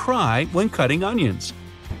have to cry when cutting onions.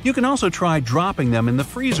 You can also try dropping them in the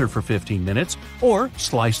freezer for 15 minutes or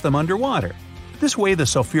slice them underwater. This way the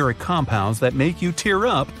sulfuric compounds that make you tear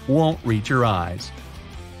up won't reach your eyes.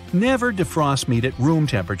 Never defrost meat at room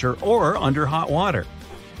temperature or under hot water.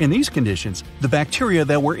 In these conditions, the bacteria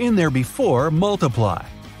that were in there before multiply.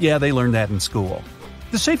 Yeah, they learned that in school.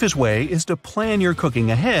 The safest way is to plan your cooking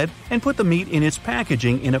ahead and put the meat in its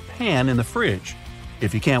packaging in a pan in the fridge.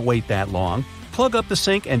 If you can't wait that long, plug up the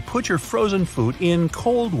sink and put your frozen food in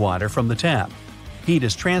cold water from the tap. Heat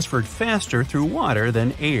is transferred faster through water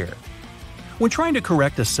than air. When trying to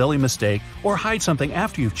correct a silly mistake or hide something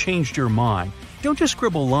after you've changed your mind, don't just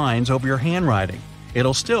scribble lines over your handwriting.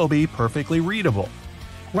 It'll still be perfectly readable.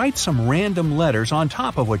 Write some random letters on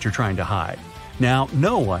top of what you're trying to hide. Now,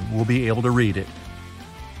 no one will be able to read it.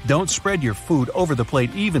 Don't spread your food over the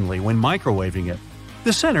plate evenly when microwaving it.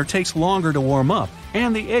 The center takes longer to warm up,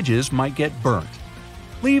 and the edges might get burnt.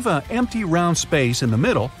 Leave an empty round space in the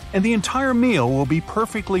middle, and the entire meal will be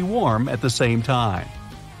perfectly warm at the same time.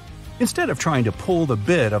 Instead of trying to pull the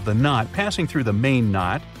bit of the knot passing through the main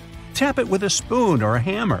knot, tap it with a spoon or a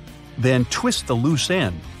hammer, then twist the loose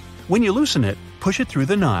end. When you loosen it, push it through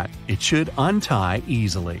the knot. It should untie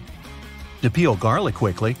easily. To peel garlic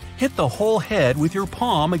quickly, hit the whole head with your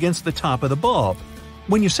palm against the top of the bulb.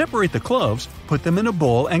 When you separate the cloves, put them in a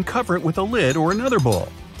bowl and cover it with a lid or another bowl.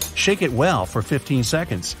 Shake it well for 15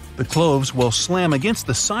 seconds. The cloves will slam against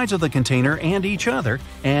the sides of the container and each other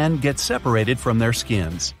and get separated from their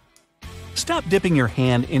skins. Stop dipping your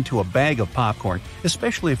hand into a bag of popcorn,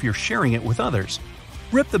 especially if you're sharing it with others.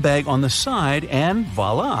 Rip the bag on the side and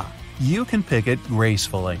voila! You can pick it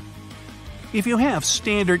gracefully. If you have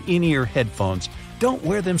standard in-ear headphones, don't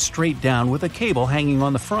wear them straight down with a cable hanging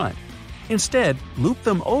on the front. Instead, loop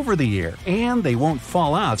them over the ear and they won't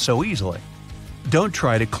fall out so easily. Don't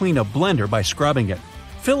try to clean a blender by scrubbing it.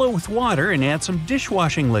 Fill it with water and add some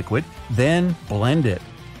dishwashing liquid, then blend it.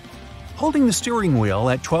 Holding the steering wheel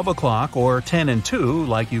at 12 o'clock or 10 and 2,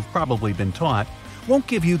 like you've probably been taught, won't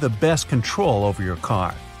give you the best control over your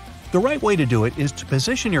car. The right way to do it is to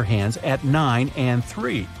position your hands at 9 and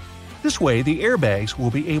 3. This way, the airbags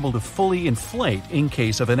will be able to fully inflate in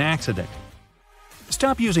case of an accident.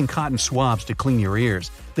 Stop using cotton swabs to clean your ears.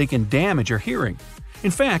 They can damage your hearing.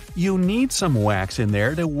 In fact, you need some wax in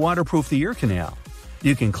there to waterproof the ear canal.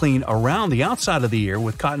 You can clean around the outside of the ear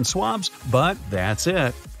with cotton swabs, but that's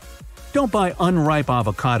it. Don't buy unripe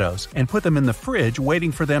avocados and put them in the fridge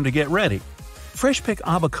waiting for them to get ready. Fresh-picked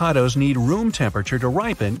avocados need room temperature to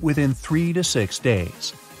ripen within 3 to 6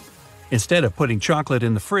 days. Instead of putting chocolate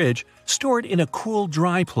in the fridge, store it in a cool,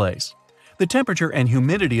 dry place. The temperature and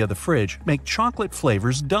humidity of the fridge make chocolate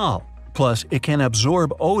flavors dull. Plus, it can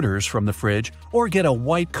absorb odors from the fridge or get a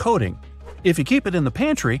white coating. If you keep it in the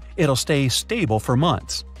pantry, it'll stay stable for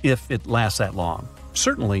months, if it lasts that long.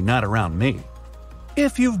 Certainly not around me.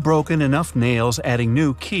 If you've broken enough nails adding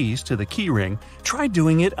new keys to the keyring, try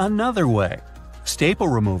doing it another way. Staple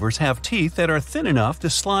removers have teeth that are thin enough to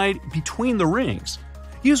slide between the rings.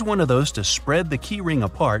 Use one of those to spread the keyring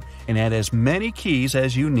apart and add as many keys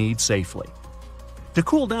as you need safely. To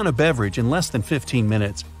cool down a beverage in less than 15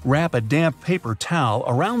 minutes, wrap a damp paper towel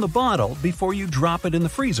around the bottle before you drop it in the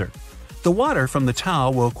freezer. The water from the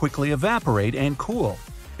towel will quickly evaporate and cool.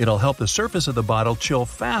 It'll help the surface of the bottle chill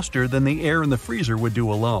faster than the air in the freezer would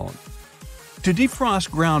do alone. To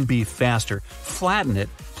defrost ground beef faster, flatten it,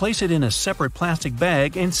 place it in a separate plastic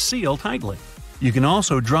bag, and seal tightly. You can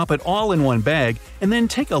also drop it all in one bag and then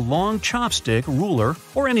take a long chopstick, ruler,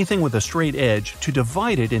 or anything with a straight edge to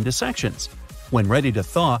divide it into sections. When ready to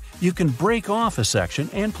thaw, you can break off a section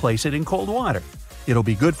and place it in cold water. It'll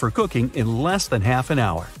be good for cooking in less than half an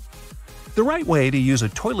hour. The right way to use a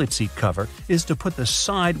toilet seat cover is to put the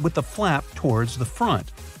side with the flap towards the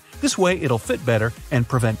front. This way it'll fit better and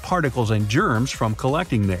prevent particles and germs from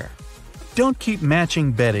collecting there. Don't keep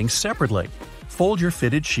matching bedding separately. Fold your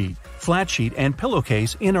fitted sheet, flat sheet, and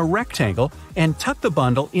pillowcase in a rectangle and tuck the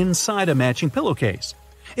bundle inside a matching pillowcase.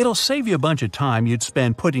 It'll save you a bunch of time you'd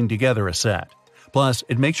spend putting together a set. Plus,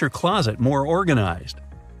 it makes your closet more organized.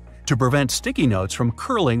 To prevent sticky notes from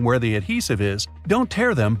curling where the adhesive is, don't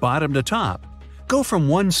tear them bottom to top. Go from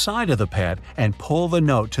one side of the pad and pull the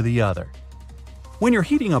note to the other. When you're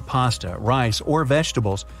heating up pasta, rice, or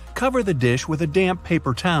vegetables, cover the dish with a damp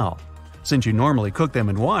paper towel. Since you normally cook them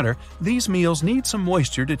in water, these meals need some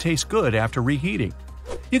moisture to taste good after reheating.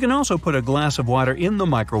 You can also put a glass of water in the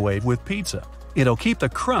microwave with pizza. It'll keep the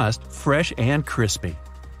crust fresh and crispy.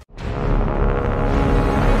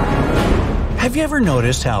 Have you ever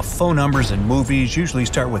noticed how phone numbers in movies usually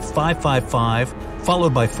start with 555,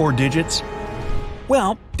 followed by 4 digits?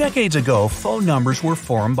 Well, decades ago, phone numbers were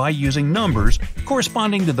formed by using numbers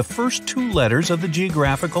corresponding to the first 2 letters of the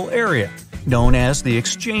geographical area, known as the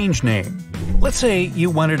exchange name. Let's say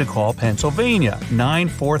you wanted to call Pennsylvania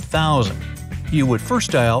 94000. You would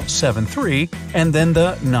first dial 73 and then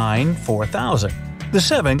the 94000. The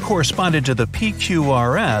 7 corresponded to the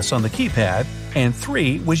PQRS on the keypad, and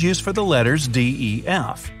 3 was used for the letters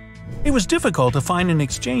DEF. It was difficult to find an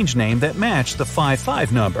exchange name that matched the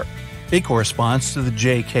 55 number. It corresponds to the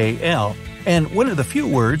JKL, and one of the few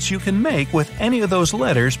words you can make with any of those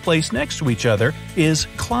letters placed next to each other is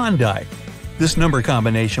Klondike. This number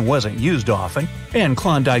combination wasn't used often, and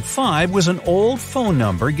Klondike 5 was an old phone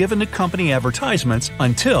number given to company advertisements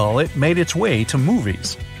until it made its way to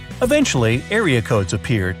movies. Eventually, area codes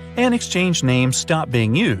appeared, and exchange names stopped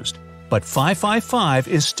being used. But 555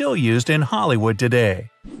 is still used in Hollywood today.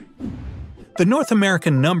 The North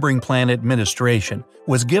American Numbering Plan Administration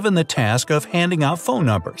was given the task of handing out phone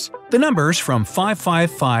numbers. The numbers from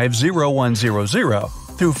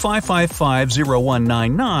 555-0100 through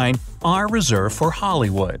 555-0199 are reserved for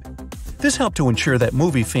Hollywood. This helped to ensure that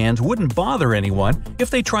movie fans wouldn't bother anyone if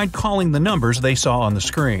they tried calling the numbers they saw on the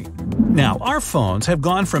screen. Now, our phones have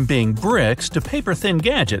gone from being bricks to paper-thin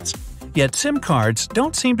gadgets, yet SIM cards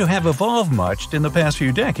don't seem to have evolved much in the past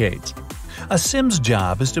few decades. A SIM's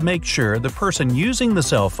job is to make sure the person using the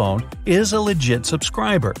cell phone is a legit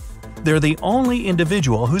subscriber. They're the only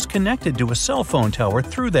individual who's connected to a cell phone tower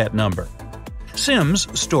through that number. SIMs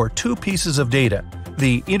store two pieces of data: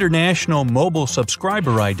 the International Mobile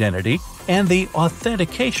Subscriber Identity and the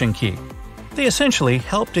Authentication Key. They essentially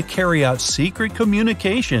help to carry out secret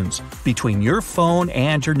communications between your phone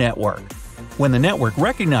and your network. When the network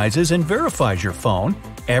recognizes and verifies your phone,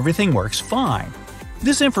 everything works fine.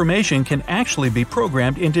 This information can actually be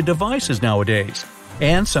programmed into devices nowadays,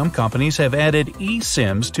 and some companies have added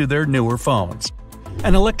eSIMs to their newer phones.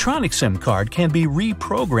 An electronic SIM card can be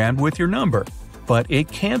reprogrammed with your number, but it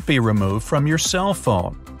can't be removed from your cell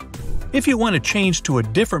phone. If you want to change to a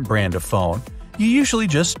different brand of phone, you usually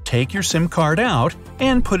just take your SIM card out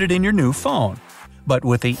and put it in your new phone. But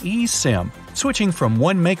with the eSIM, switching from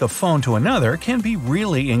one make of phone to another can be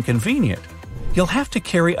really inconvenient. You'll have to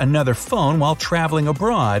carry another phone while traveling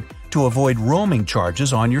abroad to avoid roaming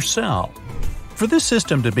charges on your cell. For this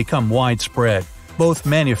system to become widespread, both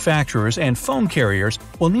manufacturers and phone carriers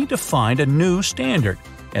will need to find a new standard,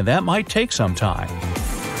 and that might take some time.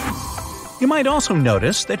 You might also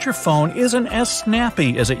notice that your phone isn't as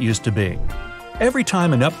snappy as it used to be. Every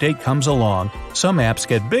time an update comes along, some apps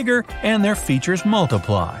get bigger and their features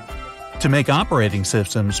multiply. To make operating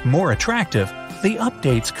systems more attractive, the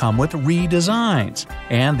updates come with redesigns,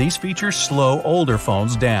 and these features slow older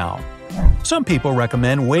phones down. Some people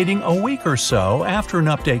recommend waiting a week or so after an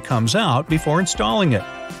update comes out before installing it,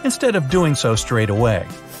 instead of doing so straight away.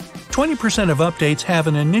 20% of updates have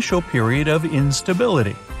an initial period of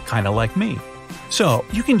instability, kinda like me. So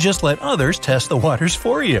you can just let others test the waters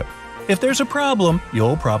for you. If there's a problem,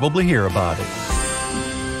 you'll probably hear about it.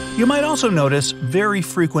 You might also notice very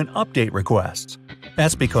frequent update requests.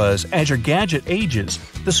 That's because as your gadget ages,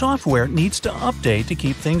 the software needs to update to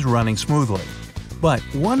keep things running smoothly. But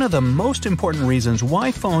one of the most important reasons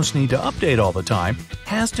why phones need to update all the time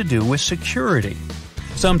has to do with security.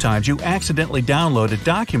 Sometimes you accidentally download a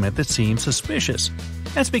document that seems suspicious.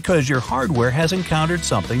 That's because your hardware has encountered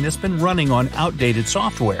something that's been running on outdated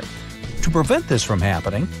software. To prevent this from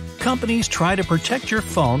happening, companies try to protect your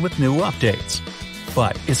phone with new updates.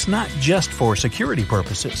 But it's not just for security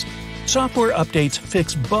purposes. Software updates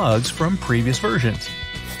fix bugs from previous versions.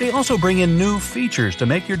 They also bring in new features to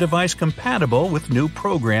make your device compatible with new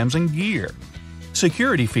programs and gear.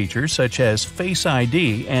 Security features such as Face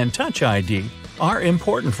ID and Touch ID are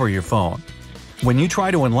important for your phone. When you try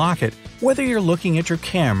to unlock it, whether you're looking at your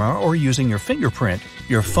camera or using your fingerprint,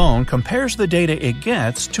 your phone compares the data it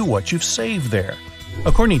gets to what you've saved there.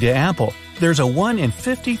 According to Apple, there's a 1 in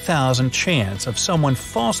 50,000 chance of someone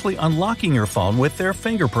falsely unlocking your phone with their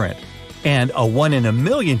fingerprint, and a 1 in a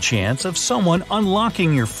million chance of someone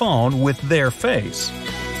unlocking your phone with their face.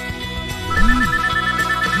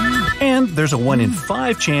 And there's a 1 in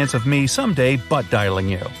 5 chance of me someday butt dialing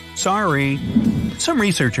you. Sorry. Some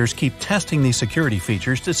researchers keep testing these security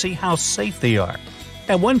features to see how safe they are.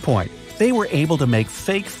 At one point, they were able to make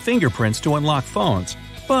fake fingerprints to unlock phones,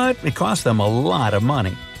 but it cost them a lot of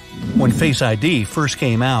money. When Face ID first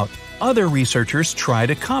came out, other researchers tried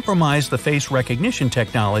to compromise the face recognition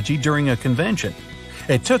technology during a convention.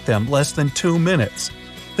 It took them less than 2 minutes.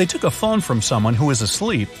 They took a phone from someone who was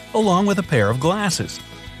asleep, along with a pair of glasses.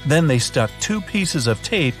 Then they stuck 2 pieces of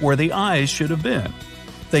tape where the eyes should have been.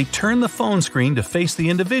 They turned the phone screen to face the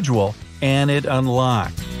individual, and it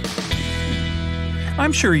unlocked.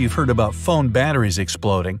 I'm sure you've heard about phone batteries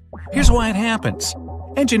exploding. Here's why it happens.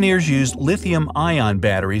 Engineers use lithium-ion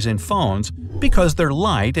batteries in phones because they're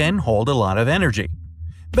light and hold a lot of energy.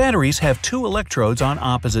 Batteries have 2 electrodes on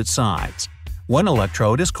opposite sides. One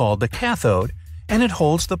electrode is called the cathode, and it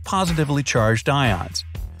holds the positively charged ions.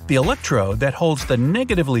 The electrode that holds the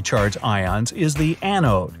negatively charged ions is the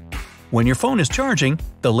anode. When your phone is charging,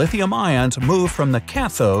 the lithium ions move from the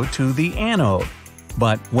cathode to the anode.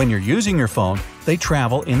 But when you're using your phone, they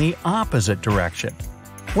travel in the opposite direction.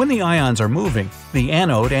 When the ions are moving, the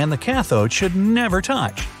anode and the cathode should never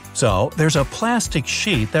touch. So there's a plastic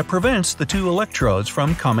sheet that prevents the 2 electrodes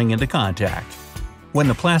from coming into contact. When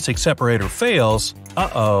the plastic separator fails,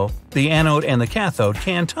 the anode and the cathode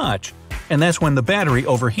can touch, and that's when the battery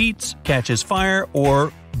overheats, catches fire,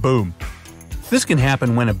 or boom. This can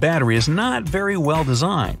happen when a battery is not very well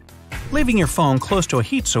designed. Leaving your phone close to a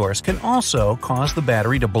heat source can also cause the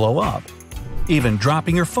battery to blow up. Even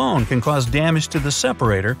dropping your phone can cause damage to the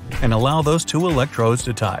separator and allow those 2 electrodes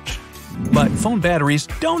to touch. But phone batteries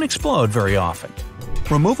don't explode very often.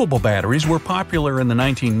 Removable batteries were popular in the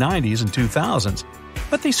 1990s and 2000s,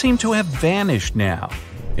 but they seem to have vanished now.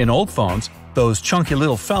 In old phones, those chunky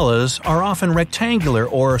little fellas are often rectangular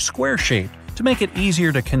or square-shaped to make it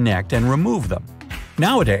easier to connect and remove them.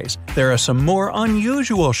 Nowadays, there are some more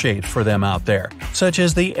unusual shapes for them out there, such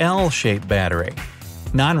as the L-shaped battery.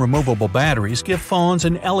 Non-removable batteries give phones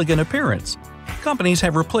an elegant appearance. Companies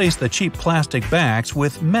have replaced the cheap plastic backs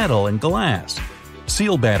with metal and glass.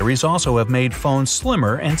 Sealed batteries also have made phones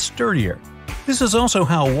slimmer and sturdier. This is also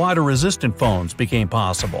how water-resistant phones became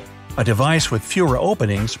possible. A device with fewer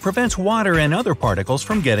openings prevents water and other particles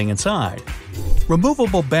from getting inside.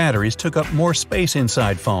 Removable batteries took up more space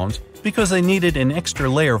inside phones because they needed an extra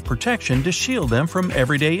layer of protection to shield them from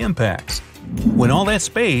everyday impacts. When all that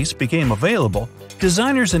space became available,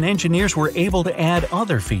 designers and engineers were able to add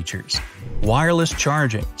other features. Wireless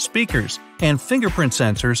charging, speakers, and fingerprint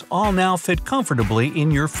sensors all now fit comfortably in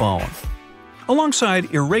your phone.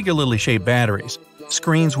 Alongside irregularly shaped batteries,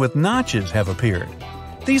 screens with notches have appeared.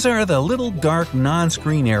 These are the little dark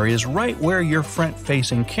non-screen areas right where your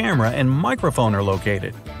front-facing camera and microphone are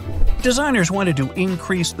located. Designers wanted to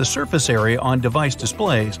increase the surface area on device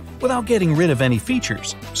displays without getting rid of any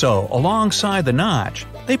features. So, alongside the notch,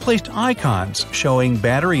 they placed icons showing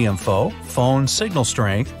battery info, phone signal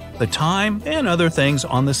strength, the time, and other things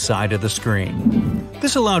on the side of the screen.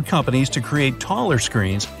 This allowed companies to create taller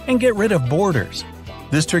screens and get rid of borders.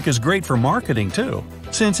 This trick is great for marketing too,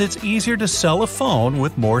 since it's easier to sell a phone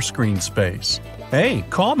with more screen space. Hey,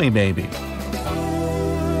 call me maybe.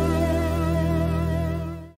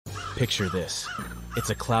 Picture this. It's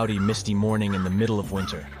a cloudy, misty morning in the middle of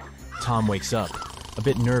winter. Tom wakes up, a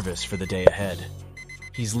bit nervous for the day ahead.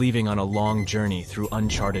 He's leaving on a long journey through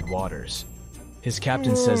uncharted waters. His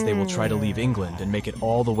captain says they will try to leave England and make it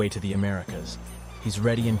all the way to the Americas. He's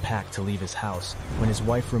ready and packed to leave his house when his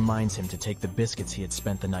wife reminds him to take the biscuits he had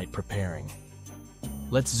spent the night preparing.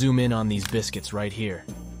 Let's zoom in on these biscuits right here.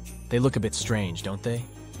 They look a bit strange, don't they?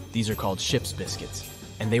 These are called ship's biscuits,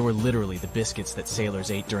 and they were literally the biscuits that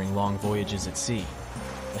sailors ate during long voyages at sea.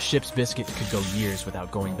 A ship's biscuit could go years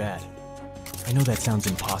without going bad. I know that sounds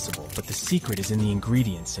impossible, but the secret is in the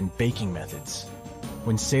ingredients and baking methods.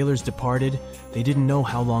 When sailors departed, they didn't know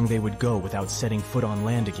how long they would go without setting foot on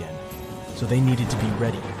land again, so they needed to be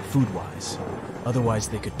ready, food-wise. Otherwise,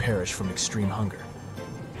 they could perish from extreme hunger.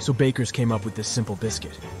 So bakers came up with this simple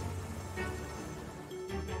biscuit.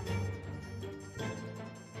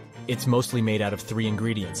 It's mostly made out of 3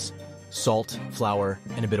 ingredients: salt, flour,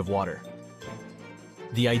 and a bit of water.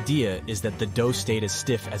 The idea is that the dough stayed as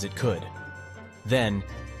stiff as it could. Then,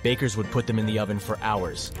 bakers would put them in the oven for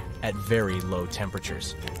hours, at very low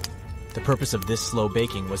temperatures. The purpose of this slow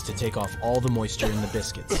baking was to take off all the moisture in the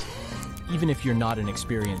biscuits. Even if you're not an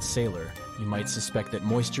experienced sailor, you might suspect that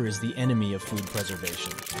moisture is the enemy of food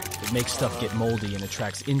preservation. It makes stuff get moldy and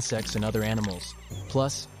attracts insects and other animals.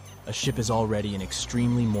 Plus, a ship is already an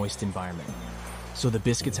extremely moist environment. So the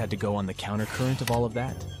biscuits had to go on the countercurrent of all of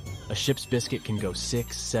that. A ship's biscuit can go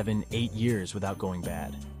 6, 7, 8 years without going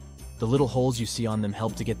bad. The little holes you see on them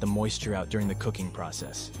help to get the moisture out during the cooking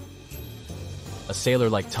process. A sailor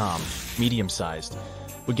like Tom, medium-sized,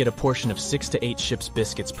 would get a portion of 6 to 8 ship's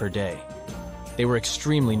biscuits per day. They were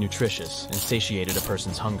extremely nutritious and satiated a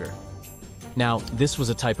person's hunger. Now, this was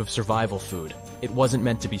a type of survival food. It wasn't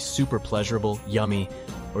meant to be super pleasurable, yummy,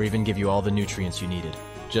 or even give you all the nutrients you needed.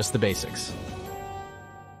 Just the basics.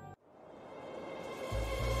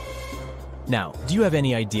 Now, do you have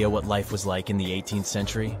any idea what life was like in the 18th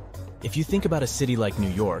century? If you think about a city like New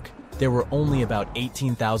York, there were only about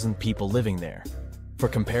 18,000 people living there. For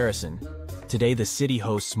comparison, today the city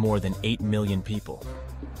hosts more than 8 million people.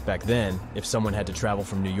 Back then, if someone had to travel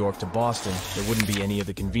from New York to Boston, there wouldn't be any of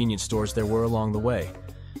the convenience stores there were along the way.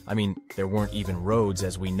 I mean, there weren't even roads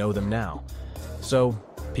as we know them now. So,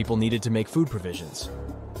 people needed to make food provisions.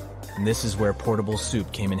 And this is where portable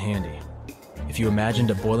soup came in handy. If you imagined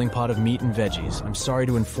a boiling pot of meat and veggies, I'm sorry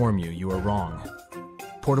to inform you, you are wrong.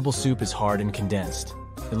 Portable soup is hard and condensed.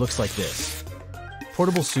 It looks like this.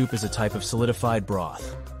 Portable soup is a type of solidified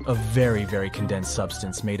broth, a very, very condensed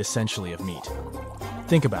substance made essentially of meat.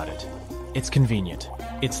 Think about it. It's convenient,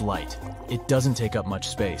 it's light, it doesn't take up much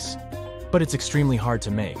space, but it's extremely hard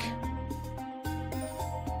to make.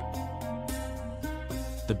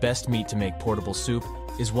 The best meat to make portable soup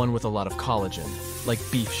is one with a lot of collagen, like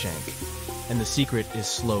beef shank, and the secret is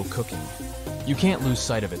slow cooking. You can't lose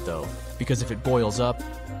sight of it though, because if it boils up,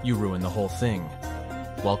 you ruin the whole thing.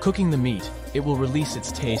 While cooking the meat, it will release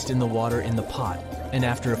its taste in the water in the pot, and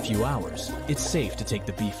after a few hours, it's safe to take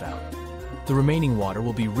the beef out. The remaining water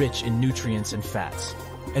will be rich in nutrients and fats,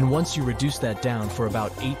 and once you reduce that down for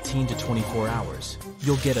about 18 to 24 hours,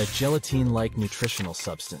 you'll get a gelatine-like nutritional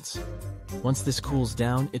substance. Once this cools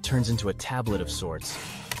down, it turns into a tablet of sorts.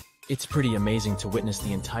 It's pretty amazing to witness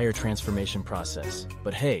the entire transformation process,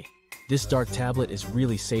 but hey, This dark tablet is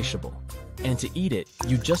really satiable, and to eat it,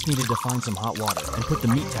 you just needed to find some hot water and put the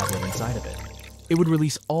meat tablet inside of it. It would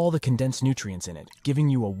release all the condensed nutrients in it, giving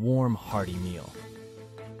you a warm, hearty meal.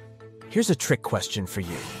 Here's a trick question for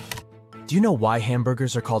you. Do you know why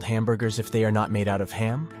hamburgers are called hamburgers if they are not made out of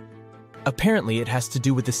ham? Apparently, it has to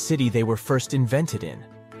do with the city they were first invented in,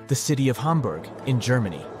 the city of Hamburg in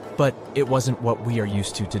Germany. But it wasn't what we are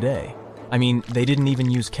used to today. I mean, they didn't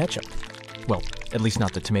even use ketchup. Well, at least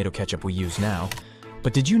not the tomato ketchup we use now.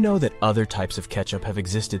 But did you know that other types of ketchup have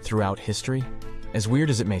existed throughout history? As weird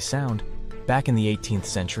as it may sound, back in the 18th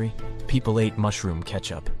century, people ate mushroom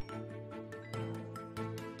ketchup.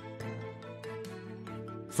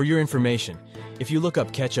 For your information, if you look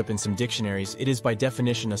up ketchup in some dictionaries, it is by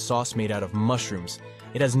definition a sauce made out of mushrooms.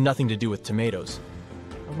 It has nothing to do with tomatoes.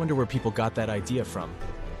 I wonder where people got that idea from.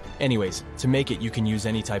 Anyways, to make it you can use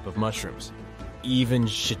any type of mushrooms. Even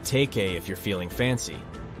shiitake if you're feeling fancy.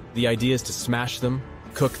 The idea is to smash them,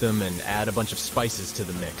 cook them, and add a bunch of spices to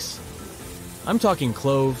the mix. I'm talking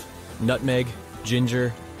clove, nutmeg,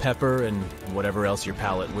 ginger, pepper, and whatever else your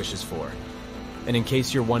palate wishes for. And in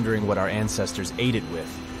case you're wondering what our ancestors ate it with,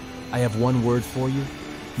 I have one word for you: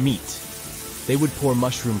 meat. They would pour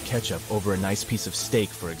mushroom ketchup over a nice piece of steak,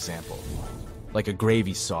 for example, like a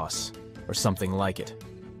gravy sauce or something like it.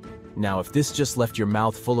 Now, if this just left your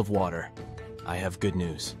mouth full of water, I have good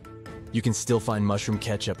news. You can still find mushroom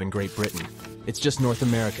ketchup in Great Britain. It's just North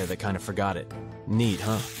America that kind of forgot it. Neat,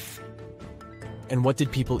 huh? And what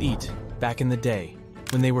did people eat back in the day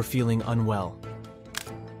when they were feeling unwell?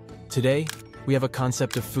 Today, we have a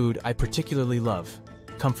concept of food I particularly love: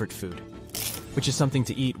 comfort food, which is something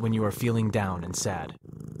to eat when you are feeling down and sad.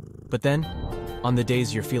 But then, on the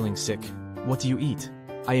days you're feeling sick, what do you eat?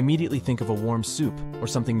 I immediately think of a warm soup or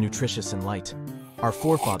something nutritious and light. Our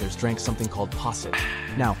forefathers drank something called posset.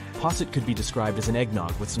 Now, posset could be described as an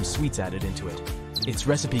eggnog with some sweets added into it. Its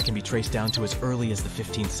recipe can be traced down to as early as the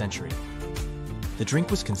 15th century. The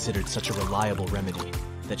drink was considered such a reliable remedy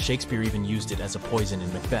that Shakespeare even used it as a poison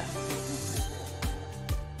in Macbeth.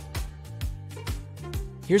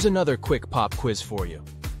 Here's another quick pop quiz for you.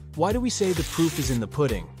 Why do we say the proof is in the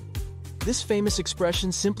pudding? This famous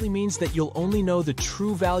expression simply means that you'll only know the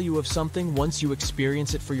true value of something once you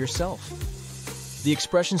experience it for yourself. The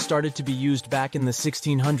expression started to be used back in the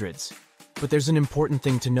 1600s, but there's an important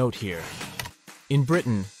thing to note here. In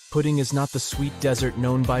Britain, pudding is not the sweet dessert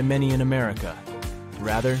known by many in America.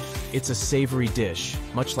 Rather, it's a savory dish,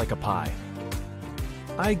 much like a pie.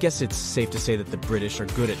 I guess it's safe to say that the British are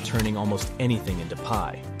good at turning almost anything into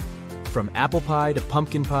pie. From apple pie to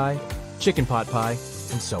pumpkin pie, chicken pot pie,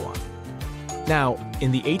 and so on. Now,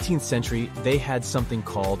 in the 18th century, they had something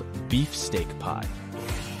called beefsteak pie.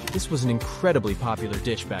 This was an incredibly popular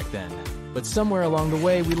dish back then, but somewhere along the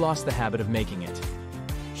way we lost the habit of making it.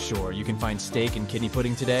 Sure, you can find steak and kidney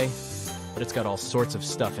pudding today, but it's got all sorts of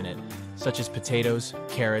stuff in it, such as potatoes,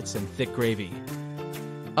 carrots, and thick gravy.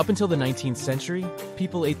 Up until the 19th century,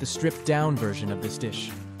 people ate the stripped-down version of this dish,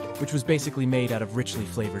 which was basically made out of richly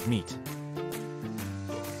flavored meat.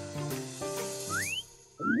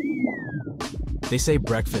 They say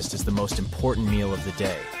breakfast is the most important meal of the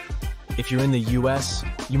day. If you're in the US,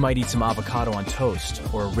 you might eat some avocado on toast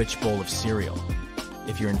or a rich bowl of cereal.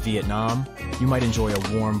 If you're in Vietnam, you might enjoy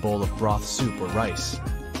a warm bowl of broth soup or rice.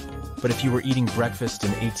 But if you were eating breakfast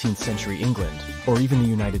in 18th century England, or even the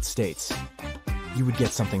United States, you would get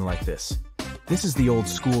something like this. This is the old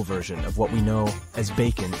school version of what we know as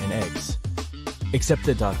bacon and eggs. Except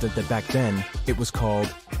that back then, it was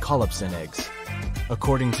called collops and eggs.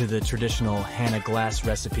 According to the traditional Hannah Glass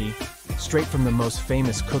recipe, straight from the most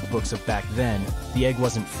famous cookbooks of back then, the egg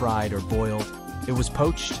wasn't fried or boiled, it was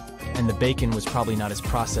poached, and the bacon was probably not as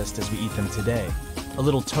processed as we eat them today. A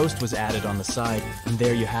little toast was added on the side, and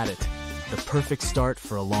there you had it. The perfect start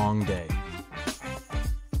for a long day.